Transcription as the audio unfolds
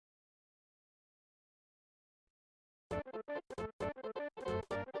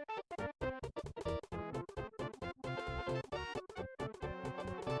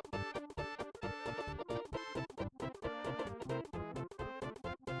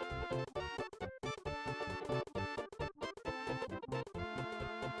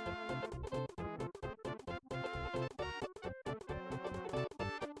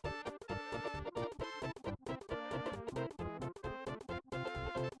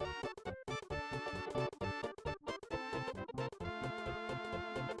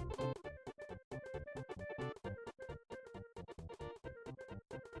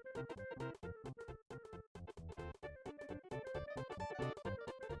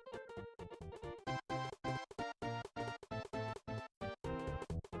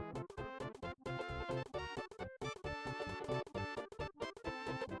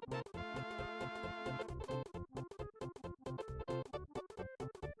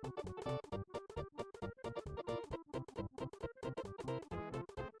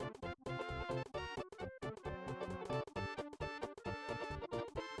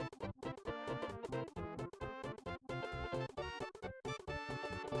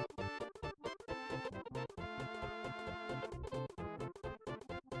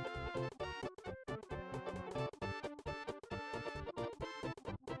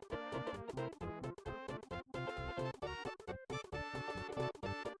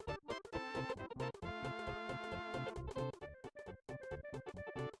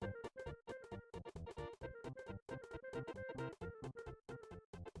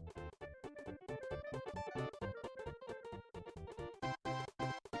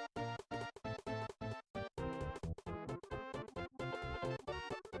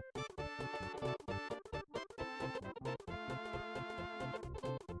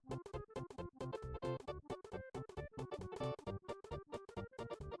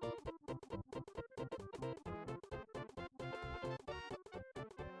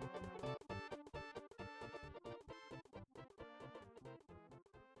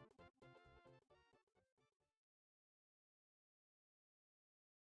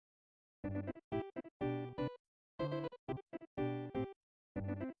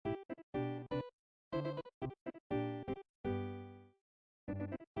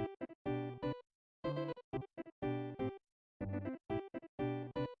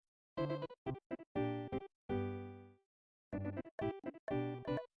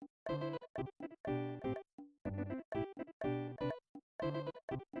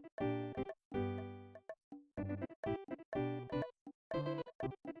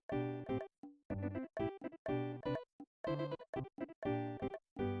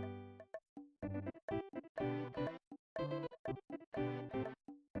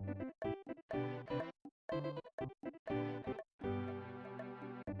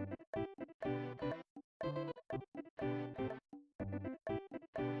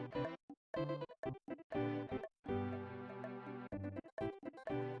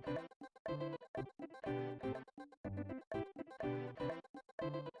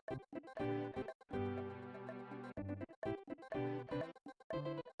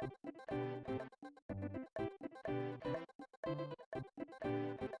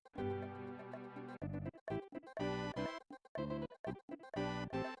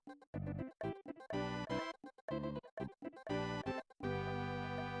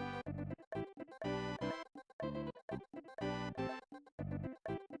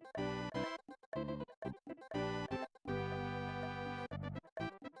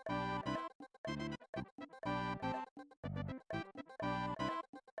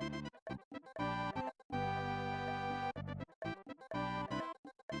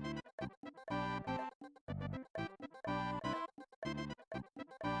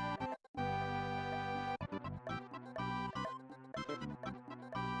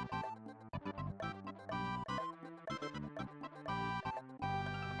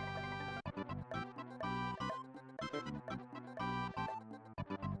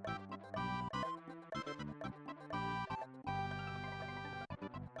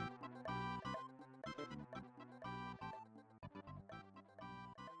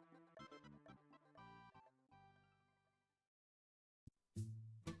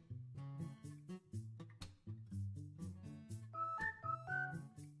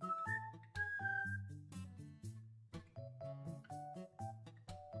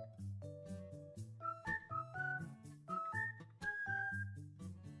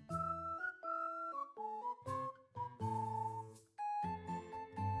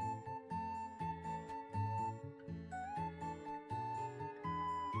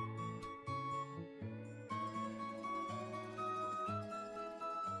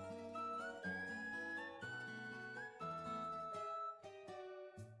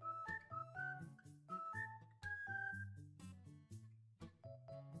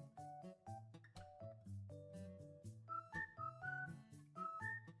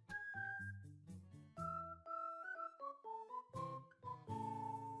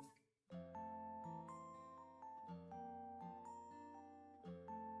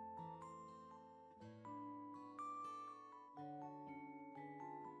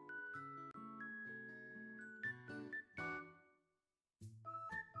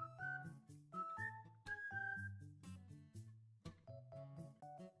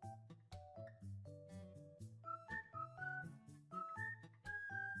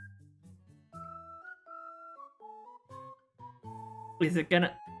Is it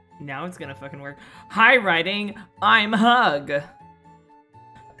gonna... Now it's gonna fucking work. Hi, writing. I'm Hug.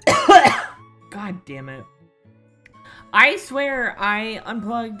 God damn it. I swear I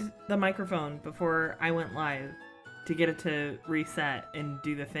unplugged the microphone before I went live to get it to reset and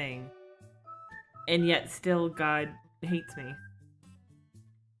do the thing. And yet still God hates me.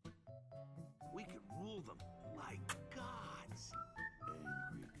 We can rule them like gods.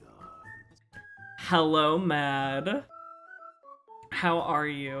 Angry gods. Hello, Mad. How are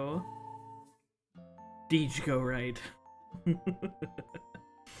you? Did you go right?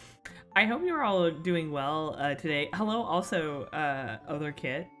 I hope you're all doing well today. Hello, also, other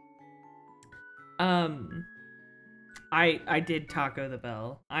kit. I did Taco the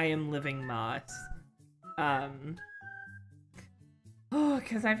Bell. I am living moss. Oh,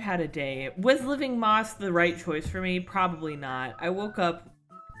 because I've had a day. Was living moss the right choice for me? Probably not. I woke up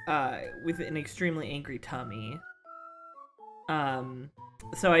with an extremely angry tummy.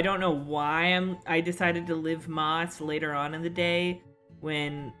 So I don't know why I decided to live moss later on in the day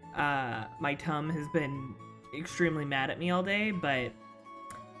when my tum has been extremely mad at me all day, but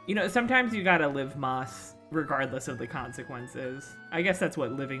you know, sometimes you gotta live moss regardless of the consequences. I guess that's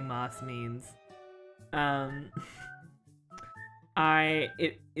what living moss means. It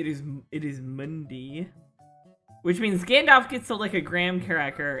is Monday, which means Gandalf gets to lick a graham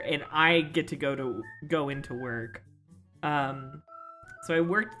cracker and I get to go into work. So I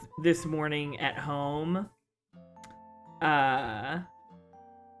worked this morning at home.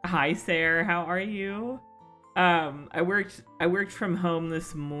 Hi Sarah, how are you? I worked from home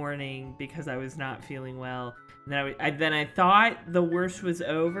this morning because I was not feeling well. And then I thought the worst was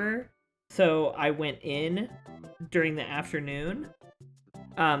over, so I went in during the afternoon.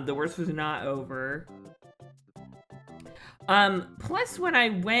 The worst was not over. Plus when I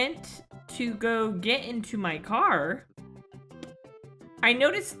went to go get into my car, I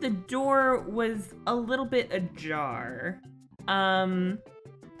noticed the door was a little bit ajar.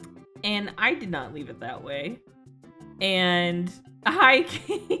 And I did not leave it that way. And hi,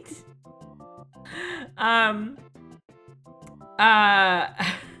 Kate.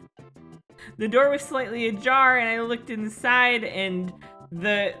 The door was slightly ajar, and I looked inside, and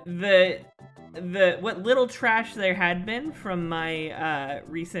the what little trash there had been from my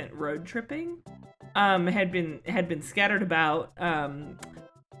recent road tripping had been scattered about.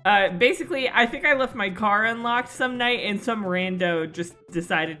 Basically, I think I left my car unlocked some night and some rando just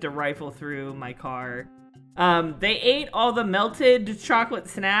decided to rifle through my car. They ate all the melted chocolate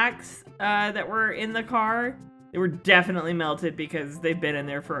snacks that were in the car. They were definitely melted because they've been in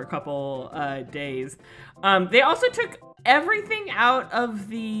there for a couple days. They also took everything out of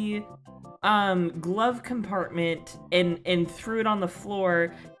the glove compartment and threw it on the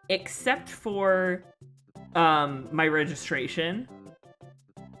floor except for my registration.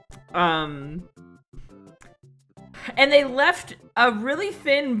 And they left a really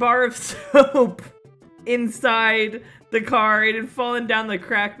thin bar of soap inside the car. It had fallen down the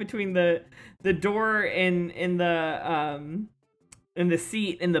crack between the door and the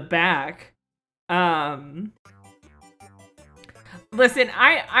seat in the back. Listen,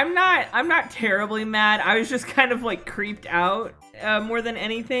 I'm not terribly mad. I was just kind of like creeped out more than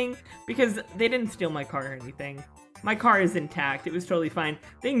anything because they didn't steal my car or anything. My car is intact. It was totally fine.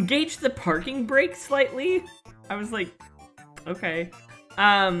 They engaged the parking brake slightly. I was like, okay.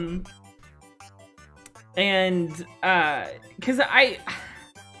 And cause I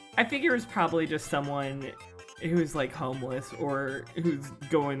figure it's probably just someone who's like homeless or who's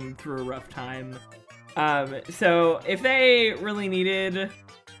going through a rough time. So if they really needed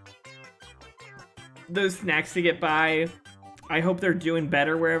those snacks to get by, I hope they're doing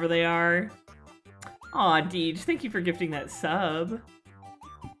better wherever they are. Aw, Deej, thank you for gifting that sub.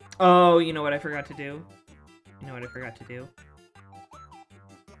 Oh, you know what I forgot to do? You know what I forgot to do?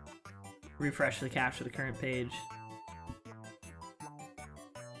 Refresh the cache of the current page.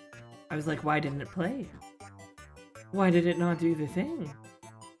 I was like, why didn't it play? Why did it not do the thing?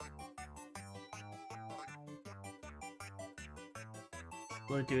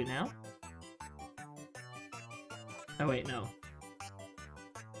 Will it do it now? Oh wait, no.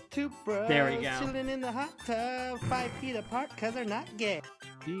 Two bros there we go. chilling in the hot tub, 5 feet apart cause they're not gay.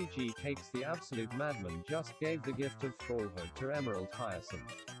 DG Cakes the absolute madman just gave the gift of thrallhood to Emerald Hyacinth.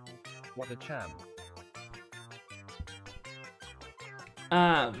 What a champ.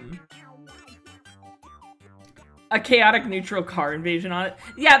 A chaotic neutral car invasion on it.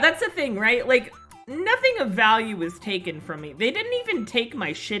 Yeah, that's the thing, right? Like, nothing of value was taken from me. They didn't even take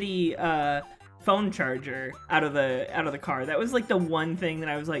my shitty, phone charger out of the car. That was like the one thing that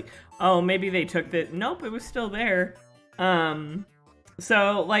I was like, oh, maybe they took that. Nope, it was still there.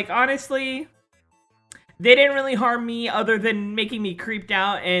 So, like, honestly, they didn't really harm me other than making me creeped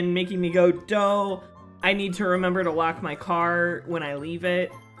out and making me go, "Doe, I need to remember to lock my car when I leave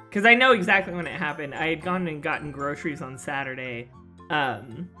it." Because I know exactly when it happened. I had gone and gotten groceries on Saturday.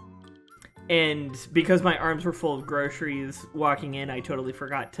 And because my arms were full of groceries walking in, I totally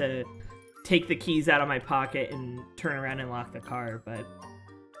forgot to take the keys out of my pocket and turn around and lock the car, but...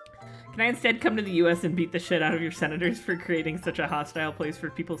 Can I instead come to the US and beat the shit out of your senators for creating such a hostile place for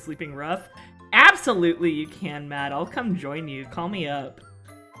people sleeping rough? Absolutely you can, Matt. I'll come join you. Call me up.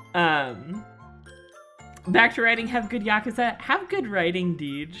 Back to writing. Have good Yakuza. Have good writing,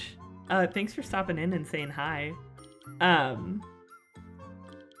 Deej. Thanks for stopping in and saying hi.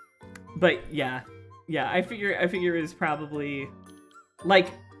 But yeah. Yeah, I figure it was probably like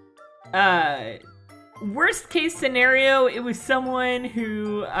worst case scenario, it was someone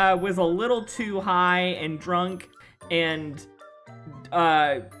who was a little too high and drunk and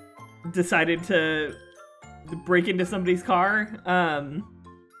decided to break into somebody's car.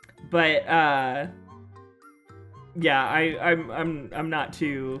 But yeah, I'm not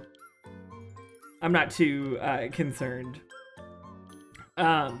too concerned.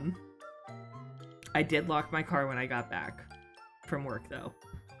 I did lock my car when I got back from work though.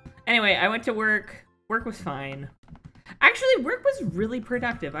 Anyway, I went to work. Work was fine. Actually, work was really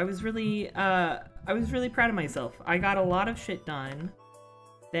productive. I was really proud of myself. I got a lot of shit done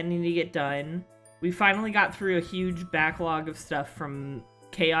that needed to get done. We finally got through a huge backlog of stuff from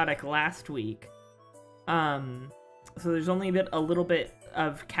chaotic last week. So there's only a little bit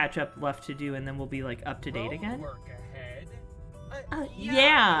of catch up left to do, and then we'll be like up to date again. Work ahead.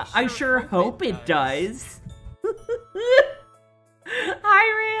 Yeah, I sure hope it does.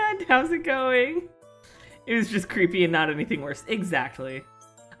 Hi, Rand. How's it going? It was just creepy and not anything worse. Exactly.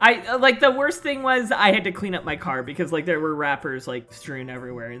 Like, the worst thing was I had to clean up my car because, like, there were wrappers, like, strewn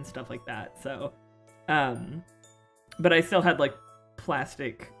everywhere and stuff like that, so. But I still had, like,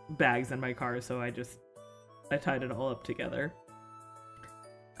 plastic bags in my car, so I tied it all up together.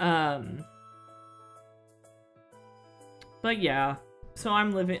 But yeah. So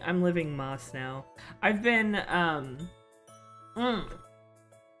I'm living Moss now. I've been,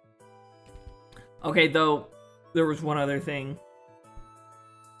 Okay, though, there was one other thing.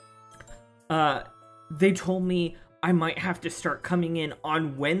 They told me I might have to start coming in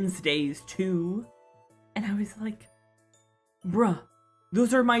on Wednesdays, too. And I was like, bruh,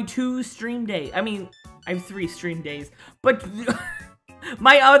 those are my 2 stream days. I mean, I have 3 stream days. But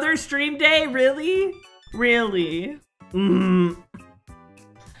my other stream day? Really? Really?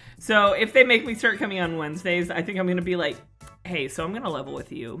 So, if they make me start coming on Wednesdays, I think I'm gonna be like, hey, so I'm gonna level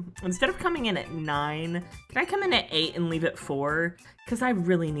with you. Instead of coming in at 9, can I come in at 8 and leave at 4? Because I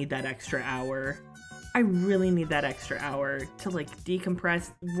really need that extra hour. I really need that extra hour to, like,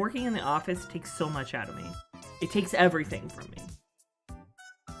 decompress. Working in the office takes so much out of me. It takes everything from me.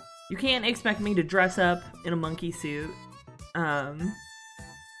 You can't expect me to dress up in a monkey suit,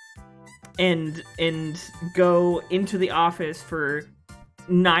 and go into the office for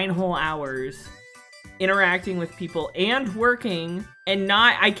 9 whole hours interacting with people and working and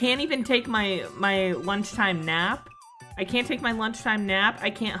I can't even take my lunchtime nap. I can't take my lunchtime nap.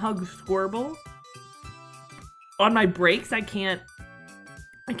 I can't hug Squirble. On my breaks, I can't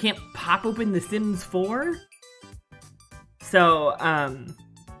pop open The Sims 4. So,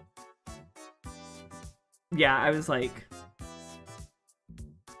 yeah, I was like,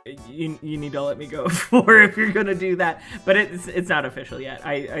 you need to let me go for if you're gonna do that. But it's not official yet.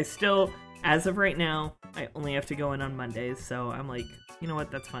 I still, as of right now, I only have to go in on Mondays, so I'm like, you know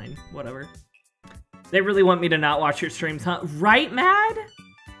what, that's fine, whatever. They really want me to not watch your streams, huh? Right, Mad?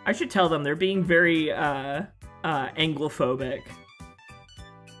 I should tell them they're being very Anglophobic.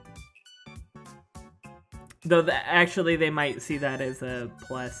 Though actually they might see that as a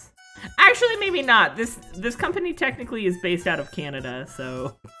plus. Actually, maybe not. This company technically is based out of Canada,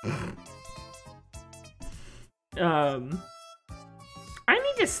 so I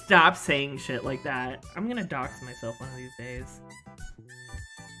need to stop saying shit like that. I'm gonna dox myself one of these days.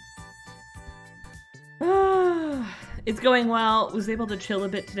 It's going well. Was able to chill a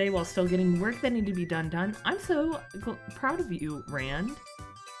bit today while still getting work that needed to be done. I'm so proud of you, Rand.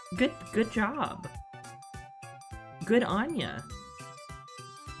 Good job. Good on ya.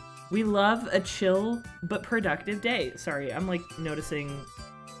 We love a chill but productive day. Sorry, I'm like noticing.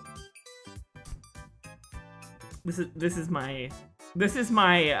 This is my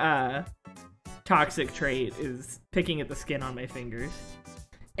toxic trait, is picking at the skin on my fingers.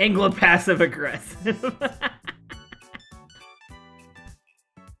 Anglo passive aggressive.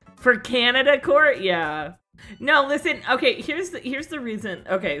 For Canada court, yeah. No, listen. Okay, here's the reason.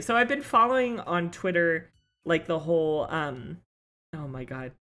 Okay, so I've been following on Twitter like the whole oh my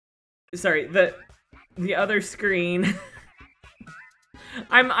god. Sorry, the other screen.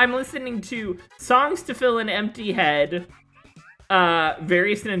 I'm listening to Songs to Fill an Empty Head,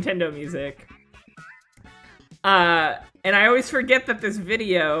 various Nintendo music. And I always forget that this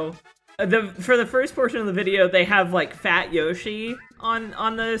video, for the first portion of the video, they have like Fat Yoshi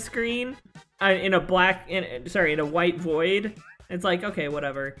on the screen, in a white void. It's like, okay,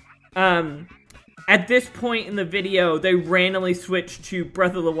 whatever. At this point in the video, they randomly switch to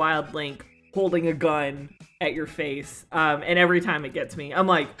Breath of the Wild Link holding a gun at your face, and every time it gets me, I'm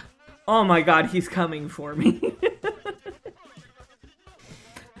like, oh my god, he's coming for me.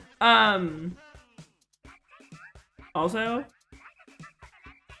 Also,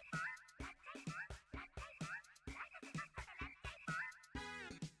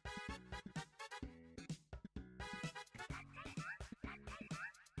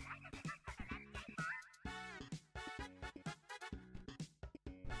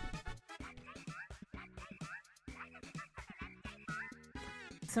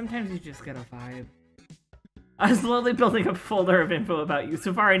 sometimes you just get a vibe. I'm slowly building a folder of info about you.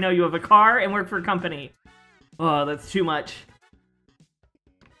 So far, I know you have a car and work for a company. Oh, that's too much.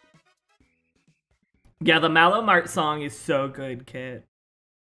 Yeah, the Mallow Mart song is so good, Kit.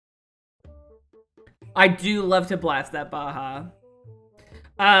 I do love to blast that Baja.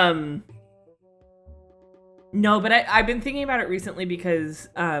 No, but I've been thinking about it recently because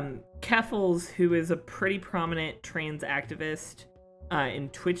Keffels, who is a pretty prominent trans activist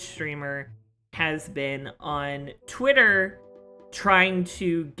and Twitch streamer, has been on Twitter trying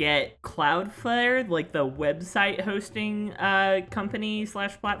to get Cloudflare, like the website hosting company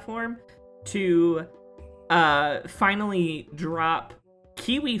 / platform, to finally drop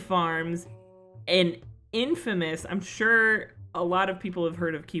Kiwi Farms, an infamous, I'm sure a lot of people have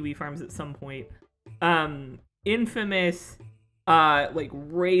heard of Kiwi Farms at some point, infamous, like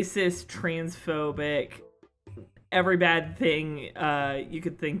racist, transphobic, every bad thing you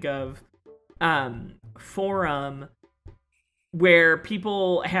could think of, forum where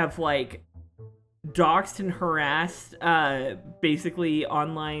people have like doxed and harassed basically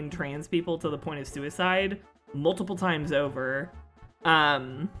online trans people to the point of suicide multiple times over.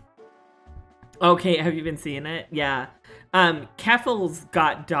 Okay, have you been seeing it? Yeah. Keffels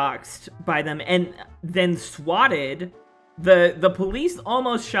got doxed by them and then swatted. The police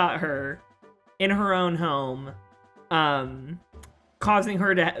almost shot her in her own home, causing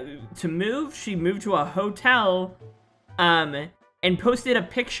her to move. She moved to a hotel, and posted a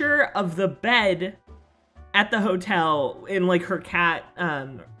picture of the bed at the hotel in like her cat,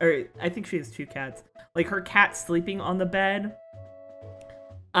 or I think she has 2 cats, like her cat sleeping on the bed,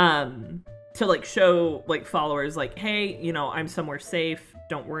 to like show like followers like, hey, you know, I'm somewhere safe,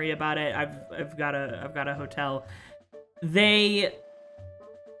 don't worry about it, I've got a hotel. They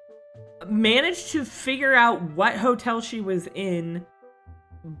managed to figure out what hotel she was in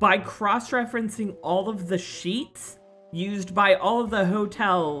by cross-referencing all of the sheets used by all of the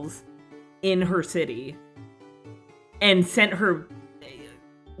hotels in her city, and sent her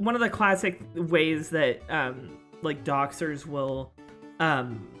one of the classic ways that like doxers will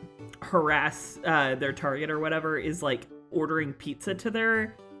harass their target or whatever is like ordering pizza to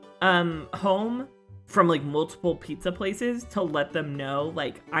their home from like multiple pizza places to let them know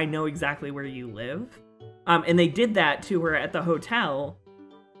like, I know exactly where you live, and they did that to her at the hotel.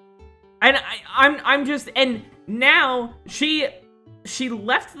 And I'm just, and now she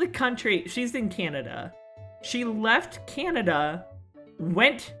left the country. She's in Canada. She left Canada,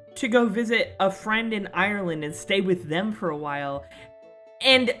 went to go visit a friend in Ireland and stay with them for a while.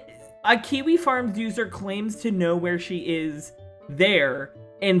 And a Kiwi Farms user claims to know where she is there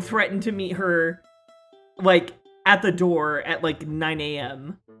and threatened to meet her like at the door at like 9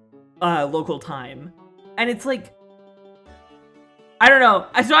 a.m. Local time. And it's like, I don't know.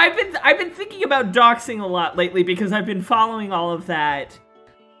 So I've been thinking about doxing a lot lately because I've been following all of that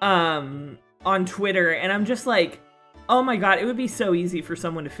on Twitter, and I'm just like, oh my god, it would be so easy for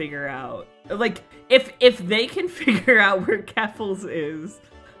someone to figure out. Like, if they can figure out where Keffels is,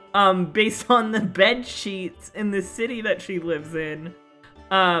 based on the bed sheets in the city that she lives in,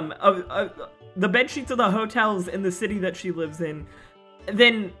 the bed sheets of the hotels in the city that she lives in,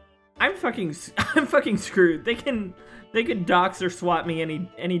 then I'm fucking screwed. They could dox or swat me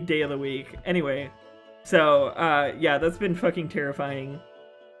any day of the week. Anyway, so yeah, that's been fucking terrifying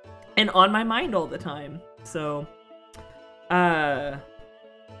and on my mind all the time. So I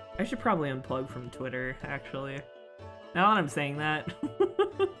should probably unplug from Twitter, actually, now that I'm saying that.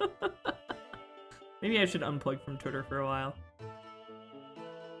 Maybe I should unplug from Twitter for a while.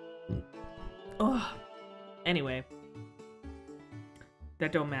 Oh. Anyway.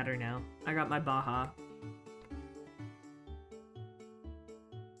 That don't matter now. I got my Baja.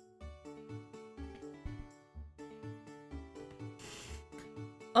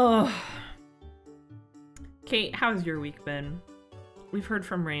 Oh. Kate, how's your week been? We've heard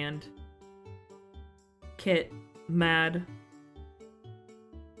from Rand. Kit, Mad.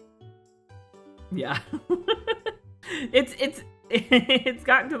 Yeah. It's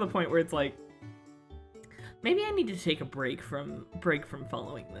gotten to the point where it's like, maybe I need to take a break from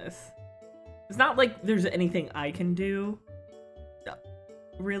following this. It's not like there's anything I can do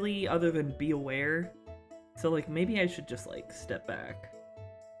really other than be aware. So like maybe I should just like step back.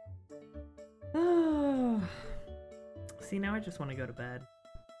 See, now I just want to go to bed.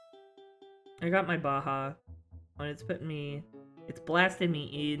 I got my Baja and it's blasted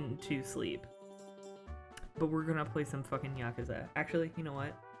me into sleep. But we're gonna play some fucking Yakuza. Actually, you know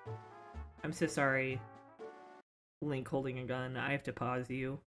what? I'm so sorry, Link holding a gun. I have to pause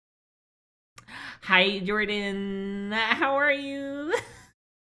you. Hi, Jordan. How are you?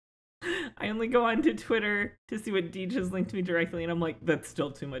 I only go onto Twitter to see what Deej has linked me directly, and I'm like, that's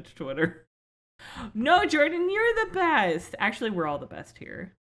still too much Twitter. No, Jordan, you're the best. Actually, we're all the best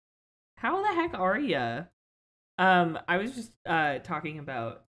here. How the heck are ya? I was just talking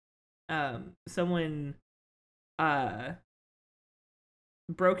about someone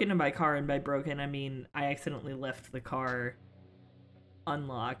broke into my car, and by broken I mean I accidentally left the car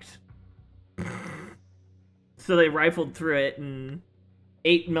unlocked. So they rifled through it and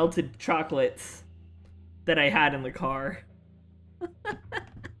ate melted chocolates that I had in the car.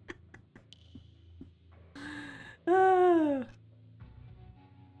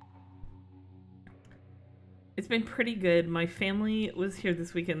 It's been pretty good. My family was here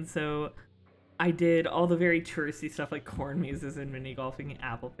this weekend, so I did all the very touristy stuff like corn mazes and mini golfing and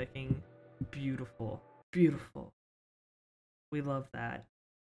apple picking. Beautiful. Beautiful. We love that.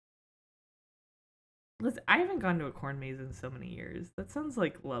 Listen, I haven't gone to a corn maze in so many years. That sounds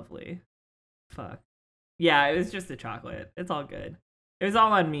like lovely. Fuck. Yeah, it was just a chocolate. It's all good. It was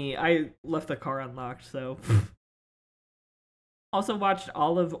all on me. I left the car unlocked, so... Also watched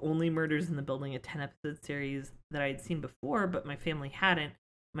all of Only Murders in the Building, a 10-episode series that I had seen before, but my family hadn't.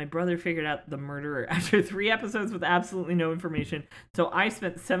 My brother figured out the murderer after 3 episodes with absolutely no information, so I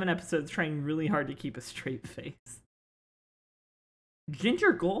spent 7 episodes trying really hard to keep a straight face.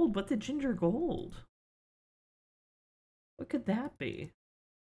 Ginger Gold? What's a Ginger Gold? What could that be?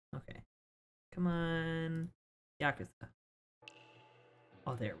 Okay. Come on. Yakuza.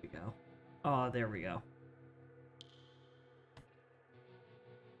 Oh, there we go. Oh, there we go.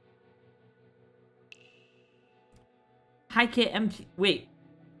 Hi, Kit MT. Wait.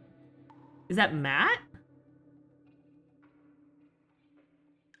 Is that Matt?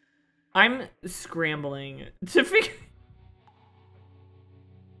 I'm scrambling to figure...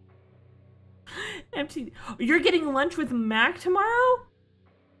 MT. You're getting lunch with Mac tomorrow?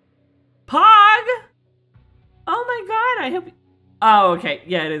 Pog? Oh my god, I hope... Oh, okay.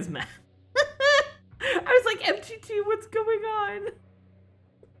 Yeah, it is Mac. I was like, MTT, what's going on?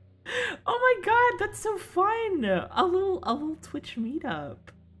 Oh my god, that's so fun! A little Twitch meetup.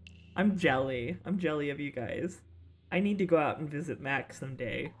 I'm jelly. I'm jelly of you guys. I need to go out and visit Mac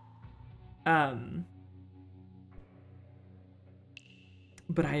someday. But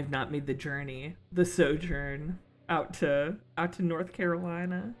I have not made the journey, the sojourn, out to North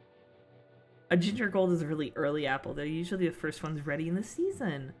Carolina. A Ginger Gold is a really early apple. They're usually the first ones ready in the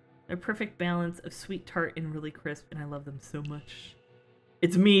season. They're a perfect balance of sweet tart and really crisp, and I love them so much.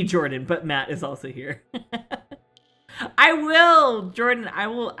 It's me, Jordan, but Matt is also here. I will, Jordan. I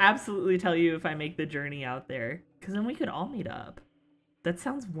will absolutely tell you if I make the journey out there, because then we could all meet up. That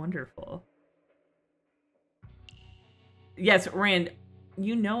sounds wonderful. Yes, Rand,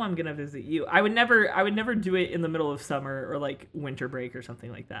 you know I'm gonna visit you. I would never do it in the middle of summer or like winter break or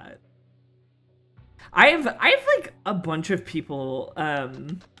something like that. I have like a bunch of people.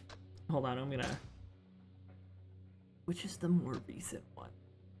 Hold on, I'm gonna. Which is the more recent one?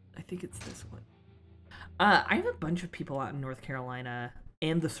 I think it's this one. I have a bunch of people out in North Carolina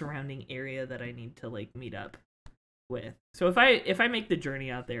and the surrounding area that I need to like meet up with. So if I make the journey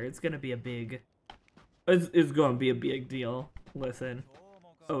out there, it's gonna be a big. It's gonna be a big deal. Listen.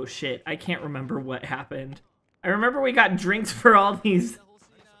 Oh shit! I can't remember what happened. I remember we got drinks for all these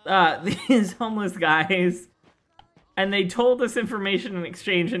homeless guys, and they told us information in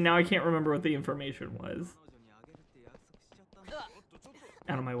exchange, and now I can't remember what the information was.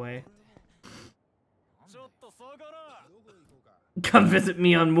 Out of my way. Come visit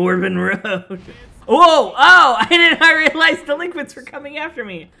me on Morbin Road. Whoa! Oh! I did not realize delinquents were coming after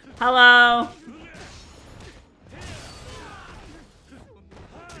me. Hello?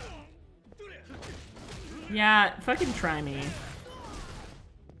 Yeah, fucking try me.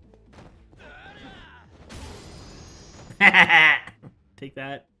 Take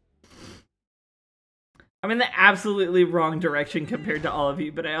that. I'm in the absolutely wrong direction compared to all of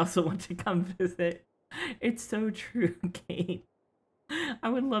you, but I also want to come visit. It's so true, Kate. I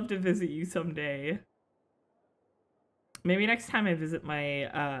would love to visit you someday. Maybe next time I visit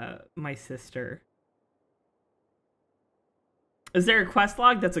my my sister. Is there a quest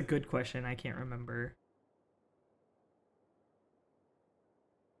log? That's a good question. I can't remember.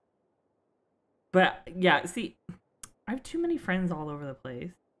 But yeah, see, I have too many friends all over the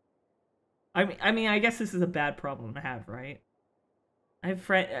place. I mean, I guess this is a bad problem to have, right? I have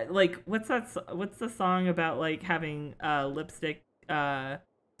like, what's the song about like having lipstick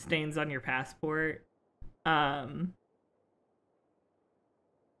stains on your passport?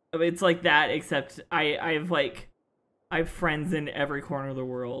 It's like that, except I have friends in every corner of the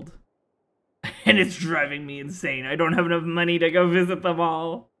world, and it's driving me insane. I don't have enough money to go visit them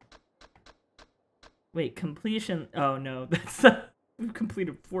all. Wait, completion? Oh no, that's we've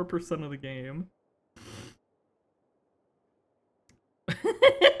completed 4% of the game.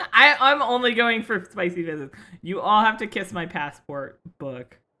 I'm only going for spicy visits. You all have to kiss my passport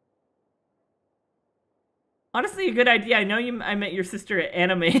book. Honestly, a good idea. I know I met your sister at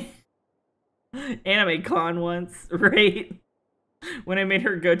Anime Con once, right? When I made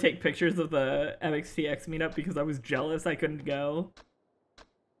her go take pictures of the MXTX meetup because I was jealous I couldn't go.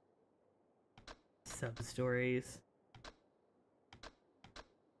 Sub-stories.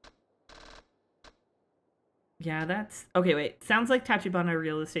 Yeah, that's... Okay, wait. Sounds like Tachibana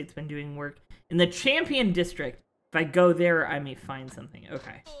Real Estate's been doing work in the Champion District. If I go there, I may find something.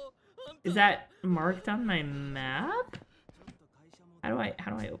 Okay. Is that marked on my map? How do I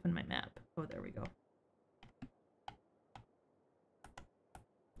open my map? Oh, there we go.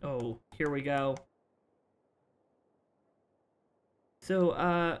 Oh, here we go. So,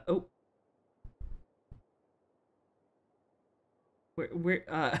 oh.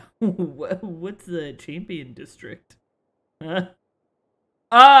 What's the Champion District? Huh?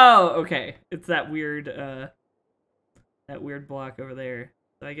 Oh, okay. It's that weird block over there.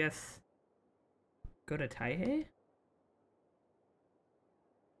 So I guess go to Taihei?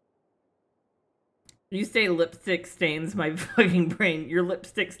 You say lipstick stains my fucking brain. Your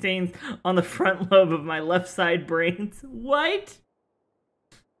lipstick stains on the front lobe of my left side brains. What?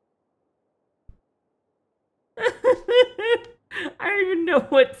 I don't even know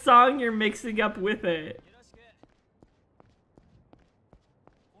what song you're mixing up with it.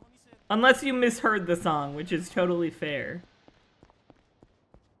 Unless you misheard the song, which is totally fair.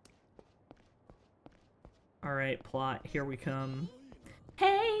 Alright, plot, here we come.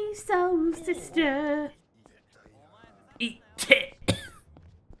 Hey, soul sister. Eat it.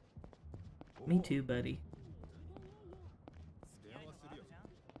 Me too, buddy.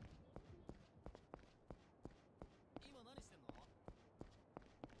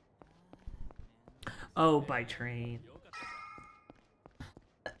 Oh, by train.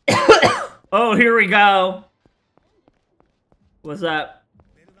 Oh, here we go. What's up?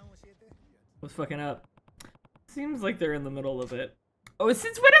 What's fucking up? Seems like they're in the middle of it. Oh,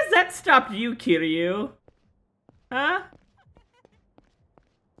 since when has that stopped you, Kiryu? Huh?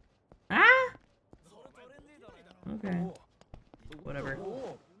 Huh? Okay. Whatever.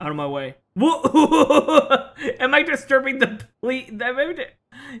 Out of my way. Whoa! Am I disturbing the police?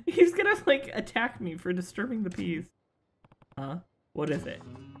 He's gonna, like, attack me for disturbing the peace. Huh? What is it?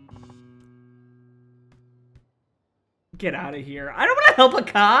 Get out of here. I don't want to help a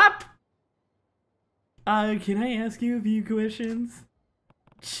cop! Can I ask you a few questions?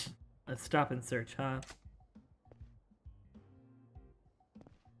 Let's stop and search, huh?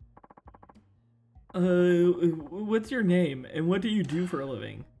 What's your name, and what do you do for a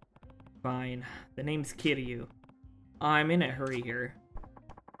living? Fine. The name's Kiryu. I'm in a hurry here.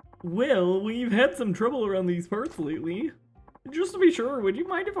 Well, we've had some trouble around these parts lately. Just to be sure, would you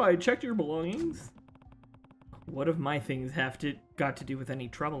mind if I checked your belongings? What have my things got to do with any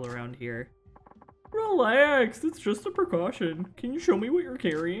trouble around here? Relax, it's just a precaution. Can you show me what you're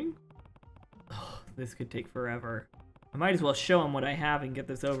carrying? Oh, this could take forever. I might as well show him what I have and get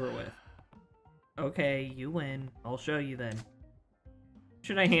this over with. Okay, you win. I'll show you then.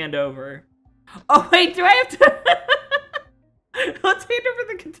 Should I hand over? Oh wait, do I have to? Let's hand over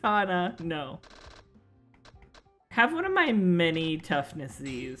the katana. No. Have one of my many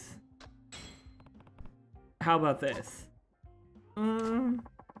toughnesses. How about this?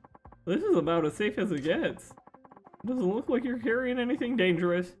 This is about as safe as it gets. Doesn't look like you're carrying anything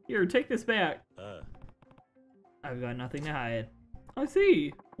dangerous. Here, take this back. I've got nothing to hide. I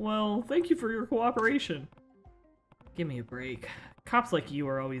see. Well, thank you for your cooperation. Give me a break. Cops like you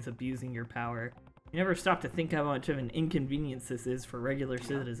are always abusing your power. You never stop to think how much of an inconvenience this is for regular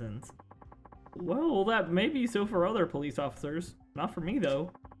citizens. Well, that may be so for other police officers. Not for me,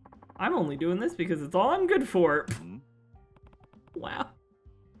 though. I'm only doing this because it's all I'm good for. Wow.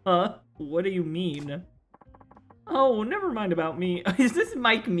 What do you mean? Oh, never mind about me. Is this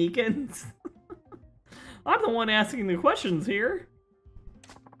Mike Meekins? I'm the one asking the questions here.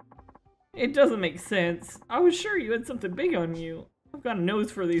 It doesn't make sense. I was sure you had something big on you. I've got a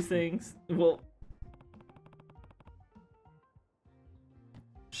nose for these things. Well...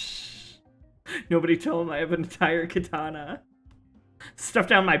 Shh. Nobody tell him I have an entire katana. Stuffed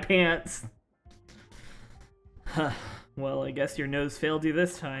down my pants. Well, I guess your nose failed you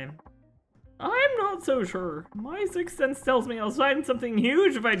this time. I'm not so sure. My sixth sense tells me I'll find something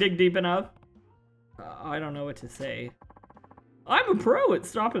huge if I dig deep enough. I don't know what to say. I'm a pro at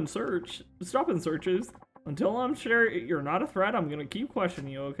stop and searches. Until I'm sure you're not a threat, I'm gonna keep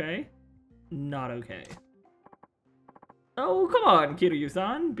questioning you, okay? Not okay. Oh, come on,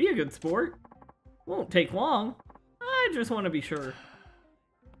 Kiryu-san. Be a good sport. Won't take long. I just want to be sure.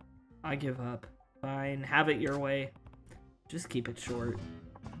 I give up. Fine, have it your way. Just keep it short.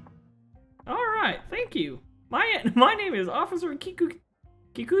 Alright, thank you. My name is Officer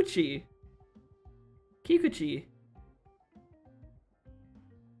Kikuchi.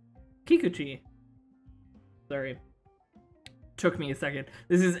 Sorry. Took me a second.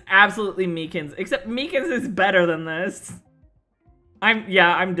 This is absolutely Meekins, except Meekins is better than this.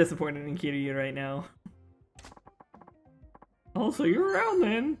 I'm disappointed in Kiryu right now. Also, you're around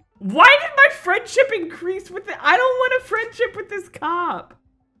then. Why did my friendship increase with it? I don't want a friendship with this cop.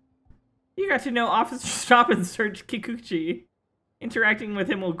 You got to know Officer Stop and Search Kikuchi. Interacting with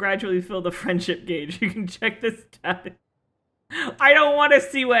him will gradually fill the friendship gauge. You can check this status. I don't want to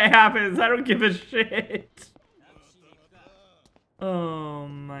see what happens. I don't give a shit. Oh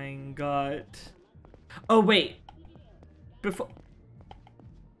my god. Oh wait. Before...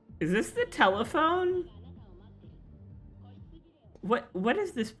 Is this the telephone? What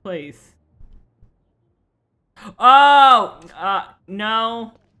is this place? Oh!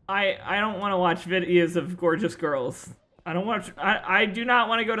 No. I don't want to watch videos of gorgeous girls. I don't watch... I do not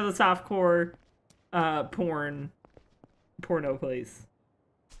want to go to the softcore porno place.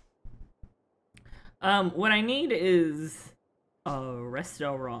 What I need is a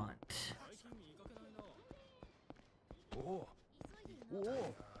restaurant.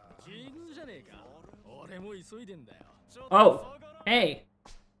 Oh, hey,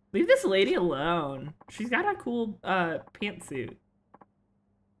 leave this lady alone. She's got a cool pantsuit.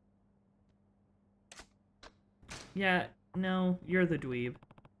 Yeah, no, you're the dweeb.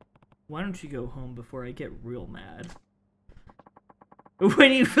 Why don't you go home before I get real mad?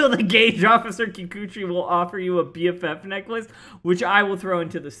 When you fill the gauge, Officer Kikuchi will offer you a BFF necklace, which I will throw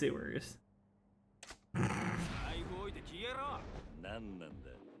into the sewers.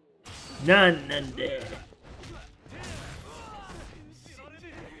 None.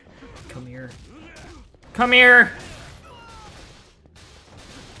 Come here. Come here!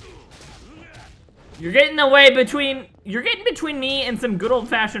 You're getting between me and some good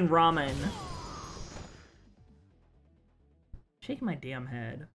old-fashioned ramen. Shake my damn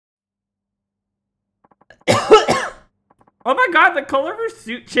head. Oh my god, the color of her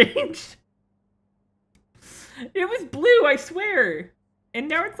suit changed. It was blue, I swear. And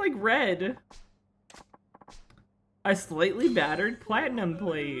now it's like red. A slightly battered platinum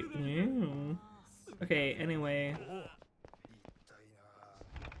plate. Ew. Okay, anyway.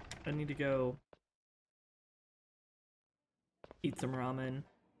 I need to go eat some ramen.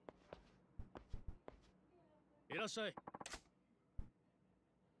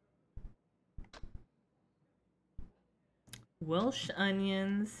 Welsh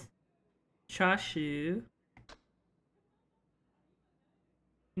onions, chashu.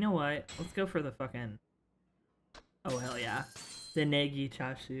 You know what? Let's go for the fucking... Oh, hell yeah. The negi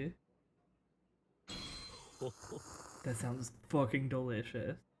chashu. That sounds fucking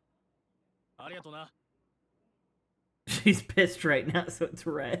delicious. She's pissed right now, so it's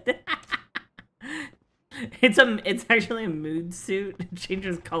red. It's actually a mood suit. It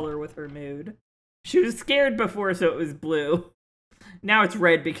changes color with her mood. She was scared before, so it was blue. Now it's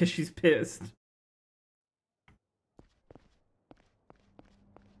red because she's pissed.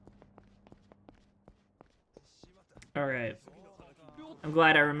 Alright. I'm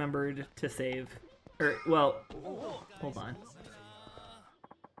glad I remembered to save. Or, well, hold on.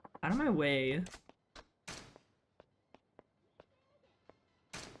 Out of my way.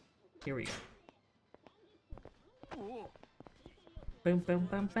 Here we go. Boom, boom,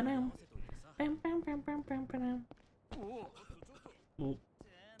 boom, ba-dum. Bam, bam, bam, bam, bam, ba-dum. Ooh.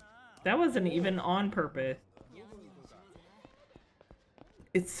 That wasn't even on purpose.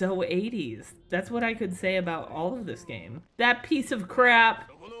 It's so 80s. That's what I could say about all of this game. That piece of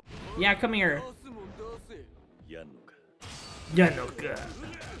crap! Yeah, come here. Yanoka.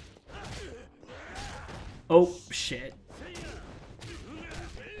 Oh, shit.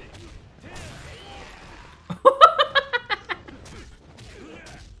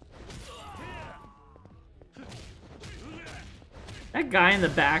 That guy in the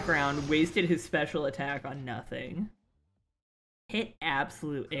background wasted his special attack on nothing. Hit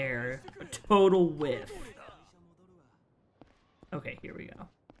absolute air. A total whiff. Okay, here we go.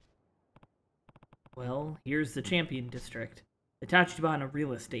 Well, here's the Champion District. The Tachibana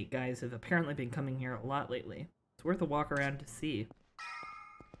real estate guys have apparently been coming here a lot lately. It's worth a walk around to see.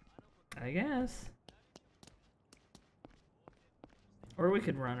 I guess. Or we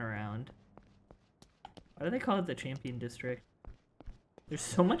could run around. Why do they call it the Champion District? There's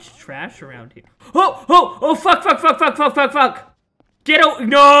so much trash around here. Oh! Oh! Oh! Fuck! Fuck! Fuck! Fuck! Fuck! Fuck! Fuck! Get out!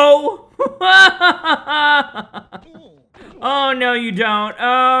 No! Oh, no, you don't.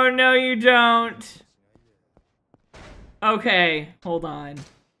 Oh, no, you don't. Okay, hold on.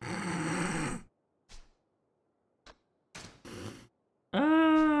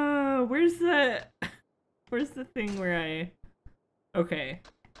 Where's the thing where I... Okay.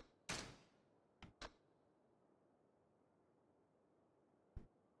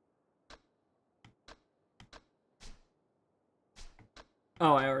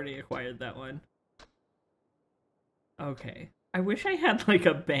 Oh, I already acquired that one. Okay. I wish I had, like,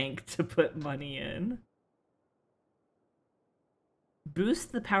 a bank to put money in.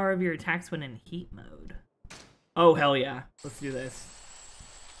 Boost the power of your attacks when in heat mode. Oh, hell yeah. Let's do this.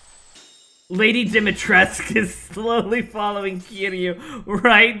 Lady Dimitrescu is slowly following Kiryu.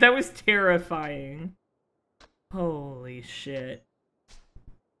 Right? That was terrifying. Holy shit.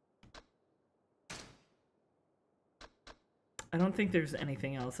 I don't think there's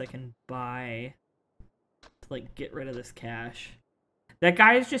anything else I can buy to, like, get rid of this cash. That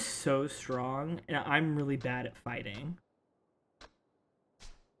guy is just so strong, and I'm really bad at fighting.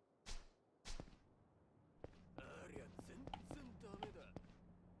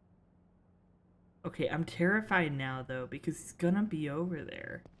 Okay, I'm terrified now, though, because he's gonna be over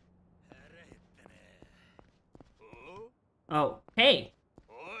there. Oh, hey!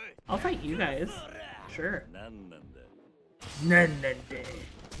 I'll fight you guys. Sure. Nanande.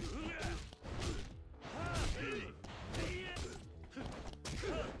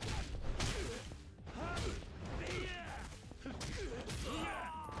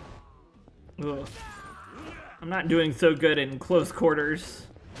 Ugh. I'm not doing so good in close quarters.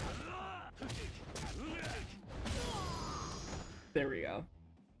 There we go.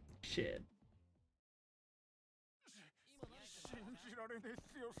 Shit.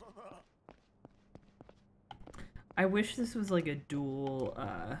 I wish this was like a dual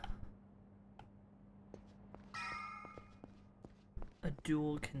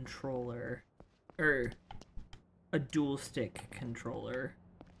controller, or a dual stick controller.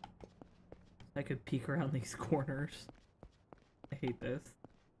 I could peek around these corners. I hate this.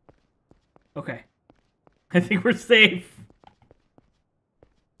 Okay. I think we're safe.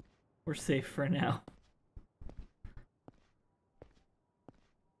 We're safe for now.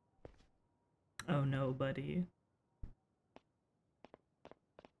 Oh no, buddy.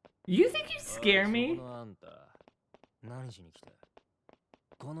 You think you scare me? Oh,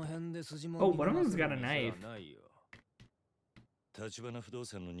 one of them's got a knife. 立花不動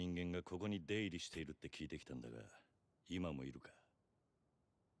産の人間がここに出入りしているって聞いてきたんだが、今もいるか？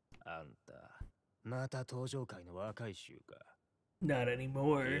あんた、また登場界の若い衆か？ Not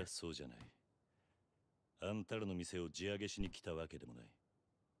anymore. いや、そうじゃない。あんたらの店を地上げしに来たわけでもな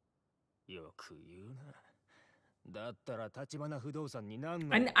い。よく言うな。だったら立花不動産に何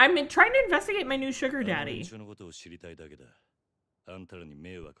の？ I'm trying to investigate my new sugar daddy. 一緒のことを知りたいだけだ。あんたらに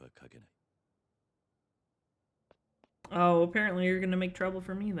迷惑はかけない。 Oh, apparently you're gonna make trouble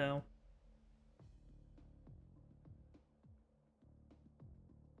for me, though.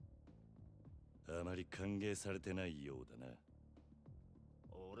 あまり歓迎されてないようだな。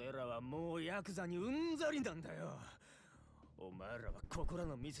俺らはもうヤクザにうんざりなんだよ。お前らはここら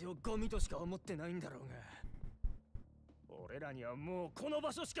の店をゴミとしか思ってないんだろうが。俺らにはもうこの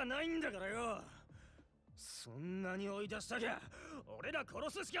場所しかないんだからよ。そんなに追い出したきゃ、俺ら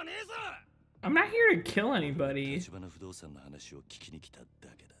殺すしかねえぞ。 I'm not here to kill anybody. 立花不動産の話を聞きに来ただ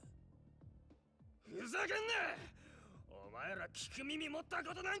けだ。ざけんな。お前ら聞く耳持った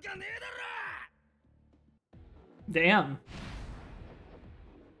ことなんかねえだろ。 Damn.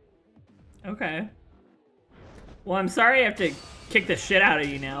 Okay. Well, I'm sorry I have to kick the shit out of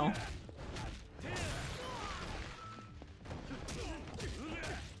you now.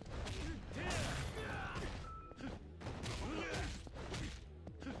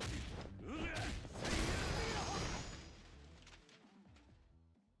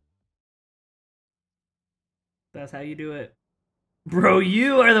 That's how you do it. Bro,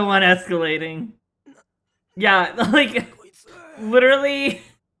 you are the one escalating. Yeah, like, literally,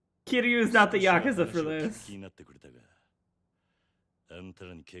 Kiryu is not the Yakuza for this. あんた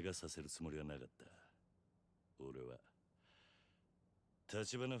らに怪我させるつもりはなかった。俺は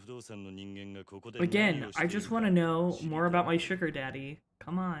立花不動産の人間がここで Again, I just want to know more about my sugar daddy.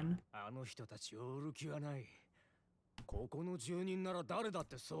 Come on. あの人たちを売る気はない。ここの住人なら誰だっ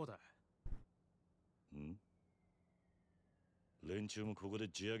てそうだ。ん？連中もここで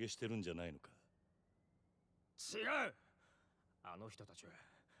地上げしてるんじゃないのか？違う。あの人たちは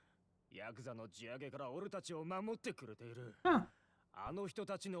ヤクザの地上げから俺たちを守ってくれている。あの人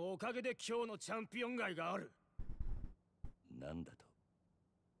たちのおかげで今日のチャンピオン街がある。なんだと？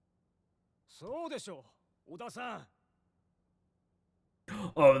そうでしょう、小田さん。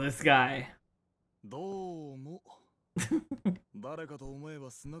Oh, this guy. どうも。誰かと思え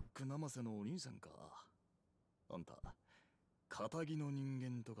ばスナック生瀬のお兄さんか。あんた、仇の人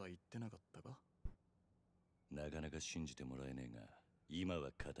間とか言ってなかったか？なかなか信じてもらえねえが、今は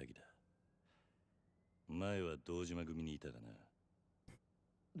仇だ。前は堂島組にいたかな。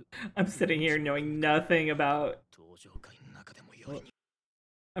I'm sitting here knowing nothing about...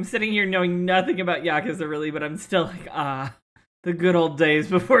 I'm sitting here knowing nothing about Yakuza really, but I'm still like, the good old days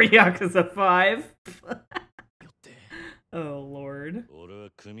before Yakuza 5. Oh, Lord. 俺は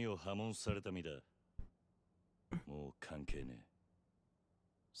組を破門された身だ。もう関係ねえ。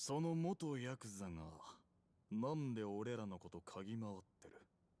その元ヤクザが、なんで俺らのこと嗅ぎ回ってる？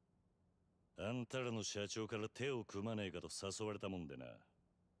あんたらの社長から手を組まねえかと誘われたもんでな。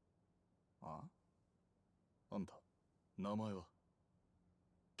あ？あんた、名前は？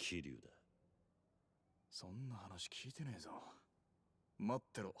桐生だ。そんな話聞いてねえぞ。待っ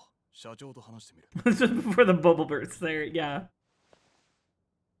てろ、社長と話してみる。Before the bubble bursts there, yeah.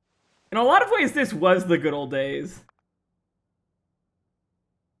 In a lot of ways, this was the good old days.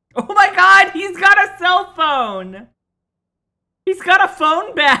 Oh my god, he's got a cell phone! He's got a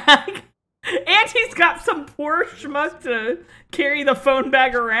phone bag! And he's got some poor schmuck to carry the phone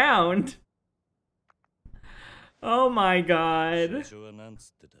bag around. Oh my god.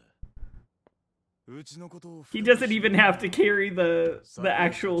 He doesn't even have to carry the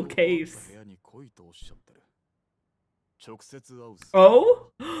actual case.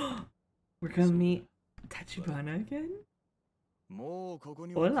 Oh? We're gonna meet Tachibana again? Oh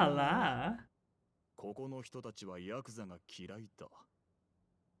la la. ここの人たちはヤクザが嫌いだ。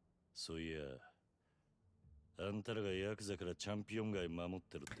そういや、あんたらがヤクザからチャンピオン街守っ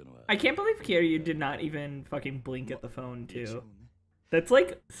てるってのは。I can't believe Kiryu did not even fucking blink at the phone too. That's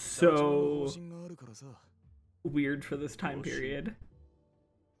like so weird for this time period.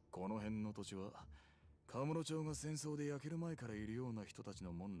 この辺の土地はカムロ町が戦争で焼ける前からいるような人たち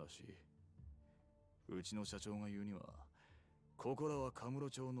のもんらしい。うちの社長が言うには、ここらはカムロ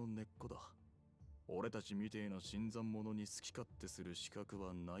町の根っこだ。俺たちみてえな新参者に好き勝手する資格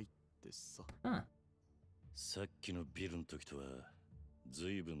はないってさ。さっきのビルの時とは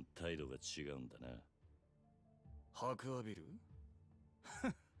随分態度が違うんだな。白亜ビル？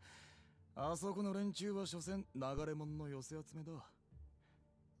あそこの連中は所詮流れ者の寄せ集めだ。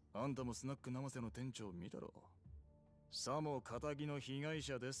あんたもスナック生瀬の店長見たろ。さも仇の被害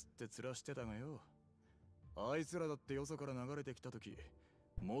者ですって面してたがよ。あいつらだってよそから流れてきた時、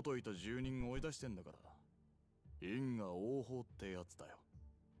元いた住人追い出してんだから。因果応報ってやつだよ。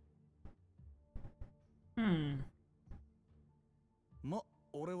ま、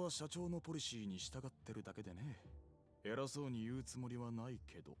俺は社長のポリシーに従ってるだけでね。偉そうに言うつもりはない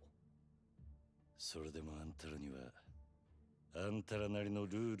けど。それでもあんたらには、あんたらなりの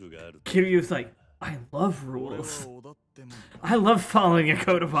ルールがある。Kiryu's like, I love rules. I love following a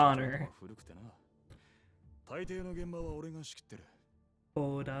code of honor. 大抵の現場は俺が仕切ってる。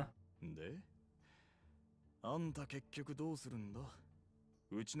Oda. で、あんた結局どうするんだ？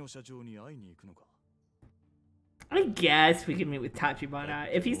うちの社長に会いに行くのか？ I guess we can meet with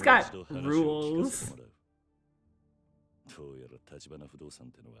Tachibana if he's got rules. どうやら立花不動産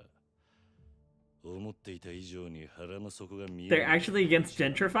ってのは思っていた以上に腹の底が見える。 They're actually against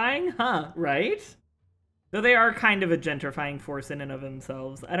gentrifying? Huh, right? Though they are kind of a gentrifying force in and of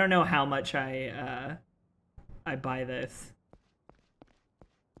themselves. I don't know how much I buy this.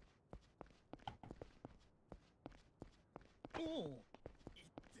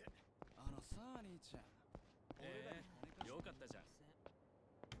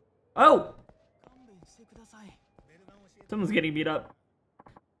 Oh! Someone's getting beat up.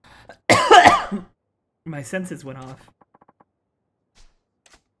 My senses went off.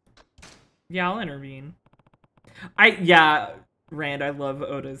 Yeah, I'll intervene. Yeah, Rand, I love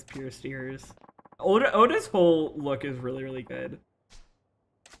Oda's pierced ears. Oda's whole look is really, really good.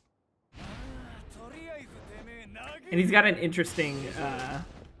 And he's got an interesting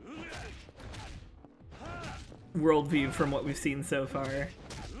worldview from what we've seen so far.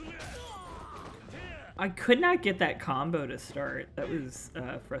 I could not get that combo to start. That was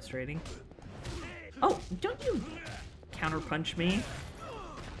frustrating. Oh, don't you counterpunch me?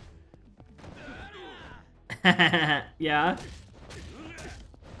 Yeah.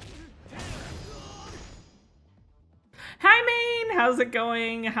 Hi, Maine! How's it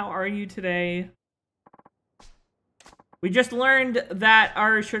going? How are you today? We just learned that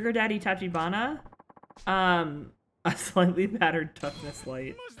our sugar daddy Tachibana, a slightly battered toughness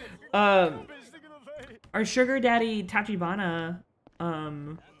light. Our sugar daddy Tachibana,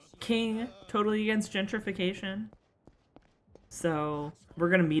 king, totally against gentrification. So we're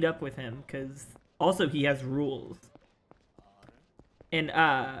gonna meet up with him because also he has rules, and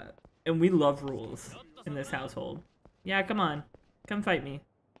we love rules in this household. Yeah, come on, come fight me.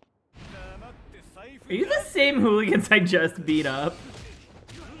 Are you the same hooligans I just beat up?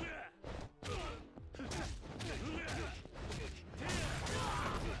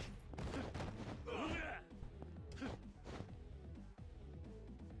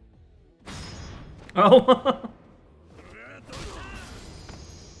 Oh.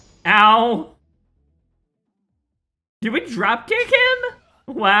 Ow. Did we drop kick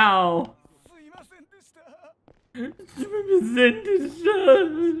him? Wow.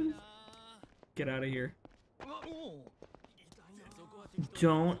 Get out of here.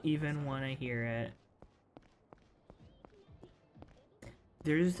 Don't even want to hear it.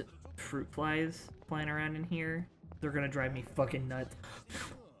 There's fruit flies flying around in here. They're gonna drive me fucking nuts.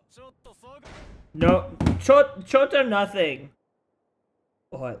 No, Chota nothing.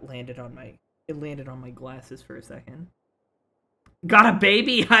 Oh, it landed on my glasses for a second. Got a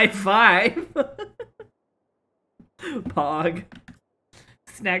baby high five. Pog.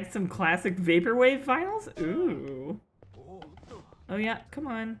 Snagged some classic vaporwave finals. Ooh. Oh yeah, come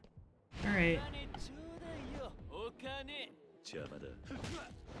on. All right.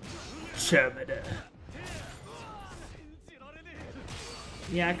 Chamada.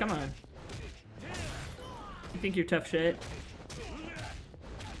 Yeah, come on. You think you're tough shit?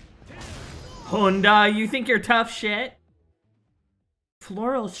 Honda, you think you're tough shit?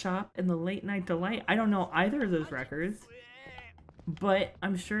 Floral Shop and the Late Night Delight. I don't know either of those records, but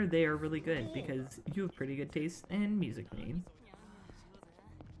I'm sure they are really good because you have pretty good taste in music, Maine.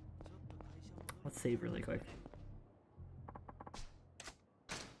 Let's save really quick.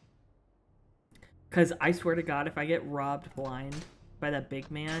 Because I swear to God, if I get robbed blind by that big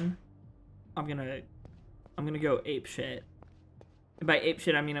man, I'm gonna go ape shit. And by ape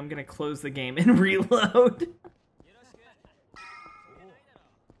shit, I mean I'm gonna close the game and reload.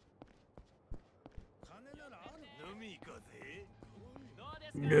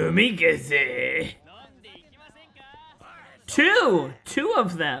 Numikaze. Two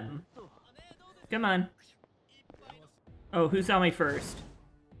of them. Come on. Oh, who saw me first?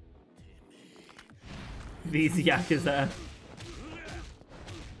 These yakuza.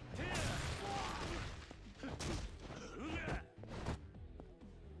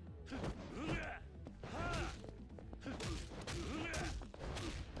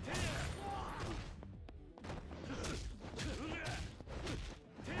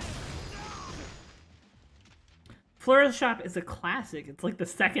 Floral Shop is a classic. It's like the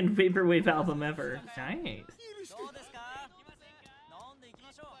second vaporwave album ever. Nice.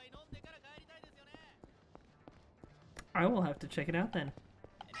 I will have to check it out then.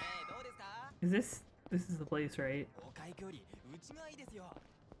 This is the place, right?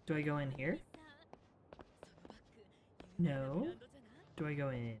 Do I go in here? No. Do I go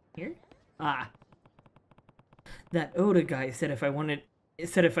in here? Ah. That Oda guy said if I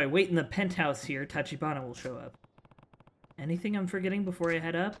wait in the penthouse here, Tachibana will show up. Anything I'm forgetting before I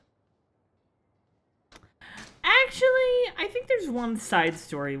head up? Actually, I think there's one side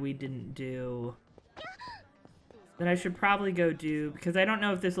story we didn't do that I should probably go do, because I don't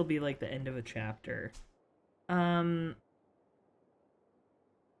know if this will be like the end of a chapter.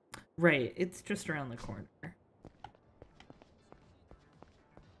 Right, it's just around the corner.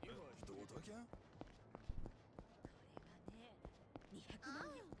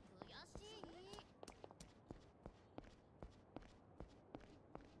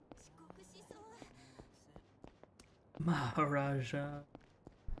 Maharaja.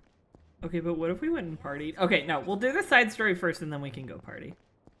 Okay, but what if we went and partied? Okay, no, we'll do the side story first and then we can go party.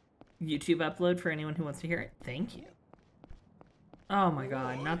 YouTube upload for anyone who wants to hear it. Thank you. Oh my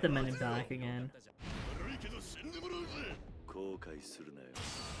god, not the Men in Black again.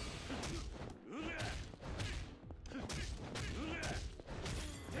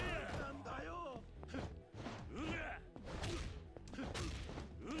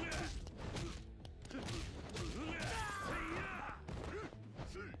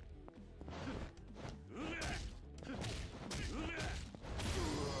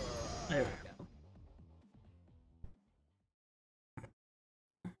 There we go.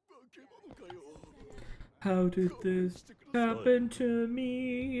 How did this happen to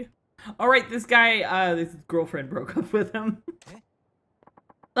me? Alright, this guy, his girlfriend broke up with him.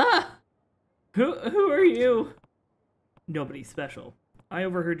 Ah! Who are you? Nobody special. I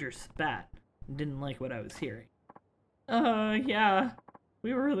overheard your spat and didn't like what I was hearing. Yeah.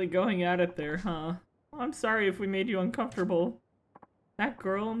 We were really going at it there, huh? I'm sorry if we made you uncomfortable. That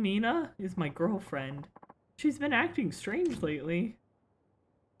girl, Mina, is my girlfriend. She's been acting strange lately.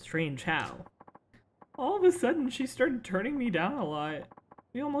 Strange how? All of a sudden, she started turning me down a lot.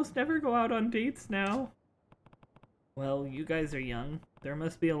 We almost never go out on dates now. Well, you guys are young. There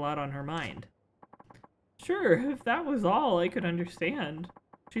must be a lot on her mind. Sure, if that was all, I could understand.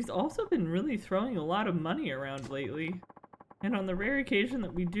 She's also been really throwing a lot of money around lately. And on the rare occasion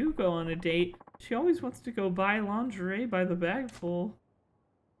that we do go on a date, she always wants to go buy lingerie by the bagful.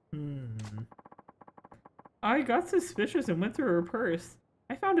 I got suspicious and went through her purse.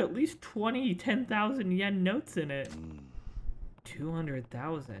 I found at least 20 10,000 yen notes in it.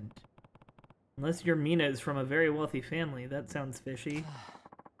 200,000. Unless your Mina is from a very wealthy family, that sounds fishy.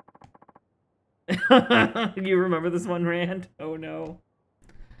 You remember this one, Rand? Oh no.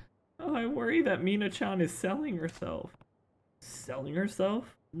 Oh, I worry that Mina-chan is selling herself. Selling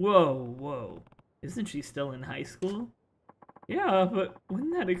herself? Whoa, whoa. Isn't she still in high school? Yeah, but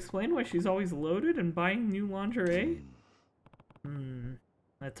wouldn't that explain why she's always loaded and buying new lingerie?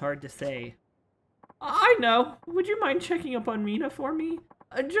 That's hard to say. I know! Would you mind checking up on Mina for me?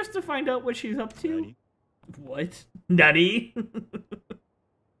 Just to find out what she's up to? Nani? What? Nutty?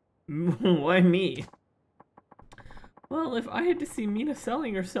 Why me? Well, if I had to see Mina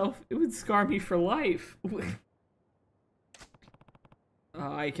selling herself, it would scar me for life.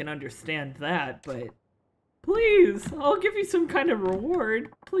 I can understand that, but... Please, I'll give you some kind of reward.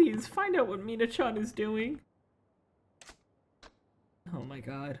 Please, find out what Mina-chan is doing. Oh my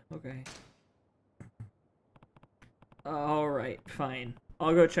god, okay. Alright, fine.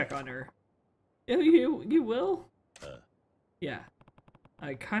 I'll go check on her. You will? Yeah.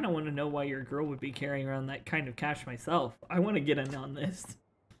 I kind of want to know why your girl would be carrying around that kind of cash myself. I want to get in on this.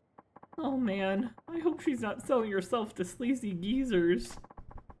 Oh man, I hope she's not selling herself to sleazy geezers.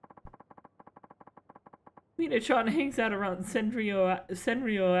 Mina-chan hangs out around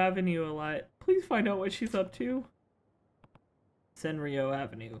Senryo Avenue a lot. Please find out what she's up to. Senryo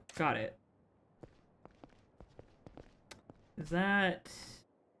Avenue. Got it. Is that...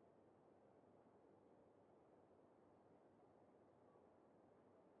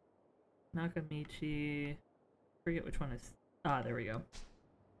 Nakamichi... Forget which one is... Ah, there we go.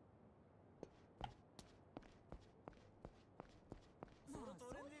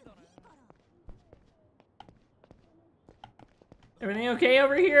 Everything okay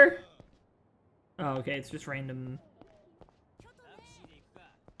over here? Oh, okay, it's just random.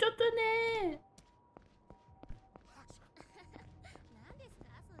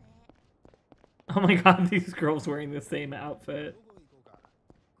 Oh my god, these girls wearing the same outfit.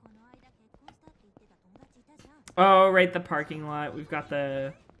 Oh, right, the parking lot. We've got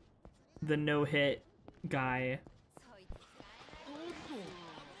the no-hit guy.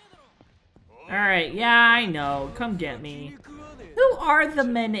 Alright, yeah, I know. Come get me. Who are the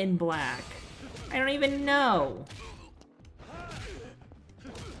men in black? I don't even know.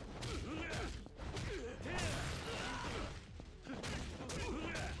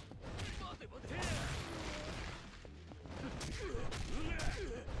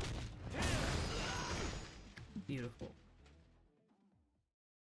 Beautiful.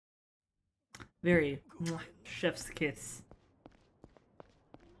 Very chef's kiss.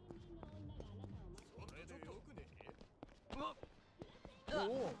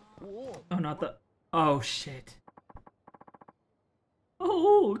 Oh, not the... Oh, shit.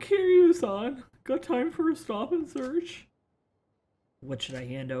 Oh, Oh, Kiryu-san. Got time for a stop and search? What should I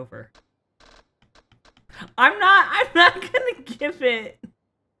hand over? I'm not gonna give it.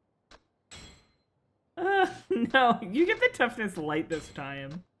 No, you get the toughness light this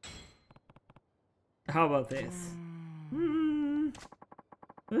time. How about this?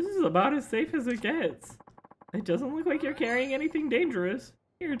 This is about as safe as it gets. It doesn't look like you're carrying anything dangerous.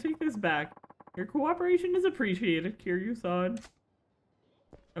 Here, take this back. Your cooperation is appreciated, Kiryu-san.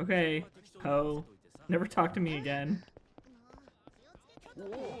 Okay, ho. Never talk to me again.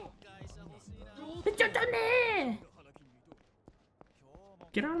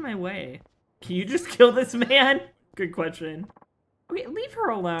 Get out of my way. Can you just kill this man? Good question. Okay, leave her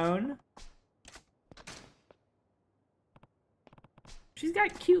alone. She's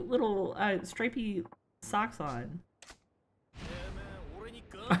got cute little stripy socks on.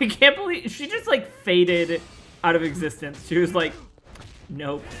 I can't believe she just like faded out of existence. She was like,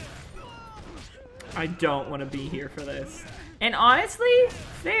 nope. I don't want to be here for this. And honestly,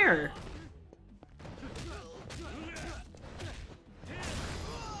 fair.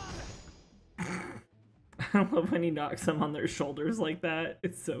 I love when he knocks them on their shoulders like that.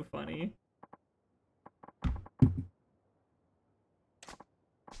 It's so funny.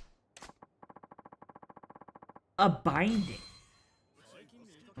 A binding.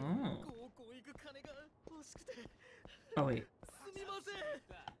 Oh. Oh wait.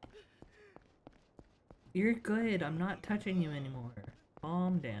 You're good. I'm not touching you anymore.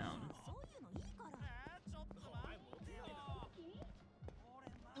 Calm down.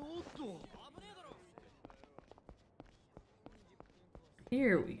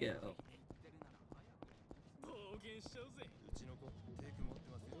 Here we go.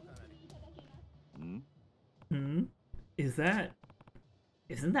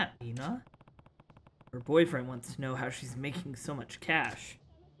 Isn't that Mina? Her boyfriend wants to know how she's making so much cash.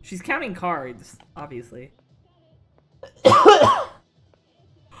 She's counting cards, obviously.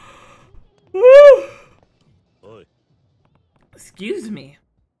 Excuse me.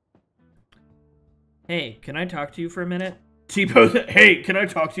 Hey, can I talk to you for a minute? Hey, can I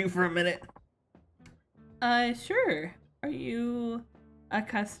talk to you for a minute? Sure. Are you a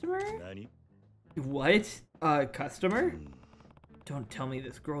customer? What? A customer? Don't tell me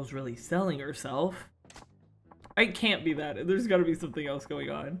this girl's really selling herself. I can't be that. There's gotta be something else going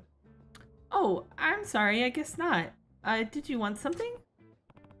on. Oh, I'm sorry, I guess not. Did you want something?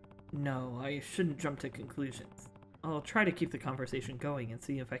 No, I shouldn't jump to conclusions. I'll try to keep the conversation going and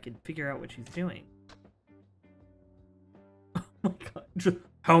see if I can figure out what she's doing. Oh my god, just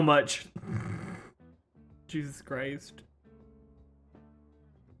how much? Jesus Christ.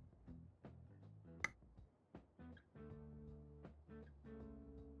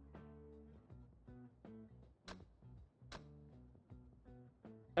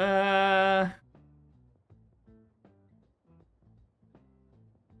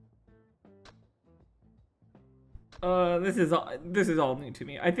 This is all new to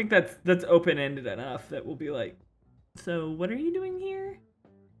me. I think that's open-ended enough that we'll be like, so what are you doing here?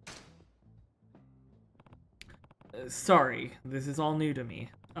 Sorry, this is all new to me.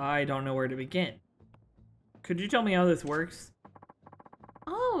 I don't know where to begin. Could you tell me how this works?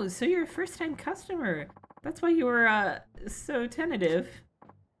 Oh, so you're a first-time customer. That's why you were, so tentative.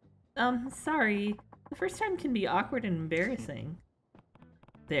 Sorry. The first time can be awkward and embarrassing.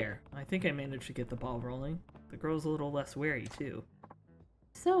 There. I think I managed to get the ball rolling. The girl's a little less wary, too.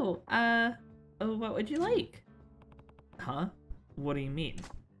 So, what would you like? Huh? What do you mean?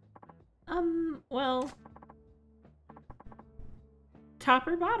 Well... Top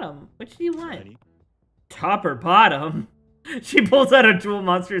or bottom? Which do you want? Top or bottom? She pulls out a dual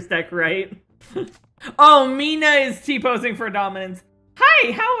monsters deck, right? Oh, Mina is T-posing for dominance.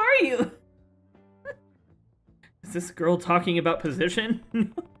 Hi, how are you? Is this girl talking about position?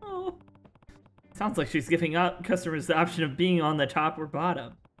 No. Sounds like she's giving up customers the option of being on the top or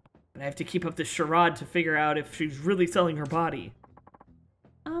bottom. But I have to keep up this charade to figure out if she's really selling her body.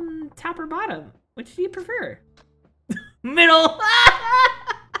 Top or bottom? Which do you prefer? Middle!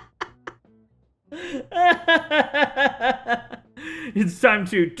 It's time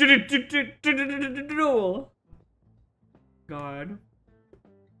to duel. God.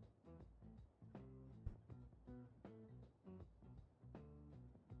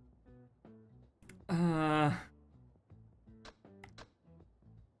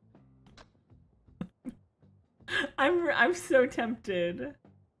 I'm so tempted.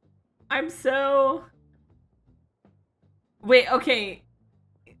 I'm so... Wait, okay.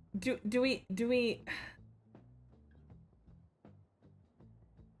 Do we...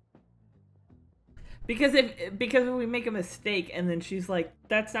 Because if we make a mistake and then she's like,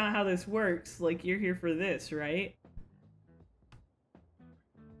 that's not how this works, like, you're here for this, right?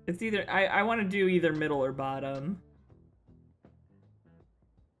 It's either, I want to do either middle or bottom.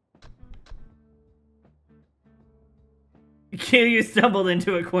 You stumbled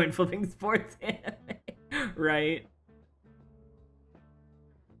into a coin flipping sports anime, right?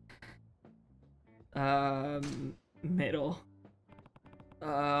 Middle.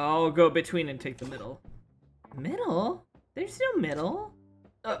 I'll go between and take the middle. Middle? There's no middle.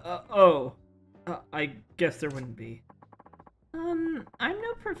 I guess there wouldn't be. I'm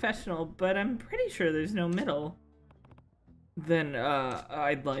no professional, but I'm pretty sure there's no middle. Then,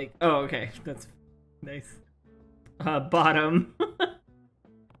 I'd like... Oh, okay. That's nice. Bottom.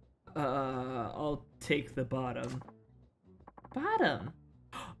 I'll take the bottom. Bottom.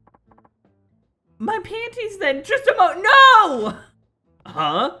 My panties then, just about- No!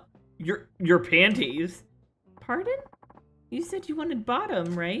 Huh? Your panties? Pardon? You said you wanted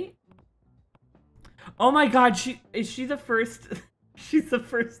bottom, right? Oh my god, is she the first? She's the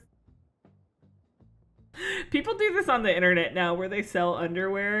first. People do this on the internet now where they sell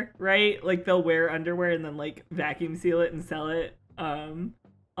underwear, right? Like they'll wear underwear and then like vacuum seal it and sell it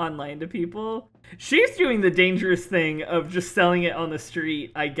online to people. She's doing the dangerous thing of just selling it on the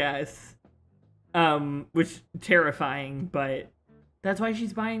street, I guess. Which terrifying, but that's why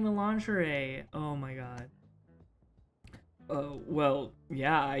she's buying the lingerie. Oh my god. Oh, well,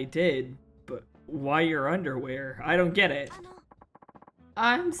 yeah, I did, but why your underwear? I don't get it.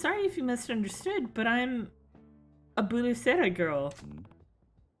 I'm sorry if you misunderstood, but I'm a Burusera girl.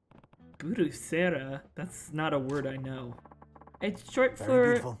 Burusera? That's not a word I know. It's short for... Very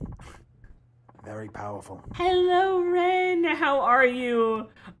beautiful. Very powerful. Hello, Ren. How are you?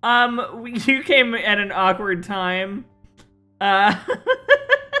 You came at an awkward time.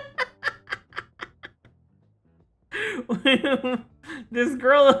 This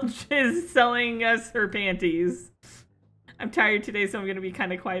girl is selling us her panties. I'm tired today, so I'm gonna be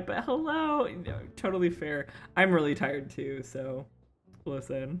kind of quiet, but hello. No, totally fair. I'm really tired too, so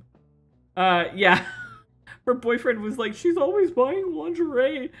listen. Yeah. Her boyfriend was like, she's always buying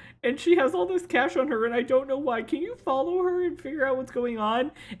lingerie, and she has all this cash on her, and I don't know why. Can you follow her and figure out what's going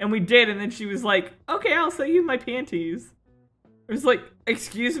on? And we did, and then she was like, okay, I'll sell you my panties. I was like,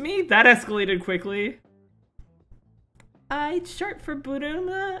 excuse me? That escalated quickly. It's short for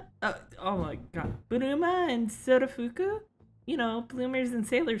Buruma. Oh my god. Buruma and Sorafuku? You know, bloomers and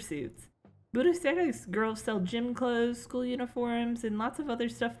sailor suits. Burusera's girls sell gym clothes, school uniforms, and lots of other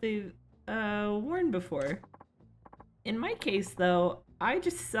stuff they've worn before. In my case, though, I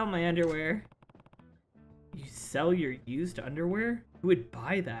just sell my underwear. You sell your used underwear? Who would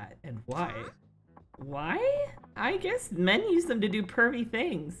buy that, and why? Why? I guess men use them to do pervy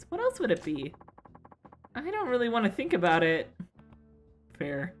things. What else would it be? I don't really want to think about it.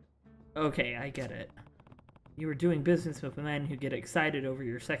 Fair. Okay, I get it. You were doing business with men who get excited over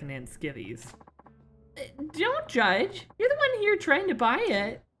your secondhand skivvies. Don't judge. You're the one here trying to buy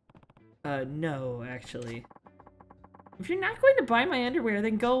it. No, actually. If you're not going to buy my underwear,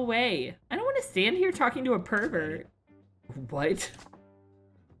 then go away. I don't want to stand here talking to a pervert. What?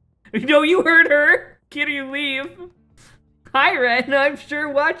 No, you heard her! Kiryu, leave! Hi, Ren, I'm sure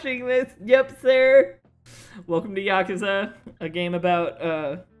watching this. Yep, sir. Welcome to Yakuza, a game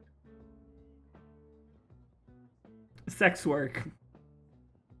about, sex work.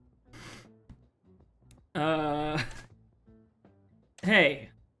 Hey.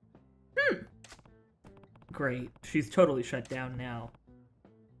 Great. She's totally shut down now.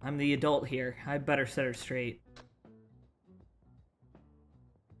 I'm the adult here. I better set her straight.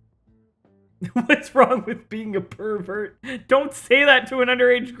 What's wrong with being a pervert? Don't say that to an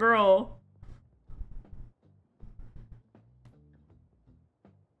underage girl.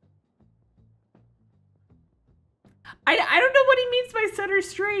 I don't know what he means by set her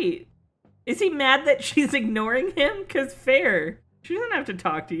straight. Is he mad that she's ignoring him? 'Cause fair. She doesn't have to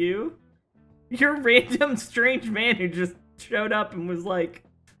talk to you. You're a random strange man who just showed up and was like,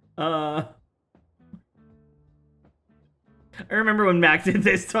 I remember when Mac did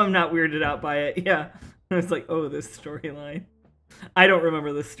this, so I'm not weirded out by it. Yeah. I was like, oh, this storyline. I don't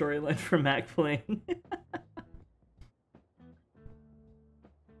remember this storyline from Mac playing.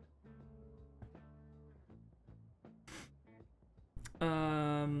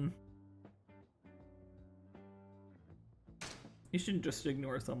 You shouldn't just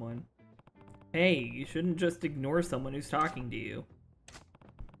ignore someone. Hey, you shouldn't just ignore someone who's talking to you.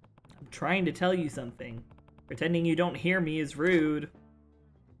 I'm trying to tell you something. Pretending you don't hear me is rude.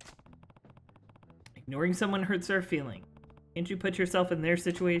 Ignoring someone hurts their feeling. Can't you put yourself in their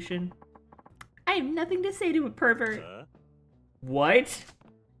situation? I have nothing to say to a pervert. Huh? What?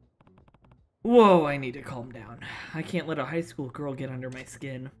 Whoa, I need to calm down. I can't let a high school girl get under my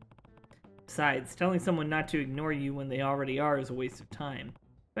skin. Besides, telling someone not to ignore you when they already are is a waste of time.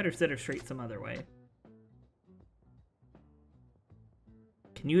 Better set her straight some other way.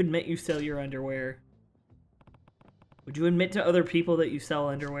 Can you admit you sell your underwear? Would you admit to other people that you sell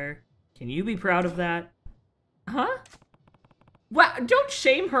underwear? Can you be proud of that? Huh? Wow, don't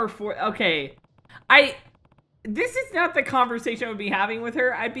shame her for... Okay. This is not the conversation I would be having with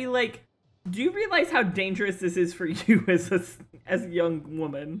her. I'd be like, do you realize how dangerous this is for you as a young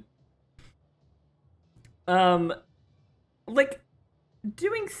woman? Like,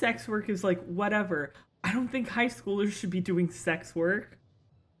 doing sex work is like, whatever. I don't think high schoolers should be doing sex work.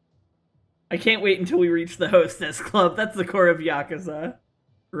 I can't wait until we reach the hostess club. That's the core of Yakuza.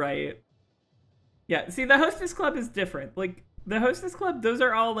 Right. Yeah, see, the hostess club is different. Like, the hostess club, those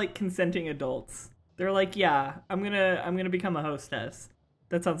are all, like, consenting adults. They're like, yeah, I'm gonna become a hostess.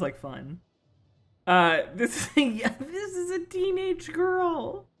 That sounds like fun. This is a teenage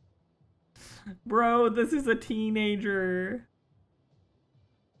girl. Bro, this is a teenager.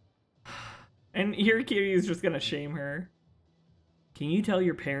 And here Kiryu is just gonna shame her. Can you tell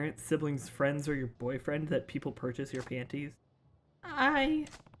your parents, siblings, friends, or your boyfriend that people purchase your panties?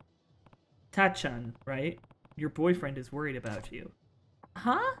 Tachan, right? Your boyfriend is worried about you.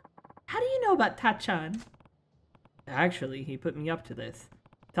 Huh? How do you know about Tachan? Actually, he put me up to this.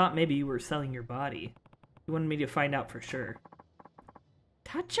 Thought maybe you were selling your body. He wanted me to find out for sure.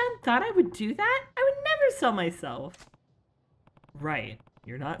 Tachan thought I would do that? I would never sell myself. Right.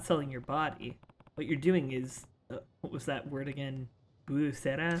 You're not selling your body. What you're doing is... what was that word again?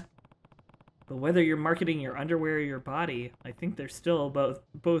 Burusera? But whether you're marketing your underwear or your body, I think they're still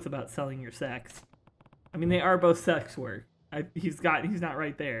both about selling your sex. I mean, they are both sex work. He's not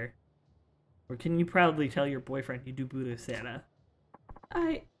right there. Or can you proudly tell your boyfriend you do burusera?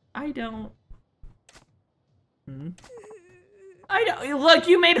 I don't. I don't. Look,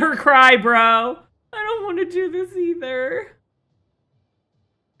 you made her cry, bro. I don't want to do this either.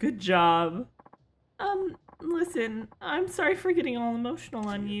 Good job. Listen, I'm sorry for getting all emotional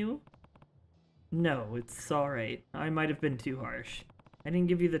on you. No, it's alright. I might have been too harsh. I didn't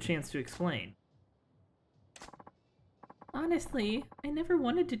give you the chance to explain. Honestly, I never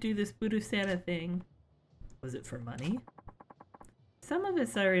wanted to do this burusera thing. Was it for money? Some of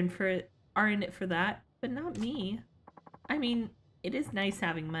us are in it for that, but not me. I mean, it is nice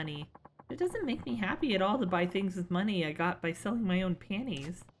having money. It doesn't make me happy at all to buy things with money I got by selling my own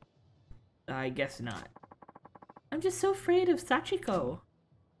panties. I guess not. I'm just so afraid of Sachiko.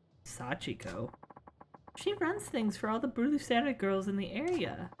 Sachiko? She runs things for all the burusera girls in the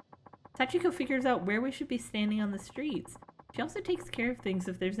area. Sachiko figures out where we should be standing on the streets. She also takes care of things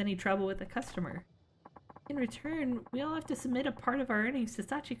if there's any trouble with a customer. In return, we all have to submit a part of our earnings to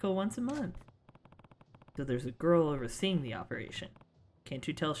Sachiko once a month. So there's a girl overseeing the operation. Can't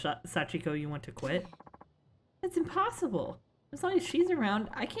you tell Sachiko you want to quit? It's impossible. As long as she's around,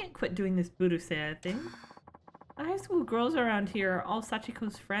 I can't quit doing this burusera thing. The high school girls around here are all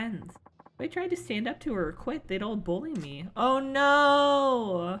Sachiko's friends. If I tried to stand up to her or quit, they'd all bully me. Oh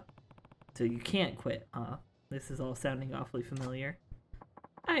no! So you can't quit, huh? This is all sounding awfully familiar.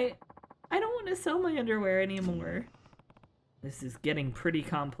 I don't want to sell my underwear anymore. This is getting pretty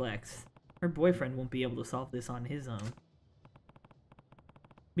complex. Her boyfriend won't be able to solve this on his own.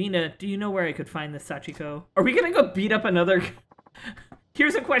 Mina, do you know where I could find this Sachiko? Are we gonna go beat up another...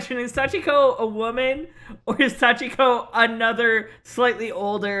 Here's a question, is Sachiko a woman? Or is Sachiko another slightly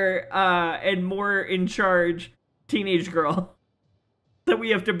older and more in charge teenage girl that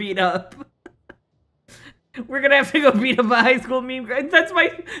we have to beat up? We're gonna have to go beat up a high school meme. That's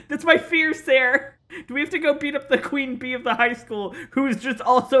my fear, Sarah. Do we have to go beat up the queen bee of the high school, who is just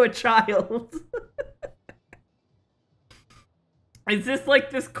also a child? Is this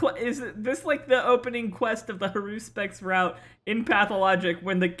like the opening quest of the Haruspex route in Pathologic,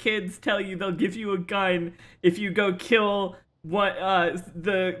 when the kids tell you they'll give you a gun if you go kill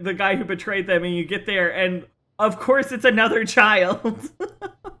the guy who betrayed them, and you get there and of course it's another child.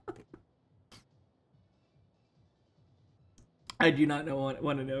 I do not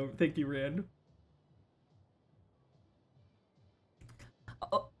want to know. Thank you, Rand.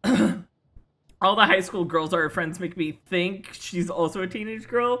 All the high school girls are her friends make me think she's also a teenage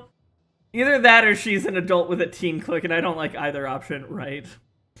girl. Either that or she's an adult with a teen clique, and I don't like either option, right?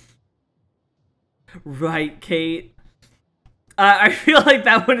 Right, Kate. I feel like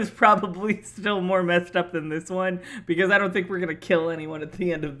that one is probably still more messed up than this one, because I don't think we're going to kill anyone at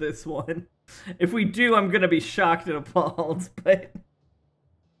the end of this one. If we do, I'm going to be shocked and appalled, but...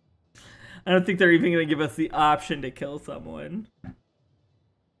 I don't think they're even going to give us the option to kill someone.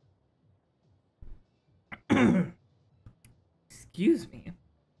 Excuse me.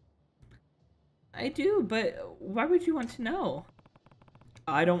 I do, but why would you want to know?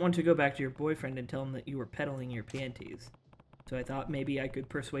 I don't want to go back to your boyfriend and tell him that you were peddling your panties. So I thought maybe I could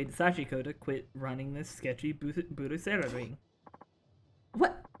persuade Sachiko to quit running this sketchy Budusera ring.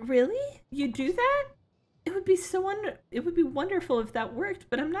 What? Really? You do that? It would be it would be wonderful if that worked,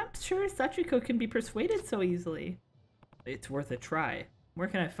 but I'm not sure Sachiko can be persuaded so easily. It's worth a try. Where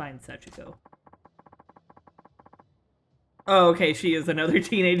can I find Sachiko? Oh, okay, she is another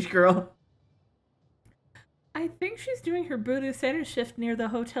teenage girl. I think she's doing her Budusera shift near the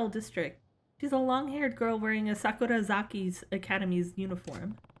hotel district. She's a long-haired girl wearing a Sakurazaki's Academy's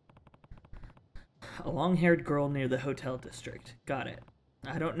uniform. A long-haired girl near the hotel district. Got it.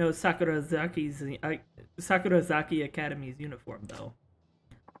 I don't know Sakurazaki Academy's uniform, though.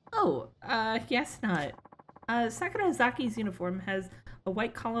 Oh, yes, not. Sakurazaki's uniform has a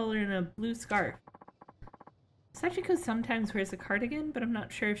white collar and a blue scarf. Sachiko sometimes wears a cardigan, but I'm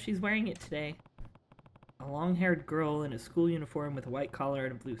not sure if she's wearing it today. A long-haired girl in a school uniform with a white collar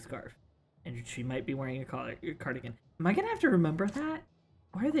and a blue scarf. And she might be wearing a cardigan. Am I gonna have to remember that?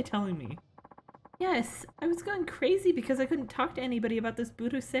 Why are they telling me? Yes, I was going crazy because I couldn't talk to anybody about this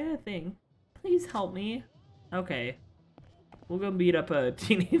Budusera thing. Please help me. Okay. We'll go beat up a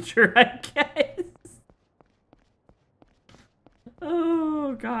teenager, I guess.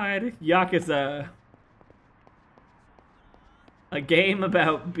 Oh, God. Yakuza. A game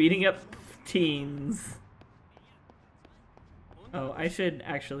about beating up teens. Oh, I should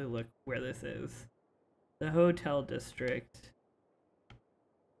actually look where this is. The hotel district.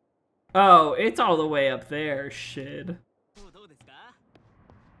 Oh, it's all the way up there. Shit.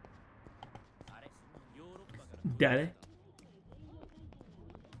 Daddy.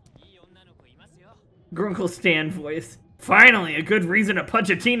 Grunkle Stan voice. Finally, a good reason to punch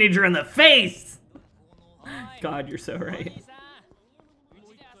a teenager in the face! God, you're so right.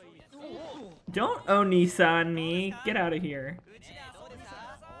 Don't Oni-san me. Get out of here.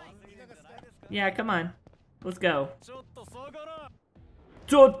 Yeah, come on. Let's go.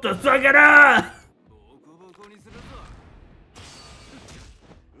 Chotto Sagara!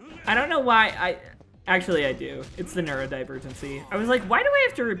 I don't know why actually, I do. It's the neurodivergency. I was like, why do I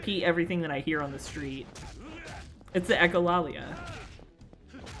have to repeat everything that I hear on the street? It's the echolalia.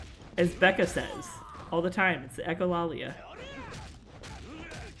 As Becca says all the time, it's the echolalia.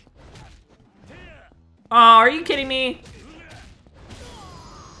 Oh, are you kidding me?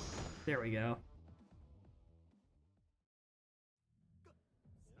 There we go.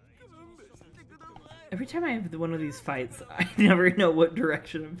 Every time I have one of these fights, I never know what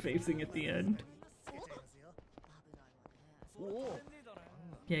direction I'm facing at the end.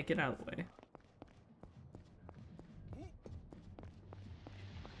 Yeah, get out of the way.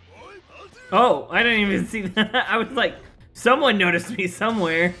 Oh, I didn't even see that. I was like, someone noticed me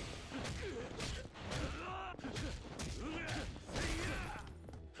somewhere.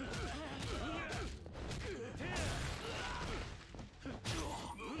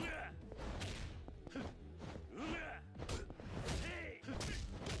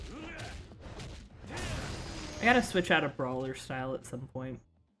 I gotta switch out of brawler style at some point.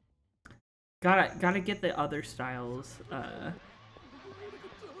 Gotta get the other styles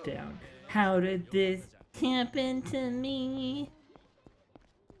down. How did this happen to me?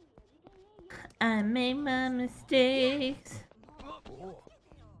 I made my mistakes.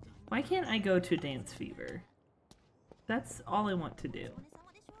 Why can't I go to Dance Fever? That's all I want to do.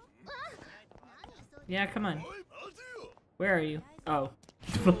 Yeah, come on. Where are you? Oh.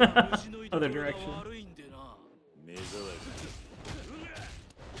 Other direction.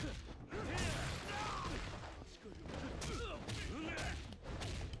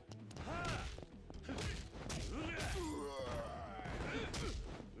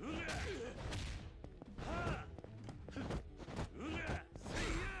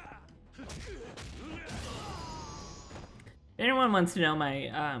 If anyone wants to know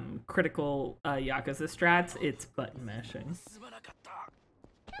my critical Yakuza strats, it's button mashing.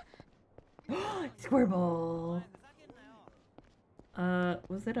 Squirble!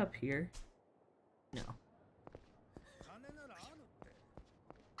 Was it up here? No.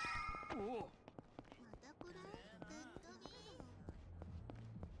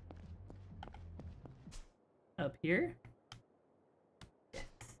 Up here?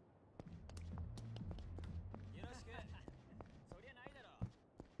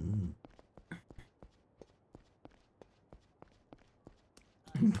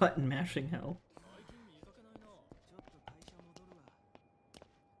 Button mashing hell.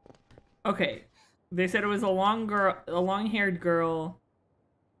 Okay. They said it was a long-haired girl.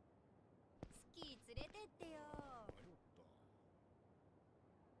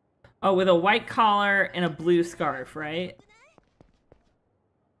 Oh, with a white collar and a blue scarf, right?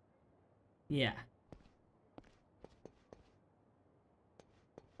 Yeah.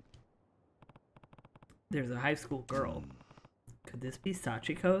 There's a high school girl. Could this be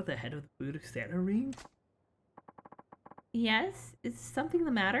Sachiko, the head of the Buddha Santa ring? Yes? Is something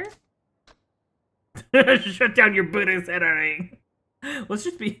the matter? Shut down your Buddha Santa ring. Let's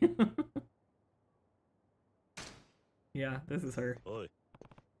just be... Yeah, this is her. Oi.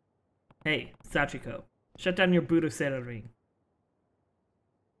 Hey, Sachiko. Shut down your Buddha Santa ring.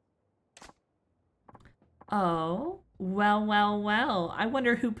 Oh, well. I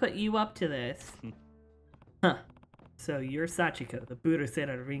wonder who put you up to this. Huh. So you're Sachiko, the Buddha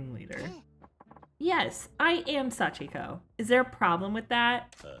Santa ringleader. Yes, I am Sachiko. Is there a problem with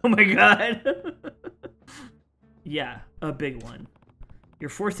that? Oh my god. Yeah, a big one. You're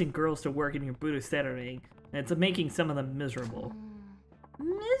forcing girls to work in your Buddha Santa ring, and it's making some of them miserable.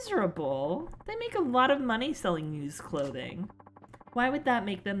 Miserable? They make a lot of money selling used clothing. Why would that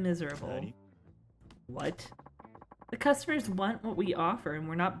make them miserable? What? The customers want what we offer, and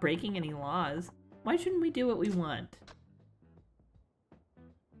we're not breaking any laws. Why shouldn't we do what we want?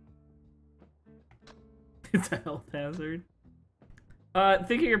 It's a health hazard.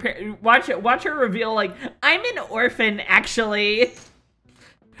 Think of your parents. Watch her reveal, like, I'm an orphan, actually.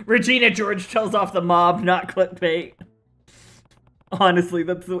 Regina George tells off the mob, not clickbait. Honestly,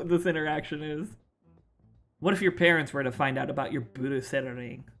 that's what this interaction is. What if your parents were to find out about your Buddha Santa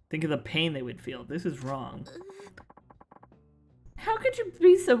ring? Think of the pain they would feel. This is wrong. How could you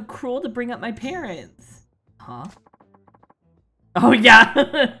be so cruel to bring up my parents? Huh? Oh,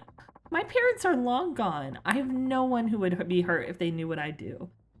 yeah. My parents are long gone. I have no one who would be hurt if they knew what I do.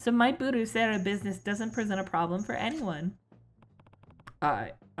 So my Buddha Santa business doesn't present a problem for anyone.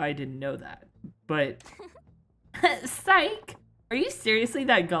 I didn't know that. But... Psych! Are you seriously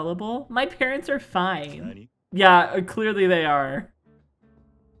that gullible? My parents are fine. Yeah, clearly they are.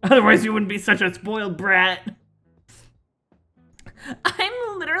 Otherwise you wouldn't be such a spoiled brat.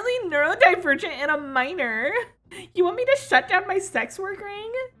 I'm literally neurodivergent and a minor. You want me to shut down my sex work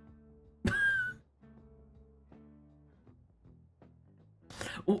ring?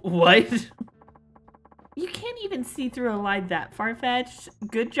 What? You can't even see through a lie that far-fetched.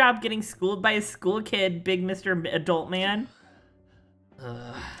 Good job getting schooled by a school kid, big Mr. Adult Man.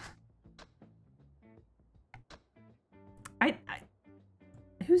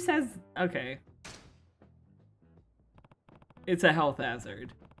 Who says... Okay. It's a health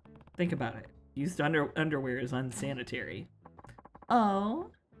hazard. Think about it. Used underwear is unsanitary. Oh,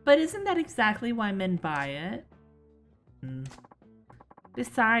 but isn't that exactly why men buy it?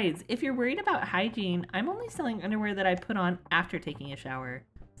 Besides, if you're worried about hygiene, I'm only selling underwear that I put on after taking a shower.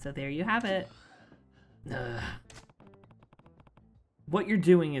 So there you have it. What you're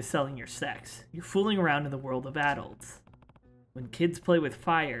doing is selling your sex. You're fooling around in the world of adults. When kids play with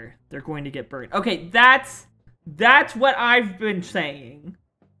fire, they're going to get burned. Okay, that's what I've been saying.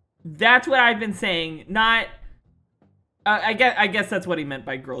 That's what I've been saying. Not... I guess that's what he meant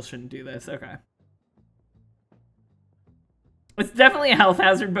by girls shouldn't do this. Okay. It's definitely a health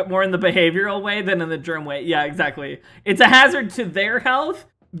hazard, but more in the behavioral way than in the germ way. Yeah, exactly. It's a hazard to their health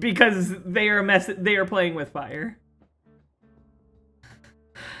because they are playing with fire.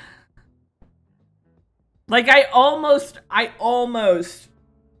 Like I almost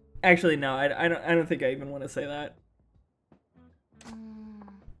actually no, I don't think I even want to say that.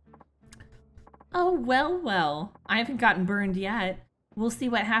 Oh, well. I haven't gotten burned yet. We'll see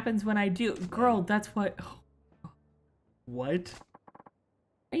what happens when I do. Girl, that's what... What?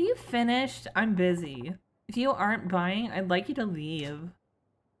 Are you finished? I'm busy. If you aren't buying, I'd like you to leave.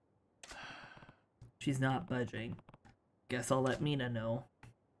 She's not budging. Guess I'll let Mina know.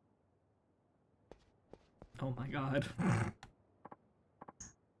 Oh my god.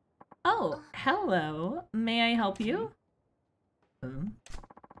 Oh, hello. May I help you?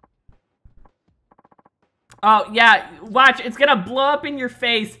 Oh, yeah. Watch. It's gonna blow up in your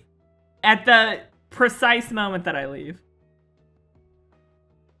face at the precise moment that I leave.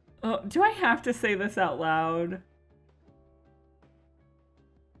 Oh, do I have to say this out loud?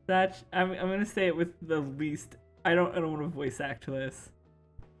 I'm gonna say it with the least... I don't want to voice act this.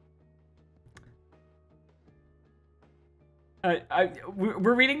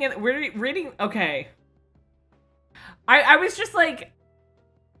 We're reading it. We're reading. Okay. I was just like.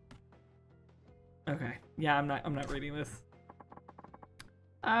 Okay. Yeah, I'm not reading this.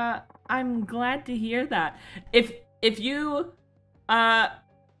 I'm glad to hear that. If you are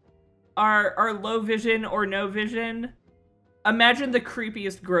are low vision or no vision, imagine the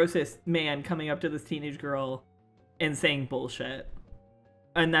creepiest, grossest man coming up to this teenage girl and saying bullshit.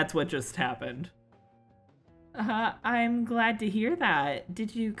 And that's what just happened. I'm glad to hear that.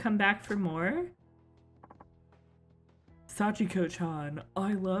 Did you come back for more? Sachiko-chan,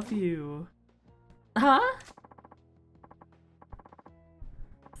 I love you. Huh?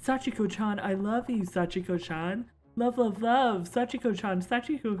 Sachiko-chan, I love you, Sachiko-chan. Love, love, love. Sachiko-chan,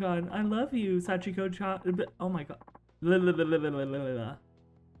 Sachiko-chan, I love you, Sachiko-chan. Oh my god.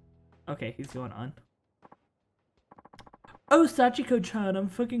 Okay, he's going on. Oh, Sachiko-chan, I'm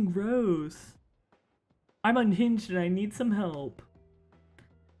fucking gross. I'm unhinged and I need some help.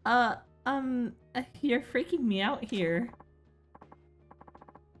 You're freaking me out here.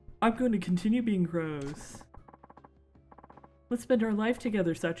 I'm going to continue being gross. Let's spend our life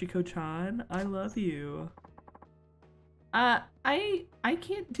together, Sachiko-chan. I love you. I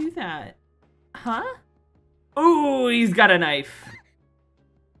can't do that. Huh? Ooh, he's got a knife.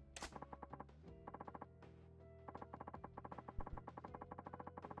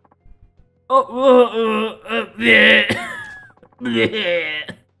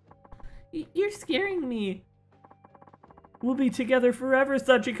 You're scaring me. We'll be together forever,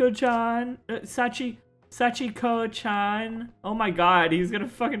 Sachiko-chan. Sachiko-chan. Oh my god, he's gonna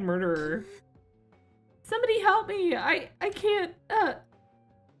fucking murder her. Somebody help me. I can't,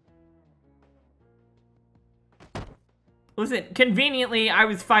 Listen, conveniently, I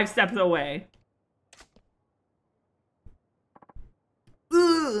was 5 steps away.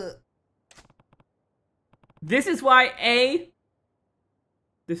 Ugh. This is why, A,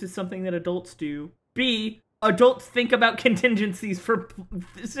 this is something that adults do. B, adults think about contingencies for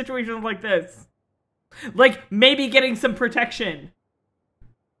situations like this. Like, maybe getting some protection.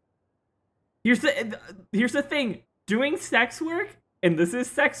 Here's the thing. Doing sex work, and this is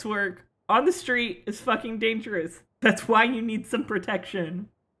sex work, on the street is fucking dangerous. That's why you need some protection.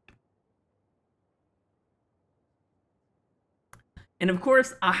 And of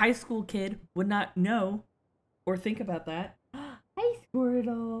course, a high school kid would not know or think about that. Hi,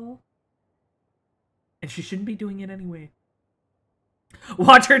 Squirtle. And she shouldn't be doing it anyway.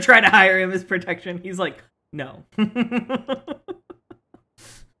 Watch her try to hire him as protection. He's like, no.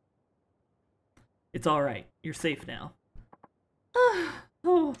 It's all right. You're safe now.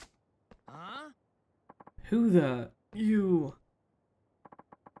 Oh. Huh? Who the... You...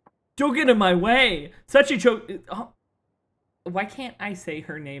 Don't get in my way! Sachiko... Oh. Why can't I say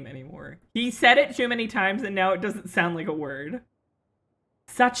her name anymore? He said it too many times and now it doesn't sound like a word.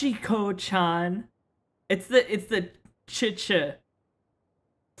 Sachiko-chan. It's the chicha.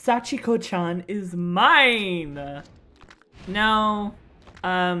 Sachiko-chan is mine! No.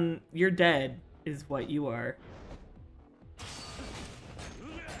 You're dead, is what you are.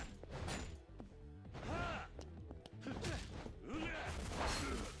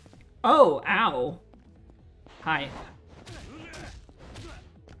 Oh, ow. Hi.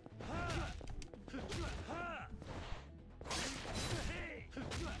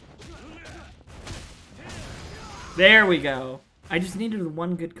 There we go. I just needed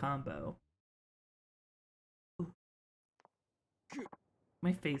one good combo. Ooh.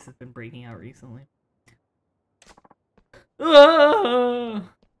 My face has been breaking out recently.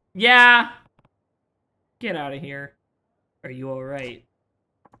 Yeah. Get out of here. Are you alright?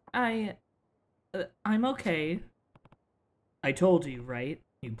 I'm okay. I told you, right?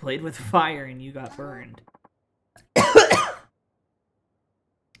 You played with fire and you got burned.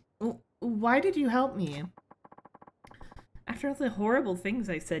 Why did you help me? After all the horrible things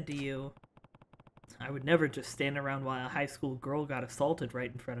I said to you, I would never just stand around while a high school girl got assaulted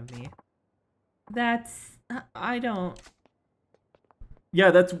right in front of me. I don't...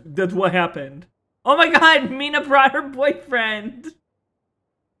 Yeah, that's what happened. Oh my god, Mina brought her boyfriend!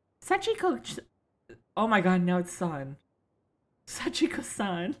 Sachiko... Oh my god, now it's San.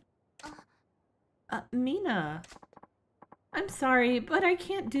 Sachiko-san. Mina. I'm sorry, but I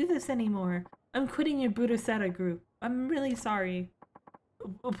can't do this anymore. I'm quitting your Budaseta group. I'm really sorry.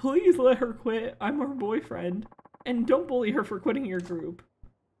 Please let her quit. I'm her boyfriend. And don't bully her for quitting your group.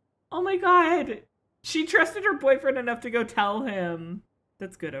 Oh my god! She trusted her boyfriend enough to go tell him.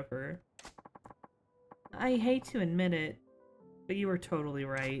 That's good of her. I hate to admit it, but you were totally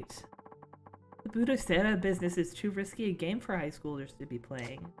right. The Budaseta business is too risky a game for high schoolers to be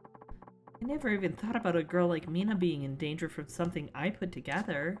playing. I never even thought about a girl like Mina being in danger from something I put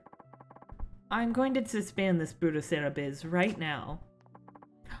together. I'm going to disband this Budaseta biz right now.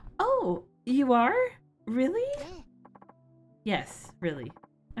 Oh, you are? Really? Yes, really.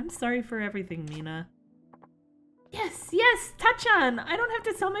 I'm sorry for everything, Mina. Yes, yes, Tachan! I don't have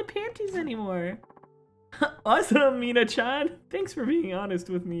to sell my panties anymore. Awesome, Mina-chan. Thanks for being honest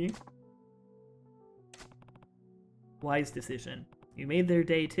with me. Wise decision. You made their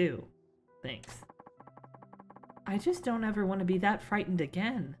day too. Thanks. I just don't ever want to be that frightened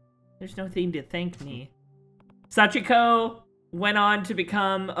again. There's no thing to thank me. Sachiko went on to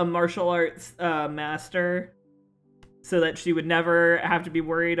become a martial arts master so that she would never have to be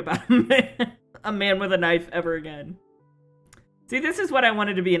worried about a man with a knife ever again. See, this is what I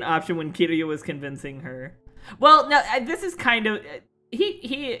wanted to be an option when Kiryu was convincing her. Well, no, this is kind of...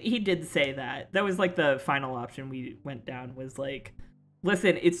 He did say that. That was like the final option we went down, was like,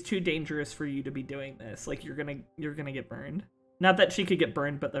 listen, it's too dangerous for you to be doing this. Like, you're gonna get burned. Not that she could get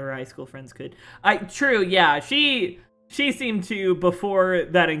burned, but that her high school friends could. True, yeah. She seemed to, before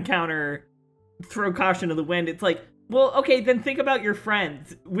that encounter, throw caution to the wind. It's like, well, okay, then think about your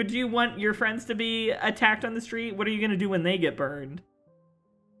friends. Would you want your friends to be attacked on the street? What are you gonna do when they get burned?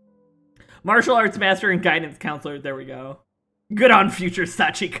 Martial arts master and guidance counselor. There we go. Good on future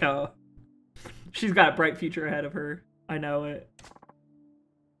Sachiko. She's got a bright future ahead of her. I know it.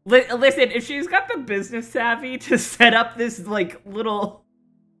 Listen, if she's got the business savvy to set up this like little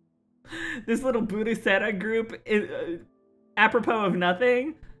Buddhisetta group apropos of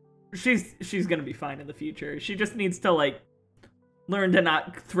nothing, she's gonna be fine in the future. She just needs to like learn to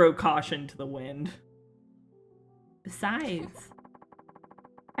not throw caution to the wind. Besides,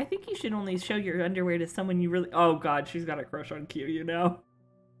 I think you should only show your underwear to someone you really— oh god, she's got a crush on Kiryu now.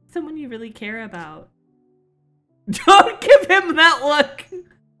 Someone you really care about. Don't give him that look!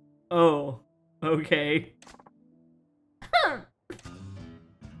 Oh, okay.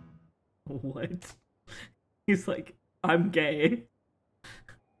 What? He's like, I'm gay.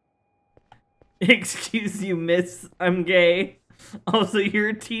 Excuse you, miss, I'm gay. Also, you're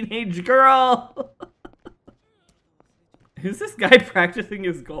a teenage girl. Who's this guy practicing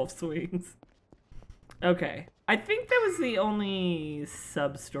his golf swings? Okay. I think that was the only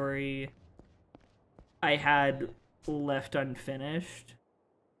sub-story I had left unfinished.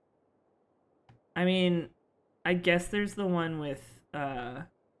 I mean, I guess there's the one with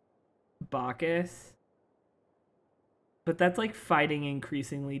Bacchus. But that's like fighting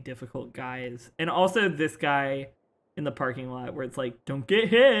increasingly difficult guys. And also this guy in the parking lot where it's like, don't get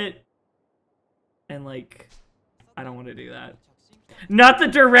hit. And like, I don't want to do that. Not the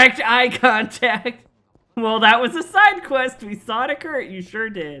direct eye contact. Well, that was a side quest. We saw it occur. You sure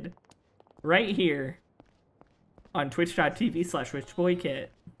did. Right here. On twitch.tv/witchboykit.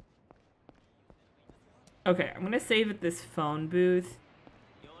 Okay, I'm going to save at this phone booth.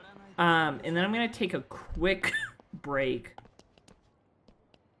 And then I'm going to take a quick break.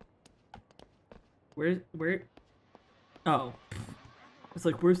 Where? Oh. I was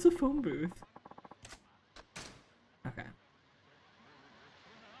like, where's the phone booth? Okay.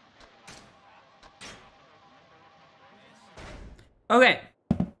 Okay.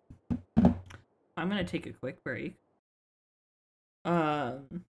 I'm gonna take a quick break. To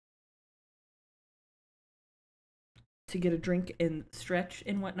get a drink and stretch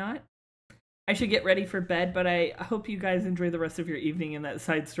and whatnot. I should get ready for bed, but I hope you guys enjoy the rest of your evening and that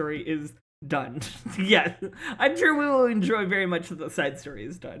side story is done. Yes, I'm sure we will enjoy very much that the side story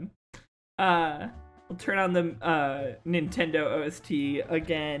is done. We'll turn on the Nintendo OST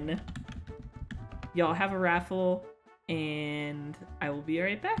again. Y'all have a raffle, and I will be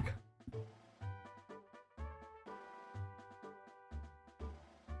right back.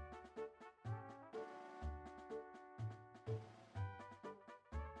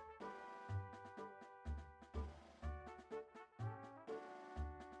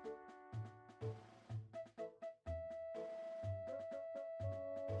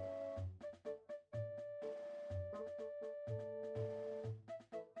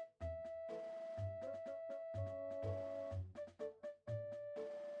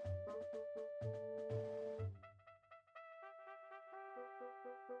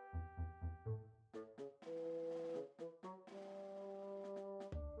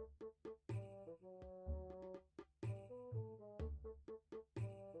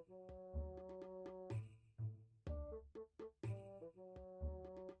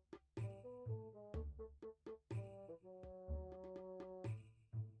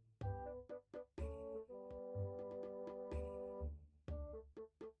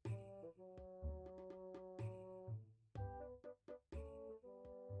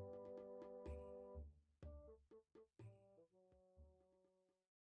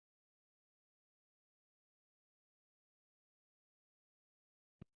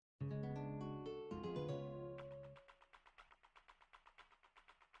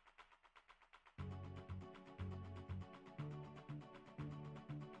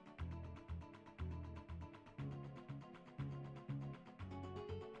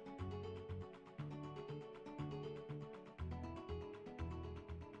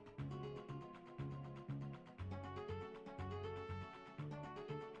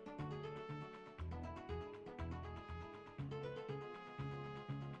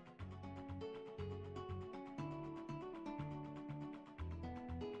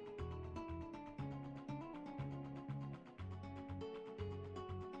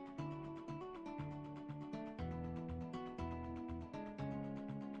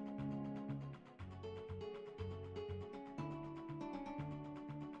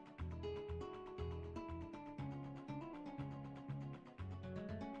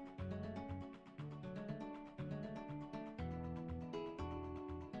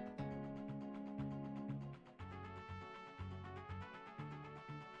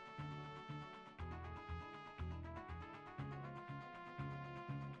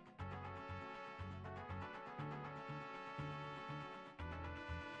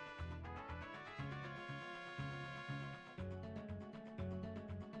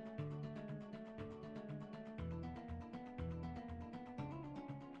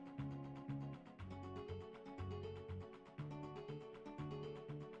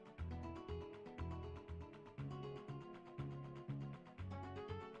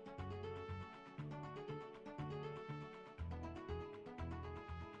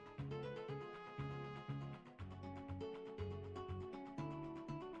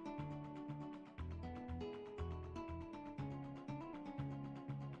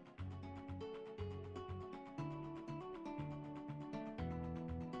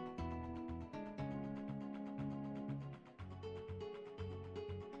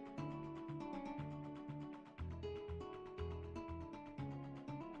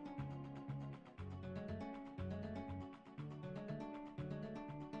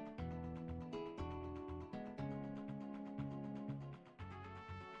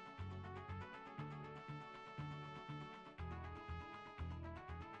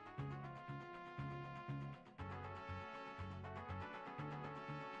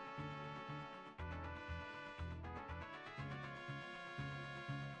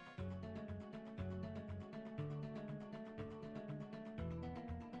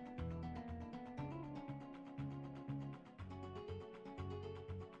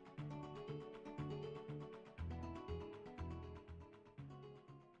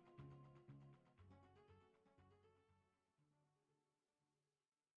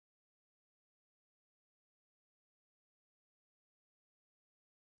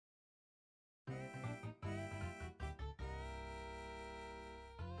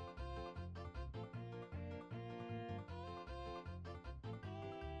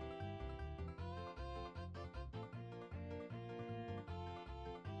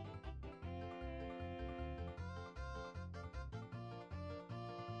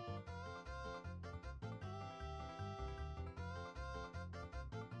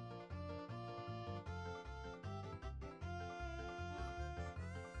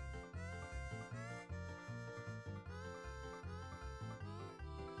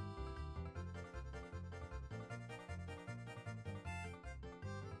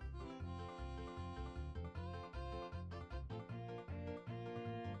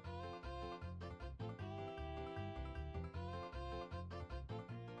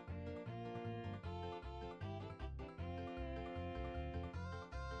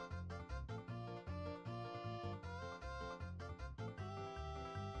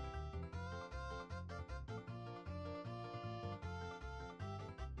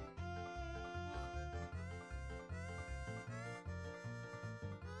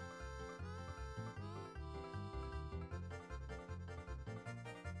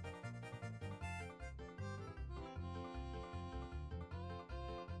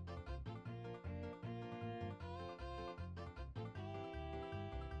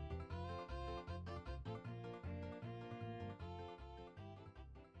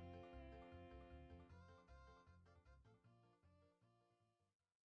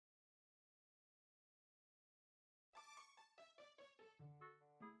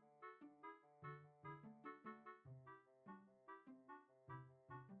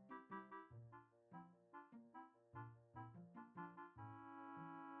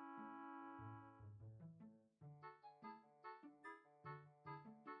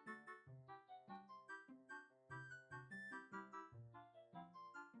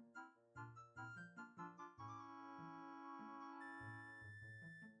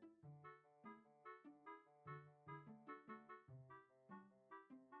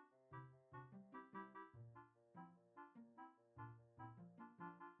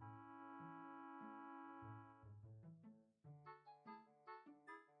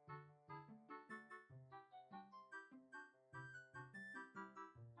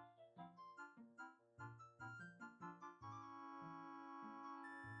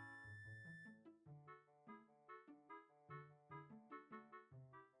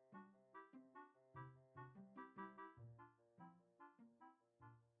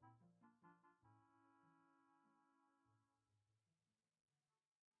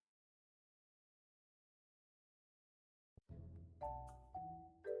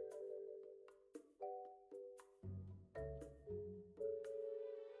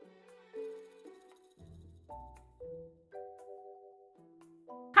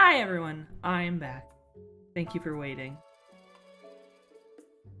 Hi everyone, I am back. Thank you for waiting.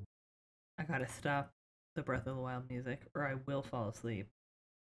 I gotta stop the Breath of the Wild music or I will fall asleep.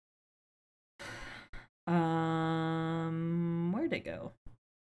 Where'd it go?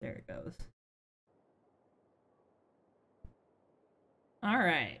 There it goes.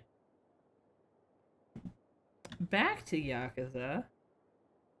 Alright. Back to Yakuza.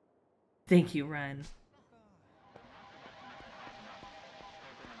 Thank you, Ren.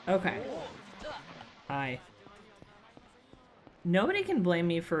 Okay. Hi. Nobody can blame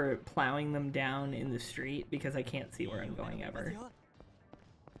me for plowing them down in the street because I can't see where I'm going ever.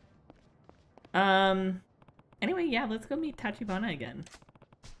 Anyway, yeah, let's go meet Tachibana again.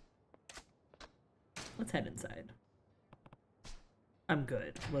 Let's head inside. I'm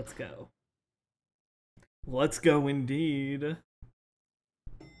good. Let's go. Let's go indeed.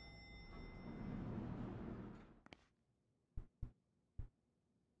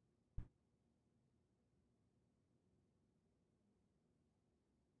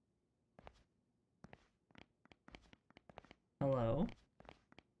 Hello?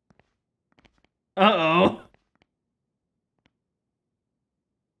 Uh-oh.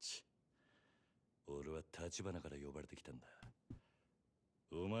 俺は立花から呼ばれてきたんだ。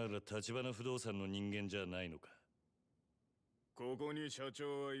お前ら立花不動産の人間じゃないのか。ここに社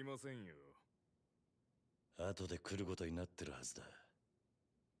長はいませんよ。後で来ることになってるはずだ。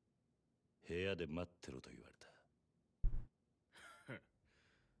部屋で待ってろと言われた。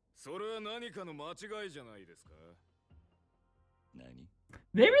それは何かの間違いじゃないですか。何？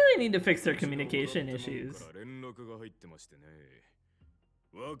 They really need to fix their communication issues. 連絡が入ってましてね。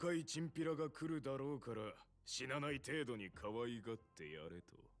若いチンピラが来るだろうから死なない程度に可愛がってやれ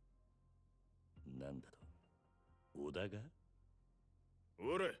と。なんだと？小田が？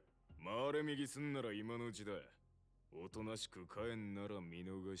俺、回れ右すんなら今のうちだ。おとなしく帰んなら見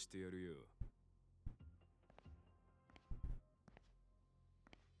逃してやるよ。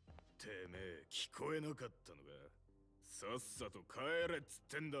てめえ聞こえなかったのか。さっさと帰れっつっ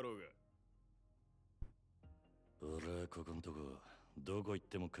てんだろうが。俺はここんとこどこ行っ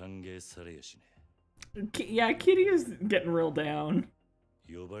ても歓迎されやしね。Yeah, Kiryu's getting real down.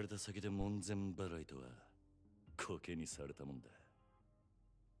 呼ばれた先で門前払いとはコケにされたもんだ。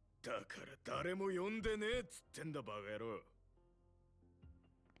だから誰も呼んでねえっつってんだバカ野郎。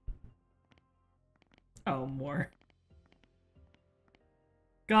Oh, more.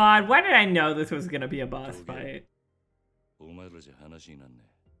 God, why did I know this was gonna be a boss fight? お前らじゃ話になんね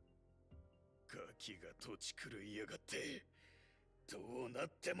ガキが土地狂いやがって。どうなっ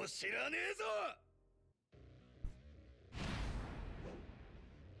ても知らねえぞ。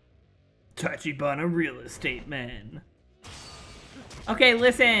Tachibana real estate man. Okay,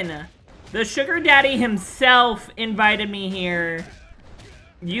 listen. The sugar daddy himself invited me here.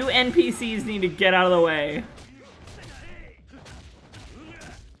 You NPCs need to get out of the way.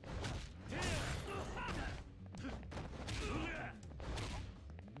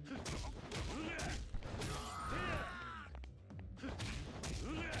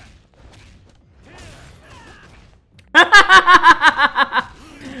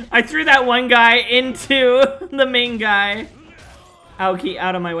 I threw that one guy into the main guy. Aoki,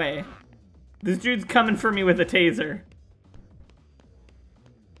 out of my way. This dude's coming for me with a taser.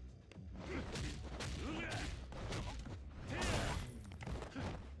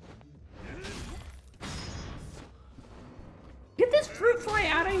 Get this fruit fly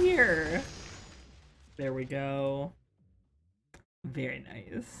out of here. There we go. Very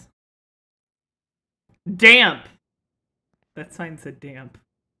nice. Damp. That sign said damp.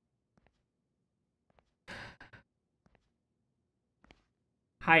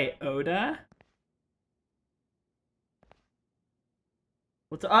 Hi, Oda.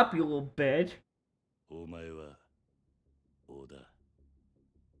 What's up, you little bitch? お前は小田。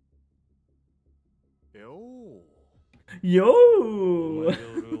よー。Yo! お前が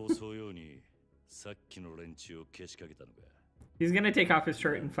俺を襲うようにさっきの連中をけしかけたのか。He's gonna take off his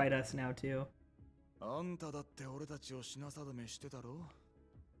shirt and fight us now, too. あんただって俺たちを品定めしてたろ。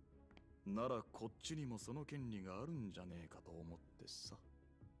ならこっちにもその権利があるんじゃねえかと思ってさ。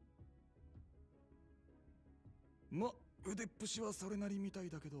ま、腕っぷしはそれなりみたい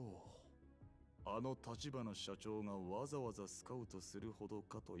だけど、あの立花社長がわざわざスカウトするほど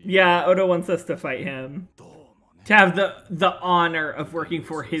かという。Yeah, Oda wants us to fight him. どうもね。To have the honor of working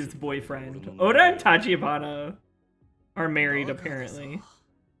for his boyfriend. Oda and Tachibana are married, apparently.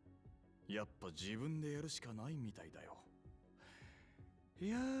 やっぱ自分でやるしかないみたいだよ。い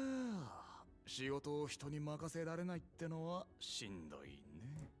やー、仕事を人に任せられないってのはしんどい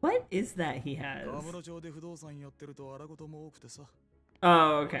ね。What is that he has? 河村町で不動産やってると荒事も多くてさ。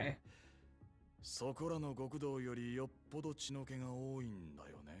Oh, okay. そこらの極道よりよっぽど血の気が多いんだよ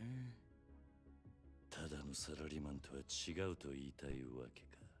ね。ただのサラリーマンとは違うと言いたいわけか。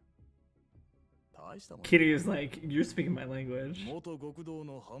大したもん。 Kiryu's like, you're speaking my language. 元極道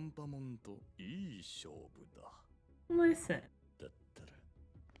の半端もんといい勝負だ。 Listen. だったら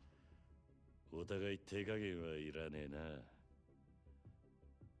お互い手加減はいらねえな。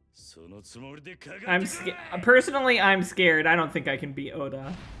そのつもりでかかってこい。 Personally, I'm scared. I don't think I can beat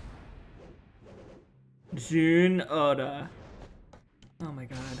Oda. Jun Oda. Oh my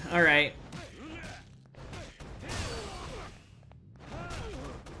god. Alright.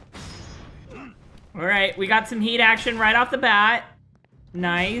 Alright, we got some heat action right off the bat.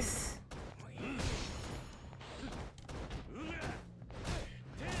 Nice.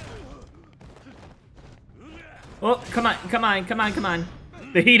 Oh, come on, come on, come on, come on.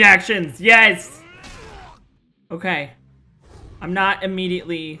 The heat actions, yes! Okay. I'm not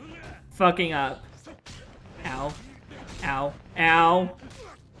immediately fucking up. Ow. Ow. Ow.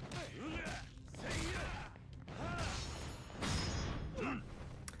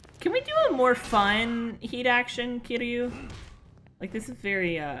 Can we do a more fun heat action, Kiryu? Like, this is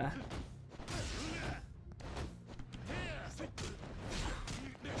very,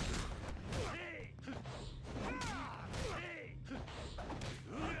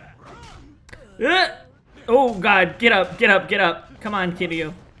 Oh god, get up, get up, get up. Come on,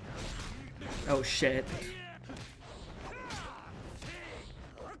 Kiryu. Oh shit.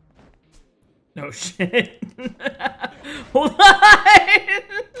 Oh shit. Hold on!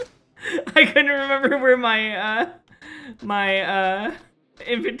 I couldn't remember where my,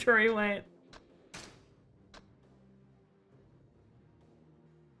 inventory went.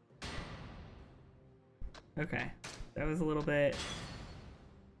 Okay. That was a little bit...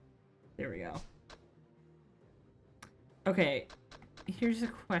 There we go. Okay. Here's a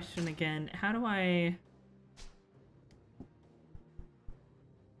question again. How do I...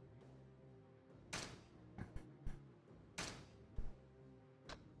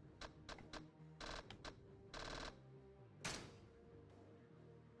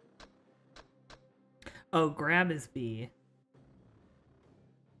 Oh, grab is B.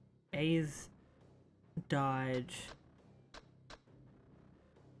 A is dodge.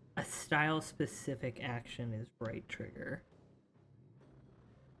 A style-specific action is right trigger.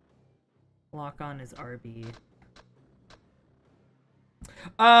 Lock on is RB.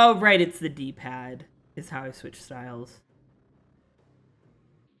 Oh, right, it's the D-pad is how I switch styles.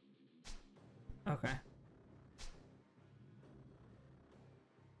 Okay.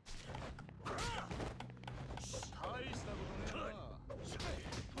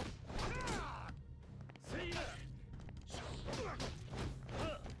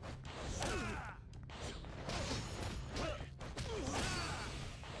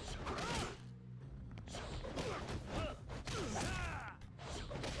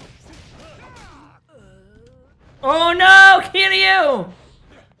 Oh no, Kiryu!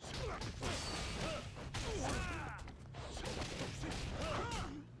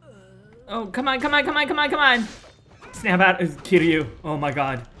 Oh, come on, come on, come on, come on, come on! Snap out, Kiryu. Oh my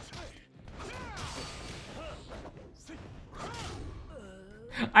god.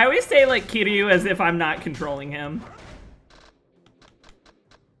 I always say like Kiryu as if I'm not controlling him.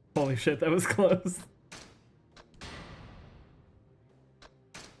 Holy shit, that was close.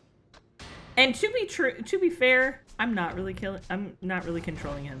 And to be fair, I'm not really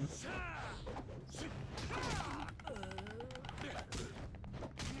controlling him.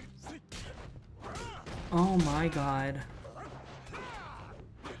 Oh my god.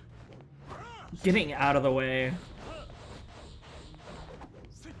 Getting out of the way.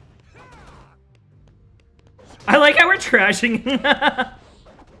 I like how we're trashing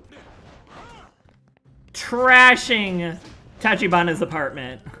trashing Tachibana's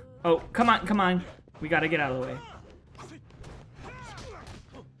apartment. Oh, come on, come on. We gotta get out of the way.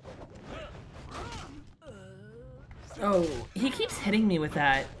 Oh, he keeps hitting me with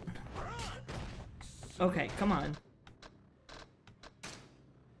that. Okay, come on.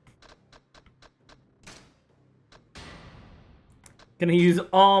 Gonna use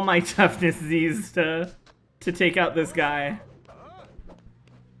all my toughness Z's to take out this guy.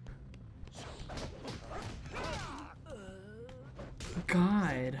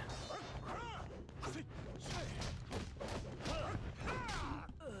 God.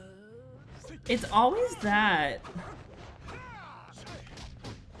 It's always that.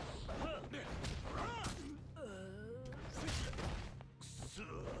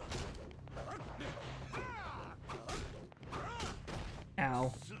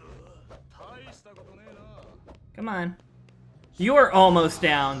 Ow. Come on. You are almost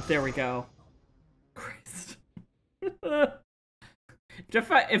down. There we go. Christ.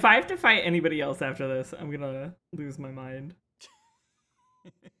 If I have to fight anybody else after this, I'm gonna lose my mind.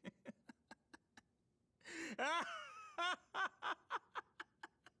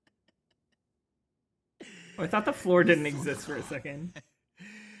 Oh, I thought the floor didn't exist for a second.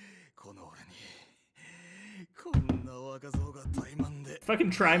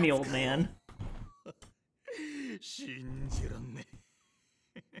 Fucking try me, old man. 信じらんね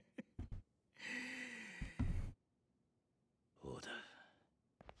え。オーダー。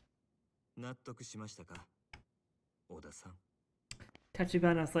納得しましたか、オーダーさん。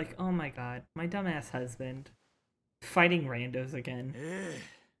Tachibana's like, oh my god, my dumbass husband. Fighting randos again.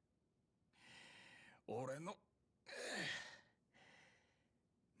 俺の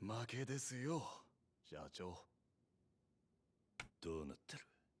負けですよ、社長。どうなってる？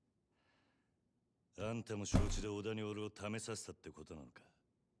あんたも承知で小田に俺を試させたってことなのか？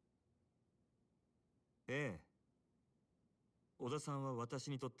ええ。小田さんは私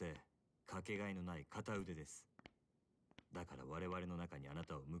にとってかけがえのない片腕です。だから我々の中にあな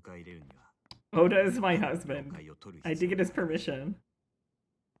たを迎え入れるには。Oda is my husband. I did get his permission.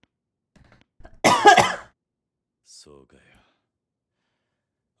 そうかよ。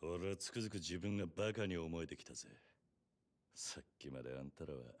俺はつくづく自分がバカに思えてきたぜ。さっきまであんた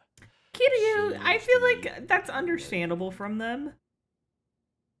らは。Kiryu, I feel like that's understandable from them.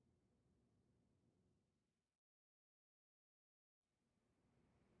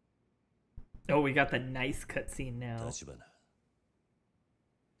 Oh, we got the nice cutscene now. 立花、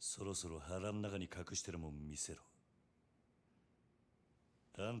そろそろ腹の中に隠してるもん見せろ。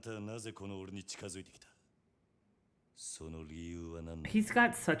あんたはなぜこの俺に近づいてきた？その理由は何だ？ He's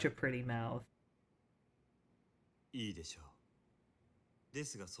got such a pretty mouth. いいでしょう。で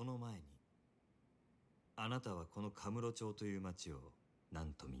すがその前に、あなたはこのカムロ町という町を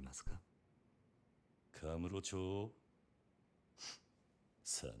何と見ますか？カムロ町？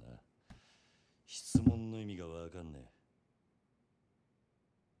さあな。質問の意味がわかんねえ。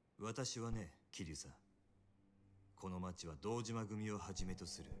私はね、桐生さん。この町は堂島組をはじめと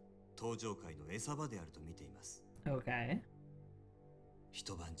する登場界の餌場であると見ています。Okay.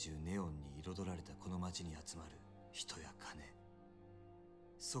 一晩中ネオンに彩られたこの町に集まる人や金。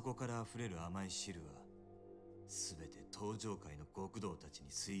そこから溢れる甘い汁は、すべて登場界の極道たちに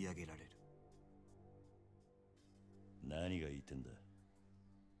吸い上げられる。何が言ってんだ？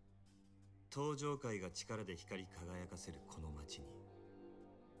登場界が力で光り輝かせるこの町に、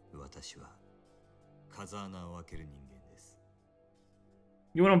私は風穴を開ける人間です。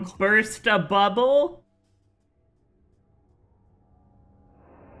You wanna burst a bubble?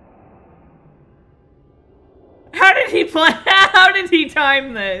 How did he play? How did he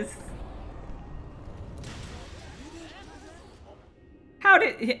time this? How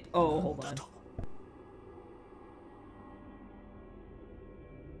did he? Oh, hold on.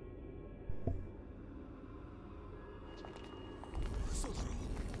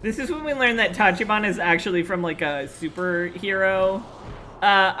 This is when we learn that Tachibana is actually from like a superhero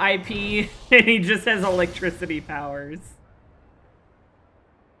IP, and he just has electricity powers.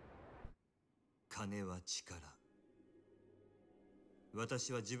 金は力。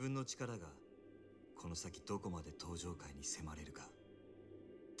私は自分の力がこの先どこまで登場界に迫れるか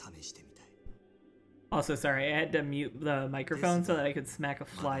試してみたい。Also, sorry, I had to mute the microphone so that I could smack a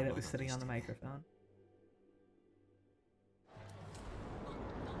fly that was sitting on the microphone.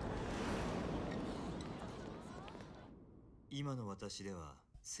 今の私では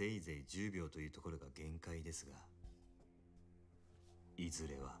せいぜい10秒というところが限界ですが、いず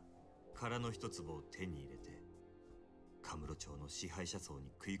れは殻の一粒を手に入れてカムロ町の支配者層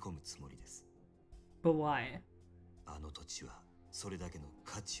に食い込むつもりです。But why? あの土地はそれだけの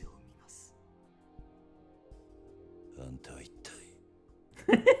価値を生みます。あんたは一体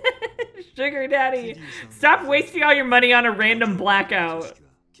Sugar Daddy, stop wasting all your money on a random blackout.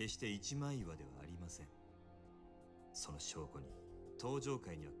 決して一枚岩ではありません。その証拠に登場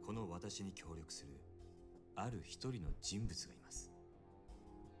界にはこの私に協力するある一人の人物がいます。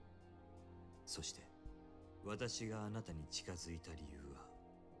そして私があなたに近づいた理由は、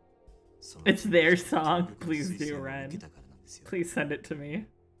It's their song. Please do, Ren. Please send it to me.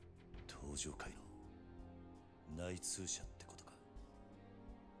 登場界の内通者ってことか。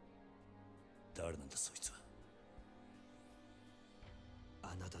誰なんだそいつは。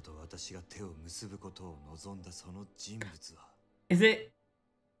あなたと私が手を結ぶことを望んだその人物は、Is it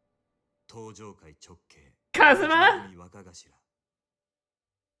登場界直系 Kazuma? 若頭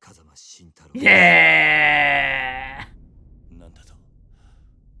風間慎太郎。Yeah! なんだと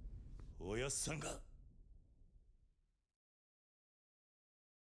おやっさんが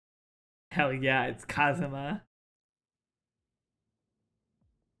Hell yeah, it's Kazuma.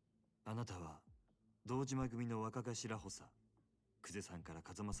 あなたは堂島組の若頭補佐久世さんから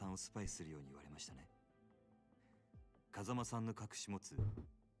風間さんをスパイするように言われましたね。風間さんの隠し持つ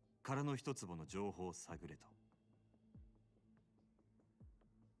殻の一坪の情報を探れと。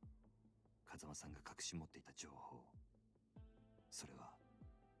風間さんが隠し持っていた情報、それは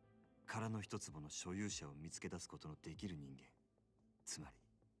殻の一坪の所有者を見つけ出すことのできる人間、つまり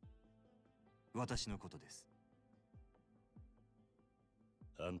私のことです。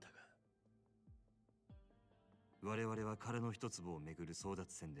あんたが。我々は殻の一坪をめぐる争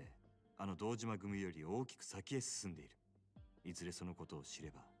奪戦であの堂島組より大きく先へ進んでいる。いずれそのことを知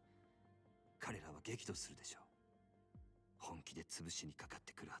れば彼らは激怒するでしょう。本気で潰しにかかっ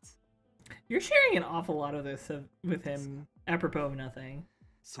てくるはず。 You're sharing an awful lot of this with him apropos of nothing.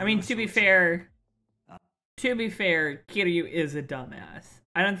 I mean, to be fair, Kiryu is a dumbass.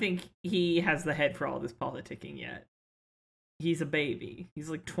 I don't think he has the head for all this politicking yet. He's a baby. He's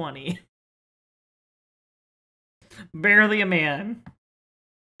like 20. Barely a man.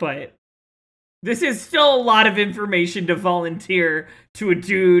 But this is still a lot of information to volunteer to a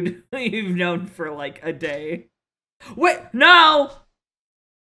dude you've known for like a day. Wait, no!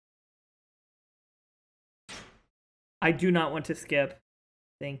 I do not want to skip.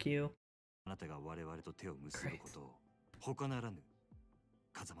 Thank you. あなたが我々と手を結ぶことを他ならぬ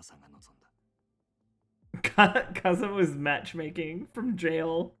風間さんが望んだ。Kazuma was matchmaking from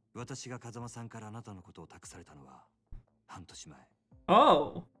jail. 私が風間さんからあなたのことを託されたのは半年前。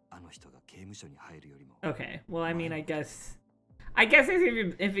Oh. あの人が刑務所に入るよりも。Okay. Well, I mean, I guess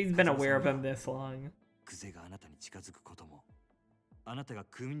if he's been aware of him this long. クゼがあなたに近づくことも、あなたが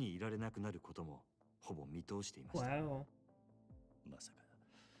組にいられなくなることもほぼ見通していました。Wow. まさか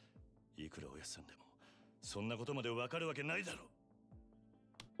いくらおやさんでもそんなことまでわかるわけないだろ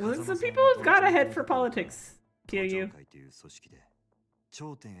う。 Well, some people have got a head for politics. Kiryu. 会という組織で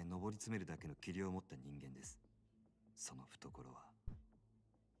頂点へ上り詰めるだけの器量を持った人間です。その懐は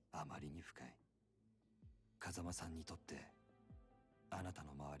あまりに深い。風間さんにとってあなた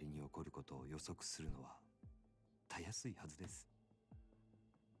の周りに起こることを予測するのはたやすいはずです。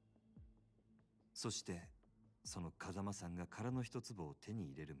そしてその風間さんが殻の一坪を手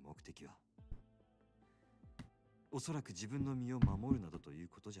に入れる目的はおそらく自分の身を守るなどという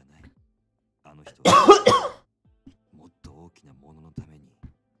ことじゃない。あの人はもっと大きなもののために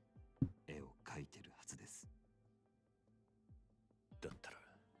絵を描いてるはずです。だったら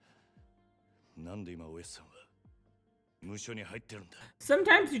なんで今おやさんは無所に入ってるんだ。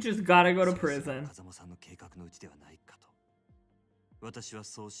 Sometimes you just gotta go to prison. 風間さんの計画のうちではないかと私は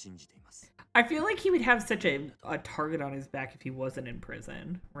そう信じています。 I feel like he would have such a target on his back if he wasn't in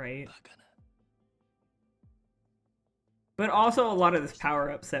prison, right? But also a lot of this power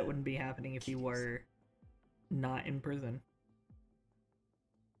upset wouldn't be happening if he were not in prison.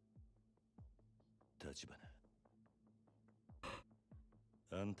 立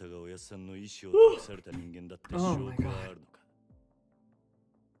花、あんたがおやっさんの意志を託された人間だって証拠はあるのか。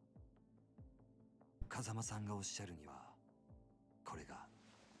風間さんがおっしゃるにはこれが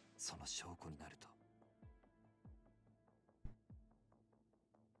その証拠になると。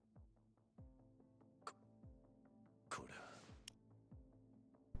これは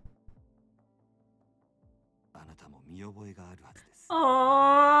あなたも見覚えがあるはずです。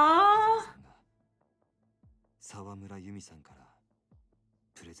Aww. 沢村由美さんから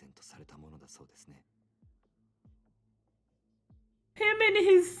プレゼントされたものだそうですね。 Him and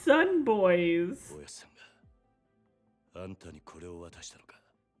his son boys. おやっさんがあんたにこれを渡したのか。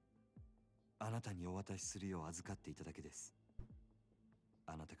あなたにお渡しするよう預かっていただけです。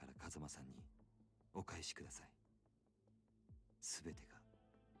あなたから風間さんにお返しください。すべてが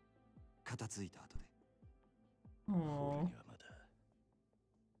片付いた後で。俺にはまだ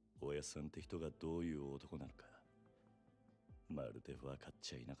おやっさんって人がどういう男なのかまるで分かっ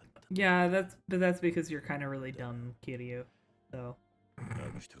ちゃいなかった。 Yeah, that's because you're kind of really dumb, Kiryu. So. あ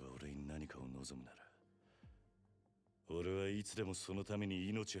の人が俺に何かを望むなら俺はいつでもそのために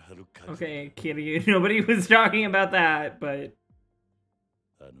命張る覚悟。 Okay, Kiryu. Nobody was talking about that, but.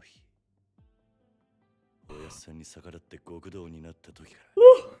 あの日おやっさんに逆らって極道になった時か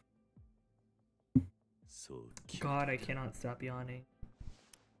らそう。 God, I cannot stop yawning.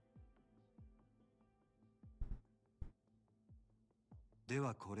 で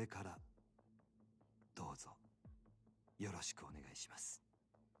はこれからどうぞよろしくお願いします。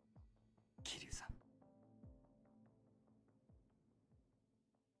桐生さん。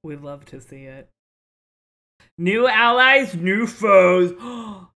 We'd love to see it. New allies, new foes.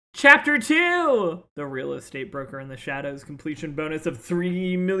 Chapter 2! The real estate broker in the shadows. Completion bonus of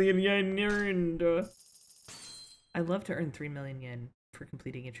 3 million yen earned. I'd love to earn 3 million yen for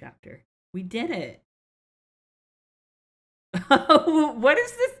completing a chapter. We did it. What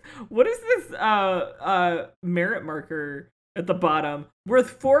is this? What is this merit marker at the bottom? Worth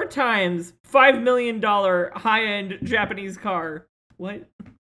 4 times $5 million high-end Japanese car. What?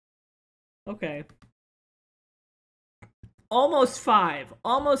 Okay. Almost five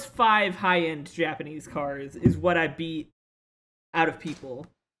high-end Japanese cars is what I beat out of people.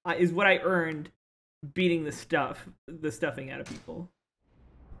 Is what I earned beating the stuffing out of people.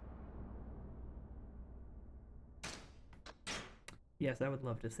 Yes, I would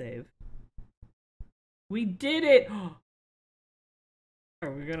love to save. We did it!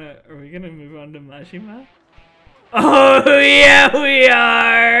 Are we gonna move on to Mashima? Oh yeah, we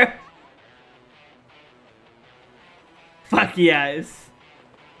are! Fuck yes.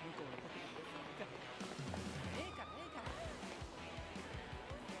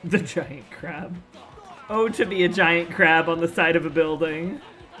 The giant crab. Oh, to be a giant crab on the side of a building.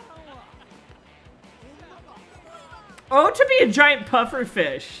 Oh, to be a giant puffer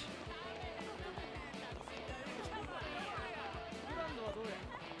fish.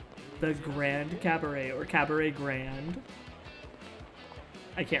 The Grand Cabaret, or Cabaret Grand.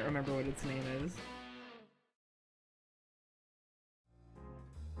 I can't remember what its name is.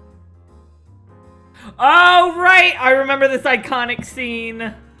 Oh, right! I remember this iconic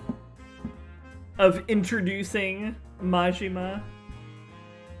scene of introducing Majima.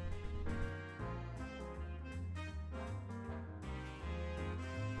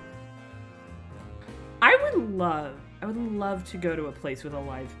 I would love to go to a place with a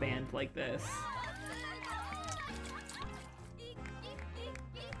live band like this.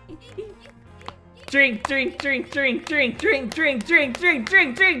 Drink, drink, drink, drink, drink, drink, drink, drink, drink,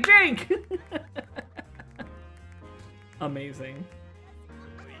 drink, drink, drink. Amazing.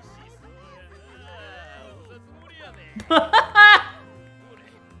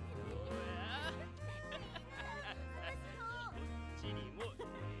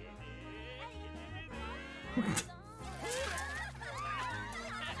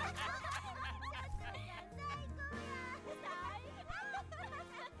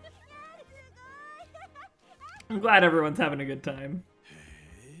 I'm glad everyone's having a good time.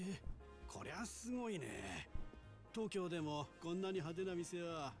 こりゃすごいね。東京でもこんなに派手な店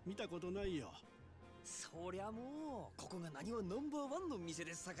は見たことないよ。そりゃもうここが何はナンバーワンの店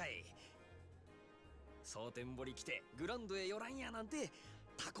ですさかい。蒼天堀来てグランドへ寄らんやなんて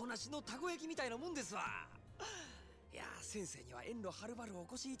タコなしのたこ焼きみたいなもんですわ。いや先生には遠路はるばるお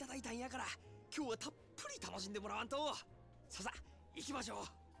越しいただいたんやから今日はたっぷり楽しんでもらわんと。ささ行きましょう。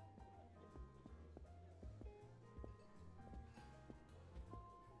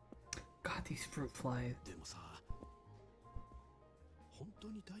 God, these fruit flies. でもさ、本当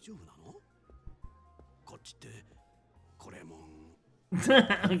に大丈夫なの？こっちってこれもん。こ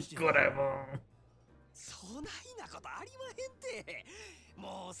れもん。そないなことありまへんて。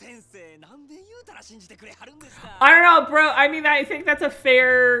もう先生何遍言うたら信じてくれはるんですか。I don't know, bro. I mean, I think that's a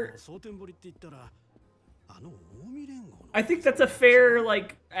fair. 蒼天堀って言ったらあの近江連合の。I think that's a fair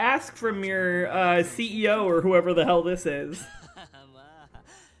like ask from your CEO or whoever the hell this is.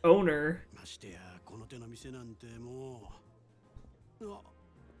 Owner. ましてやこの手の店なんてもう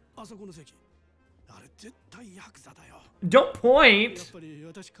あそこの席あれ絶対ヤクザだよ。 Don't point. やっぱり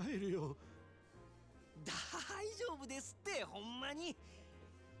私帰るよ。大丈夫ですってほんまに。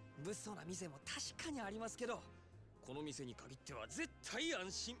物騒な店も確かにありますけど、この店に限っては絶対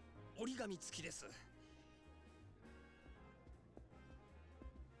安心。折り紙付きです。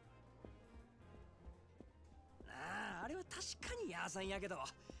あれは確かにヤーさんやけど。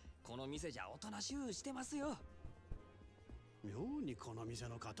 この店じゃおとなしゅうしてますよ。妙にこの店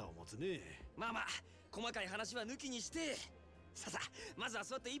の肩を持つね。まあまあ細かい話は抜きにして、ささまずは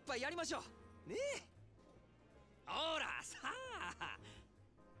座って一杯やりましょう。ねえ。ほらさあ。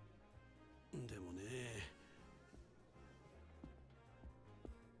でもね。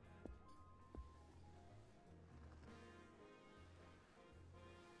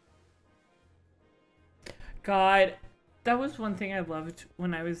God. That was one thing I loved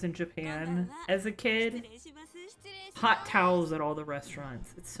when I was in Japan as a kid. Hot towels at all the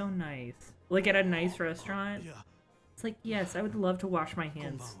restaurants. It's so nice. Like at a nice restaurant. It's like, yes, I would love to wash my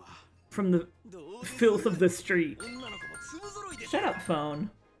hands from the filth of the street. Shut up, phone.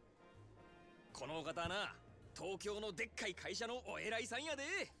 この方な、東京のでっかい会社のお偉いさんやで。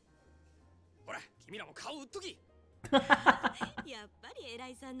ほら、君らも顔売っとき。やっぱり偉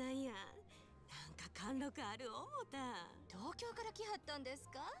いさんなんや。なんか貫禄ある思った。東京から来はったんです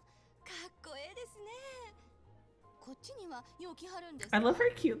か？かっこええですね。こっちにはよう来はるんですか？ I love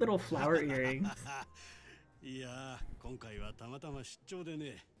her cute little flower earrings. いやー、今回はたまたま出張で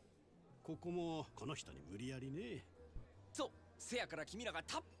ね。ここもこの人に無理やりね。そう、せやから君らが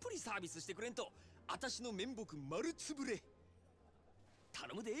たっぷりサービスしてくれんと、私の面目丸つぶれ。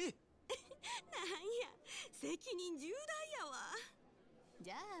頼むで。なんや、責任重大やわ。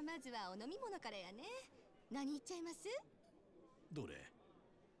じゃあまずはお飲み物からやね。何言っちゃいます？どれ？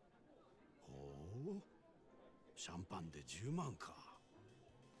ほう、シャンパンで10万か。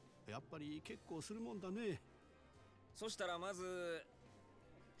やっぱり結構するもんだね。そしたらまず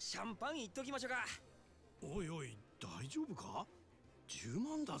シャンパンいっときましょうか。おいおい、大丈夫か？10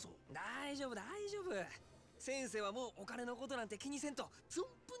万だぞ。大丈夫大丈夫。先生はもうお金のことなんて気にせんと存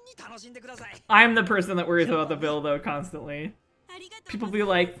分に楽しんでください。I'm the person that worries about the bill though constantly. People be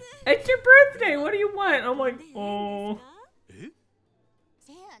like, "It's your birthday. What do you want?" I'm like, "Oh."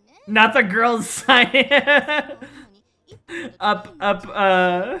 Not the girls sign. Up.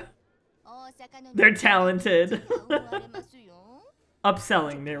 They're talented.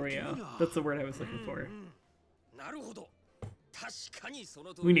 Upselling. There we go. That's the word I was looking for.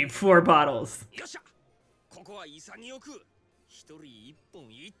 We need 4 bottles. ここは潔く一人一本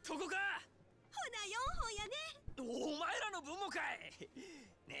いっとこか。ほな4本やね。お前らの分もかい。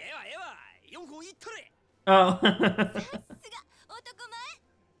ねえわええわ、4本いっとれ。Oh.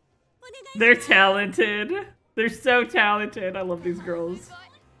 They're talented. They're so talented. I love these girls.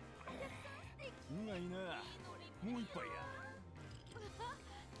 More一杯や。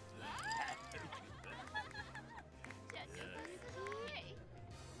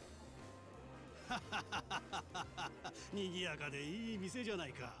にぎやかでいい店じゃな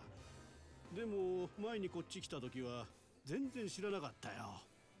いか。でも前にこっち来た時は全然知らなかったよ。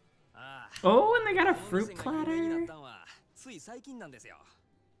Oh, and they got a fruit platter. つい最近なんですよ。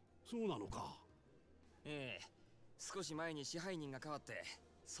そうなのか。ええ、少し前に支配人が変わって、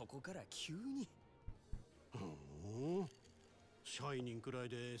そこから急に。支配人くらい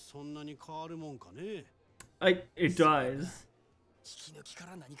でそんなに変わるもんかね。It does. 引き抜きか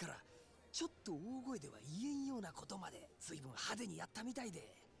ら何から。ちょっと大声では言えんようなことまで随分派手にやったみたい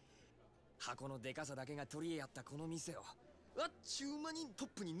で、箱のでかさだけが取り柄やったこの店をあっちゅう間にトッ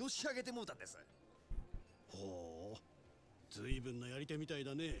プにのし上げてもうたんです。ほう、随分なやり手みたい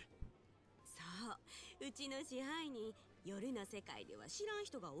だね。そう、うちの支配人、夜の世界では知らん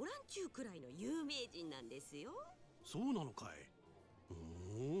人がおらんちゅうくらいの有名人なんですよ。そうなのかい。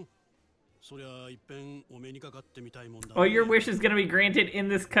そりゃいっぺんお目にかかってみたいもんだね。Oh, your wish is gonna be granted in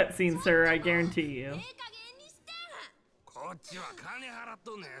this cutscene, sir. I guarantee you. こっちは金払っ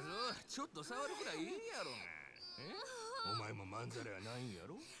とんねやぞ。ちょっと触るくらいいいやろが。お前もまんざらやないんや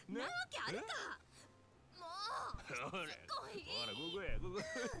ろ。なわけあるか。ほら、ここやここ。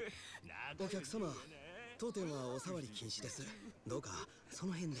お客様、当店はお触り禁止です。どうかそ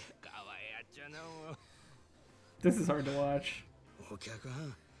の辺で。かわいやっちゃなも。This is hard to watch. お客は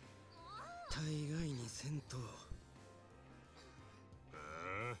ん、大概にせんと。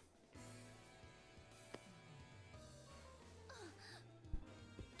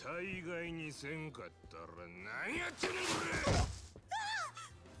大概にせんかったら何やっちゅうねんこ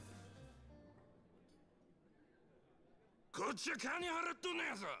れ。こっちは金払っとんね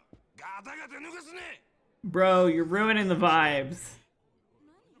やぞ。ガタガタ抜かすね。 Bro, you're ruining the vibes.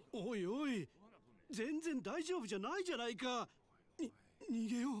 おいおい、全然大丈夫じゃないじゃないか。逃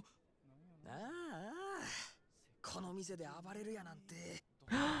げよう。ああ、この店で暴れるやなんて。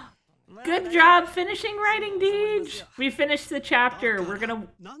Good job finishing writing, Deej. We finished the chapter. We're gonna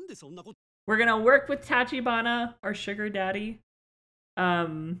work with Tachibana, our sugar daddy.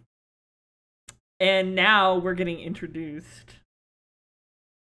 And now we're getting introduced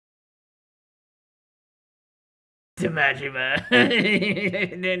to Majima.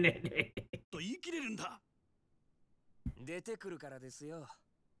 と言い切れるんだ。出てくるからですよ。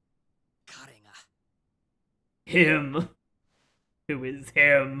彼が。Him. Who is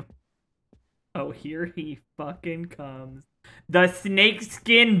him? Oh, here he fucking comes. The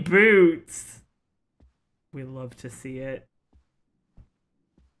snakeskin boots. We love to see it.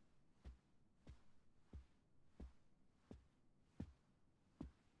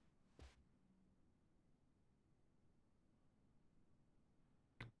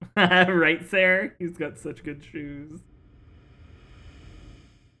 Right, Sarah? He's got such good shoes.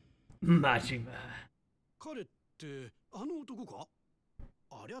 Majima. 彼ってあの男か？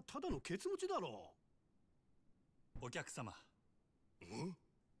ありゃただのケツ持ちだろう。お客様。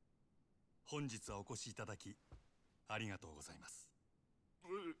本日はお越しいただきありがとうございます。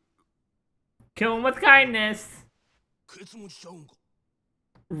Kill him with kindness.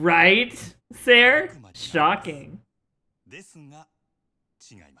 Right, Sarah? Shocking. ですが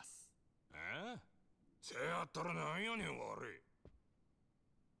違います。せやったらなんやねん悪い。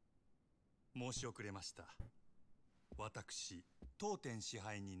申し遅れました。私、当店支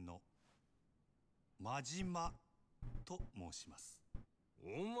配人の真島と申します。お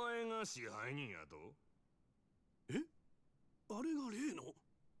前が支配人やと？え？あれが例の？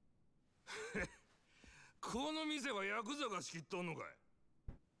この店はヤクザが仕切っとんのかい？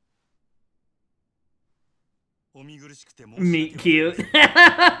 Meet cute.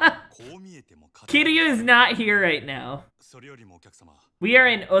 Kiryu is not here right now. We are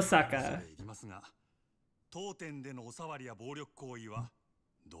in Osaka.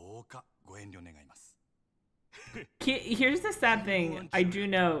 Here's the sad thing. I do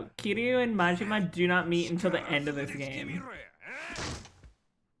know Kiryu and Majima do not meet until the end of this game.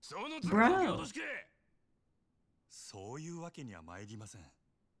 Bro. そういうわけには参りません。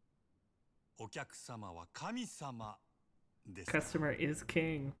お客様は神様です。Customer is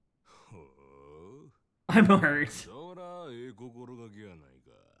king. I'm hurt.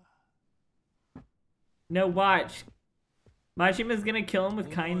 No, watch. Majima's gonna kill him with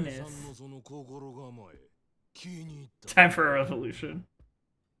kindness. Time for a revolution.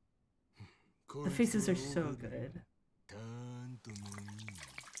 The faces are so good.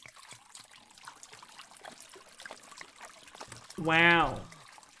 Wow.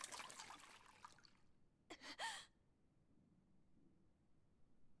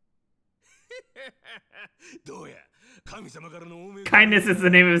 Kindness is the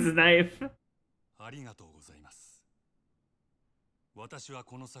name of his knife. ありがとうございます。私は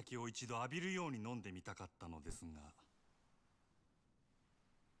この酒を一度浴びるように飲んでみたかったのですが、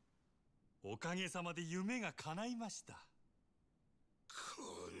おかげさまで夢が叶いました。こ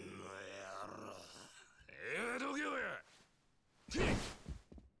の野郎。どけよや。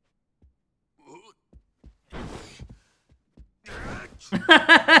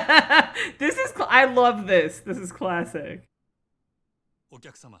This is I love this. This is classic. お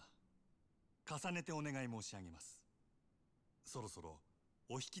客様、重ねてお願い申し上げます。そろそろ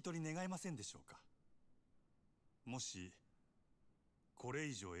お引き取り願えませんでしょうか。もしこれ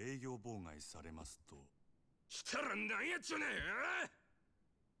以上営業妨害されますと。したら何やっちゅうねん。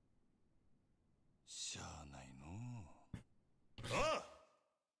しゃあないのう。ああ、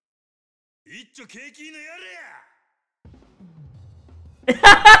一丁景気のやれや。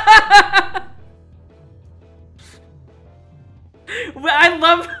I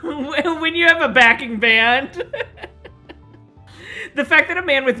love when you have a backing band. The fact that a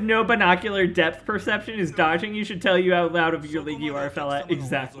man with no binocular depth perception is dodging you should tell you out loud of your league you are, fella.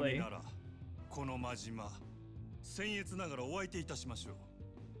 Exactly. この真島、僭越ながらお相手いたしましょう。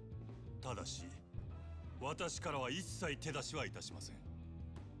ただし、私からは一切手出しはいたしません。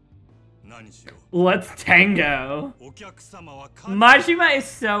 Let's tango. Majima is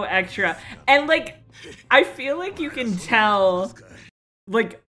so extra. And like, I feel like you can tell,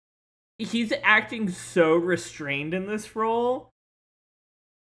 like, he's acting so restrained in this role.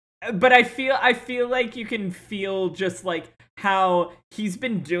 But I feel like you can feel just like how he's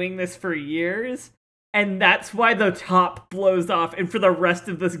been doing this for years. And that's why the top blows off. And for the rest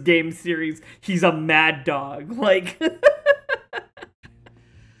of this game series, he's a mad dog. Like...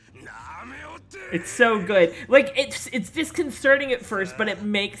 It's so good. Like, it's disconcerting at first, but it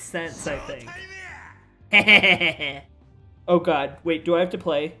makes sense, I think. Oh god, wait, do I have to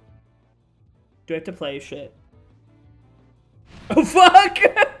play? Do I have to play? Shit. Oh fuck!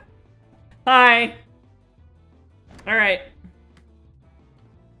 Hi. Alright.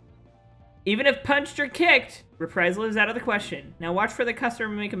 Even if punched or kicked, reprisal is out of the question. Now watch for the customer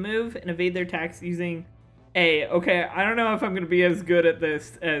to make a move and evade their attacks using... A. Okay, I don't know if I'm gonna be as good at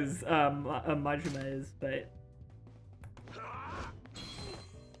this as Majima is, but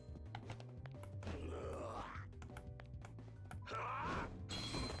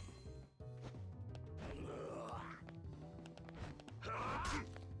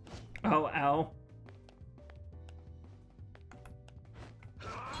oh, ow.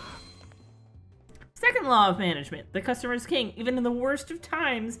 Second law of management. The customer is king. Even in the worst of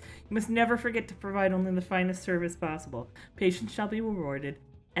times, you must never forget to provide only the finest service possible. Patience shall be rewarded,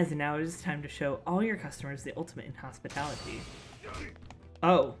 as now it is time to show all your customers the ultimate in hospitality.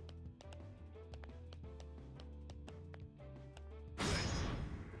 Oh.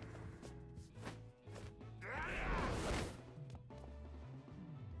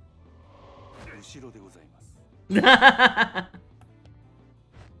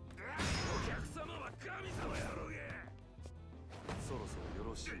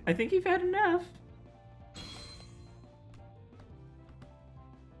 I think you've had enough.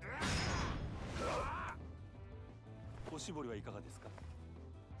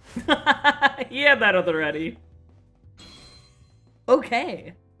 He had that already.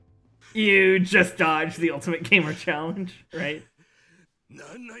 Okay. You just dodged the Ultimate Gamer Challenge, right?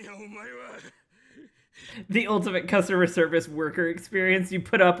 The ultimate customer service worker experience. You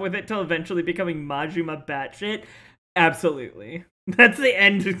put up with it till eventually becoming Majima batshit. Absolutely. That's the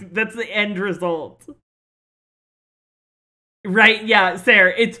end result. Right, yeah,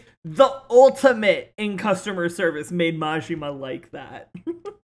 Sarah, it's the ultimate in customer service made Majima like that.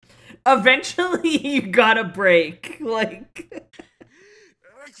 Eventually you gotta break. Like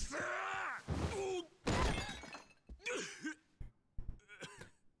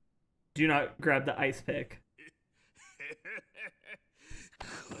do not grab the ice pick.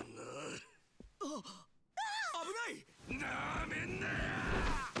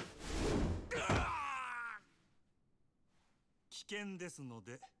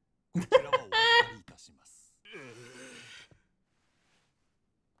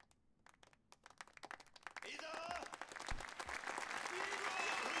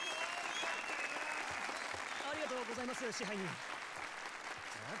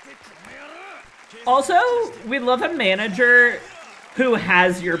 Also, we love a manager who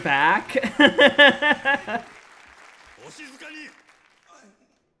has your back.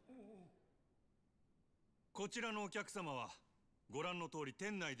 こちらのお客様はご覧の通り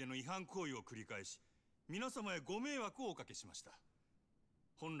店内での違反行為を繰り返し、皆様へご迷惑をおかけしました。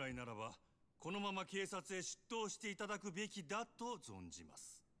本来ならばこのまま警察へ出頭していただくべきだと存じま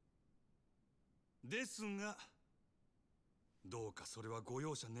す。ですが、どうかそれはご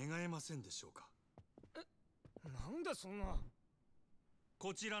容赦願えませんでしょうか。なんだそんな。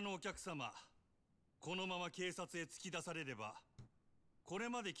こちらのお客様、このまま警察へ突き出されれば、これ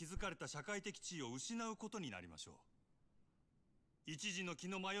まで築かれた社会的地位を失うことになりましょう。一時の気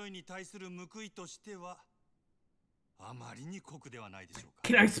の迷いに対する報いとしては、あまりに酷ではないでしょうか。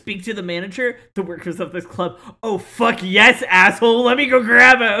 Can I speak to the manager? The workers of this club. Oh fuck yes, asshole. Let me go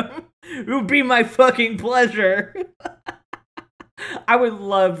grab him. It would be my fucking pleasure. I would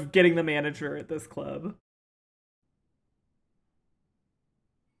love getting the manager at this club.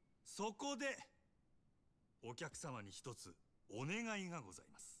 そこでお客様に一つお願いがござい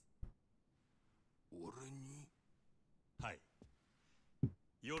ます。俺に？はい。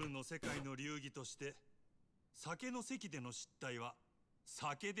夜の世界の流儀として酒の席での失態は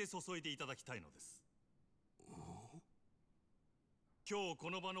酒で注いでいただきたいのです。今日こ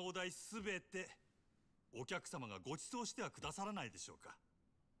の場のお題すべてお客様がご馳走してはくださらないでしょうか。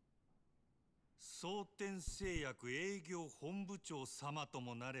蒼天製薬営業本部長様と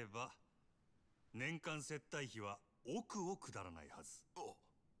もなれば年間接待費は億を下らないはず。あ、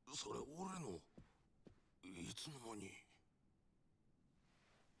それ俺のいつの間に。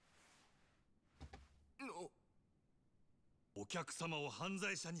お客様を犯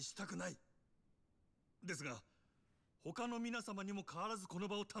罪者にしたくない。ですが他の皆様にも変わらずこの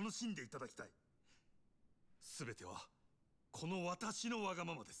場を楽しんでいただきたい。すべてはこの私のわが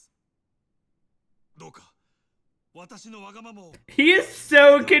ままです。どうか私のわがままを。 He is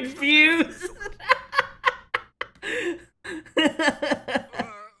so confused. わか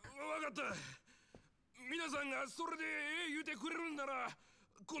った。皆さんがそれで言うてくれるんなら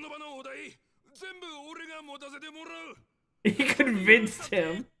この場のお題全部俺が持たせてもらう。 He convinced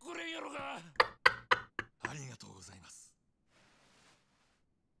him. これやろか。ありがとうございます。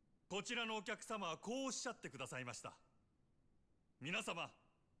こちらのお客様はこうおっしゃってくださいました。皆様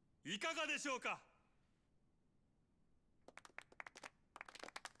いかがでしょうか。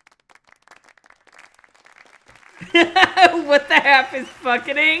 What the half is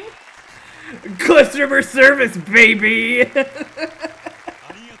fucking? Customer service, baby. ありが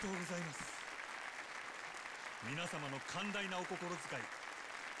とうございます。皆様の寛大なお心遣い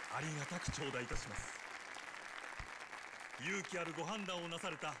ありがたく頂戴いたします。勇気あるご判断をなさ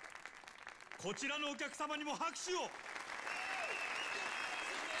れたこちらのお客様にも拍手を。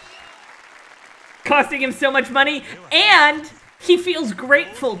 Costing him so much money, and he feels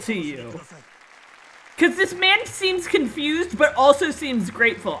grateful to you. Because this man seems confused, but also seems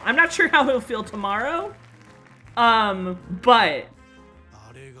grateful. I'm not sure how he'll feel tomorrow. But...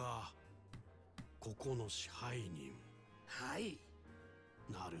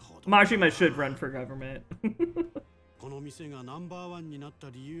 Majima should run for government. この店がナンバーワンになっ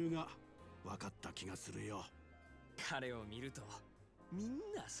た理由が分かった気がするよ。彼を見るとみん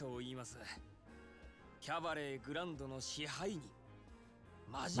なそう言います。キャバレーグランドの支配人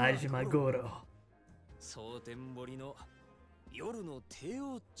マジマゴロ。蒼天堀の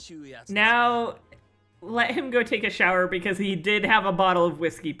Now, let him go take a shower because he did have a bottle of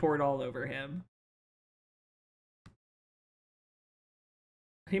whiskey poured all over him.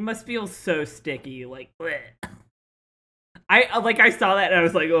 He must feel so sticky, like, bleh. I saw that and I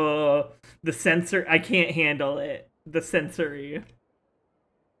was like, oh, the sensor, I can't handle it. The sensory.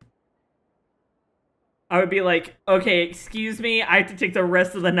 I would be like, okay, excuse me, I have to take the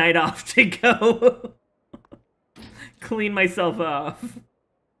rest of the night off to go clean myself off.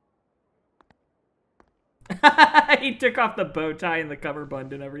 He took off the bow tie and the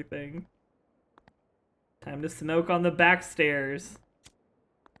cummerbund and everything. Time to smoke on the back stairs.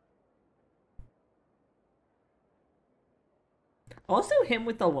 Also him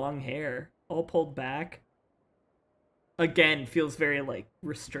with the long hair, all pulled back. Again, feels very, like,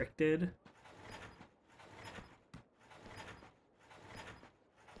 restricted.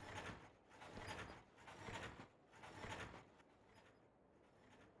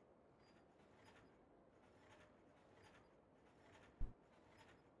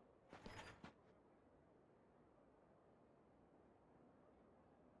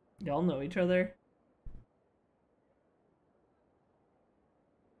 Y'all know each other?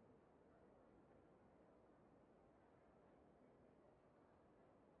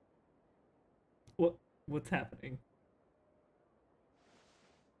 What's happening?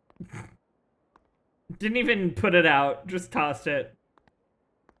 Didn't even put it out, just tossed it.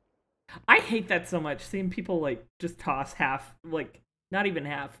 I hate that so much, seeing people, like, just toss half, like, not even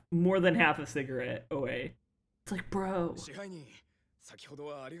half, more than half a cigarette away. It's like, bro. 先ほど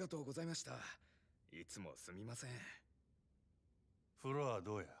はありがとうございました。いつもすみません。風呂は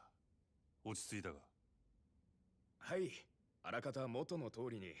どうや？落ち着いたか？はい、あらかた元の通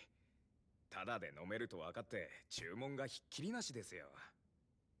りに。ただで飲めると分かって注文がひっきりなしですよ。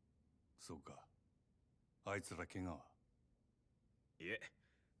そうか。あいつら怪我は？いえ、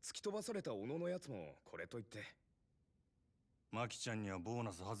突き飛ばされた小野のやつもこれと言って。マキちゃんにはボー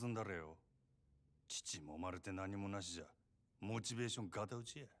ナス弾んだれよ。父揉まれて何もなしじゃ。モチベーションガタ打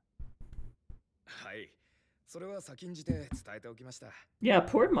ちや。はい。それは先んじて伝えておきました。Yeah,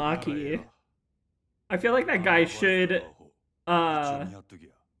 poor Maki. I feel like that guy should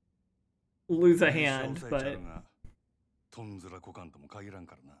lose a hand, but とんずらこかんとも限らん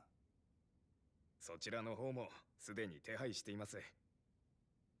からな。そちらの方もすでに手配しています。よ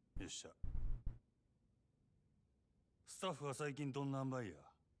っしゃ。スタッフは最近どんな塩梅や？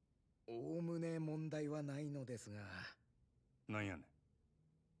おおむね問題はないのですが。なんやねん。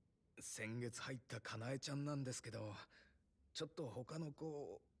先月入ったかなえちゃんなんですけど、ちょっと他の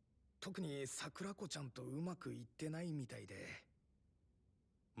子、特に桜子ちゃんとうまくいってないみたいで。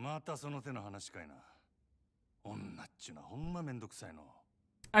またその手の話かいな。女っちゅうのはほんまめんどくさいの。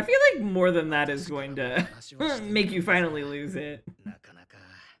I feel like more than that is going to make you finally lose it. なかなか。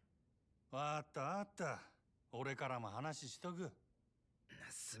わかったわかった。俺からも話しとく。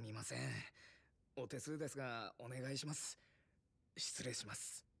すみません。お手数ですがお願いします。失礼しま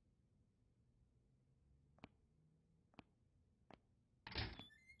す。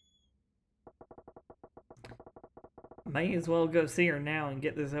Might as well go see her now and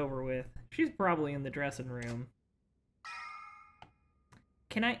get this over with. She's probably in the dressing room.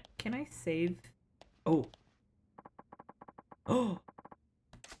 Can I save? Oh. Oh.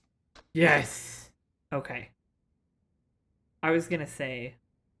 Yes. Okay. I was gonna say,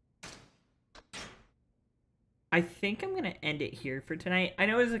 I think I'm gonna end it here for tonight. I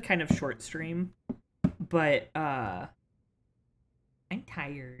know it was a kind of short stream, but I'm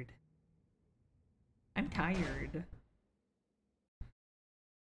tired. I'm tired.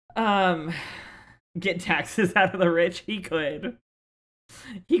 Get taxes out of the rich. He could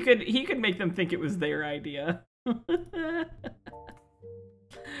make them think it was their idea.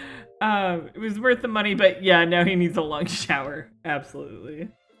 It was worth the money, but yeah, now he needs a long shower. Absolutely.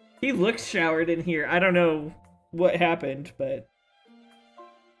 He looks showered in here. I don't know what happened, but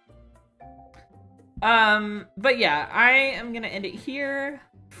yeah, I am gonna end it here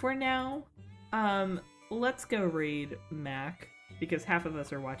for now. Let's go raid Mac, because half of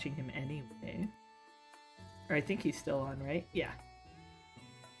us are watching him anyway. Or I think he's still on, right? Yeah.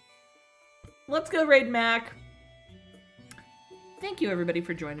 Let's go raid Mac. Thank you everybody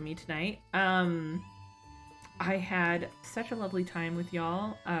for joining me tonight. I had such a lovely time with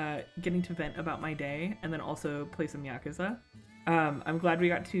y'all, getting to vent about my day and then also play some Yakuza. I'm glad we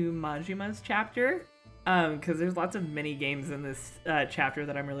got to Majima's chapter, because there's lots of mini games in this chapter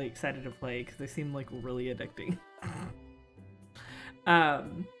that I'm really excited to play because they seem like really addicting.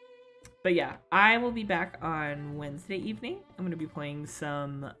 But yeah, I will be back on Wednesday evening. I'm going to be playing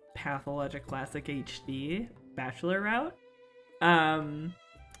some Pathologic Classic HD Bachelor Route.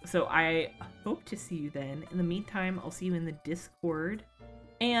 So I hope to see you then. In the meantime, I'll see you in the Discord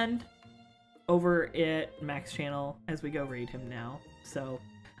and over at Mac's channel as we go raid him now. So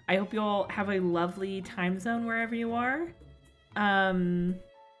I hope you all have a lovely time zone wherever you are.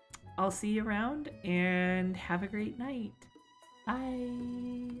 I'll see you around and have a great night. Bye.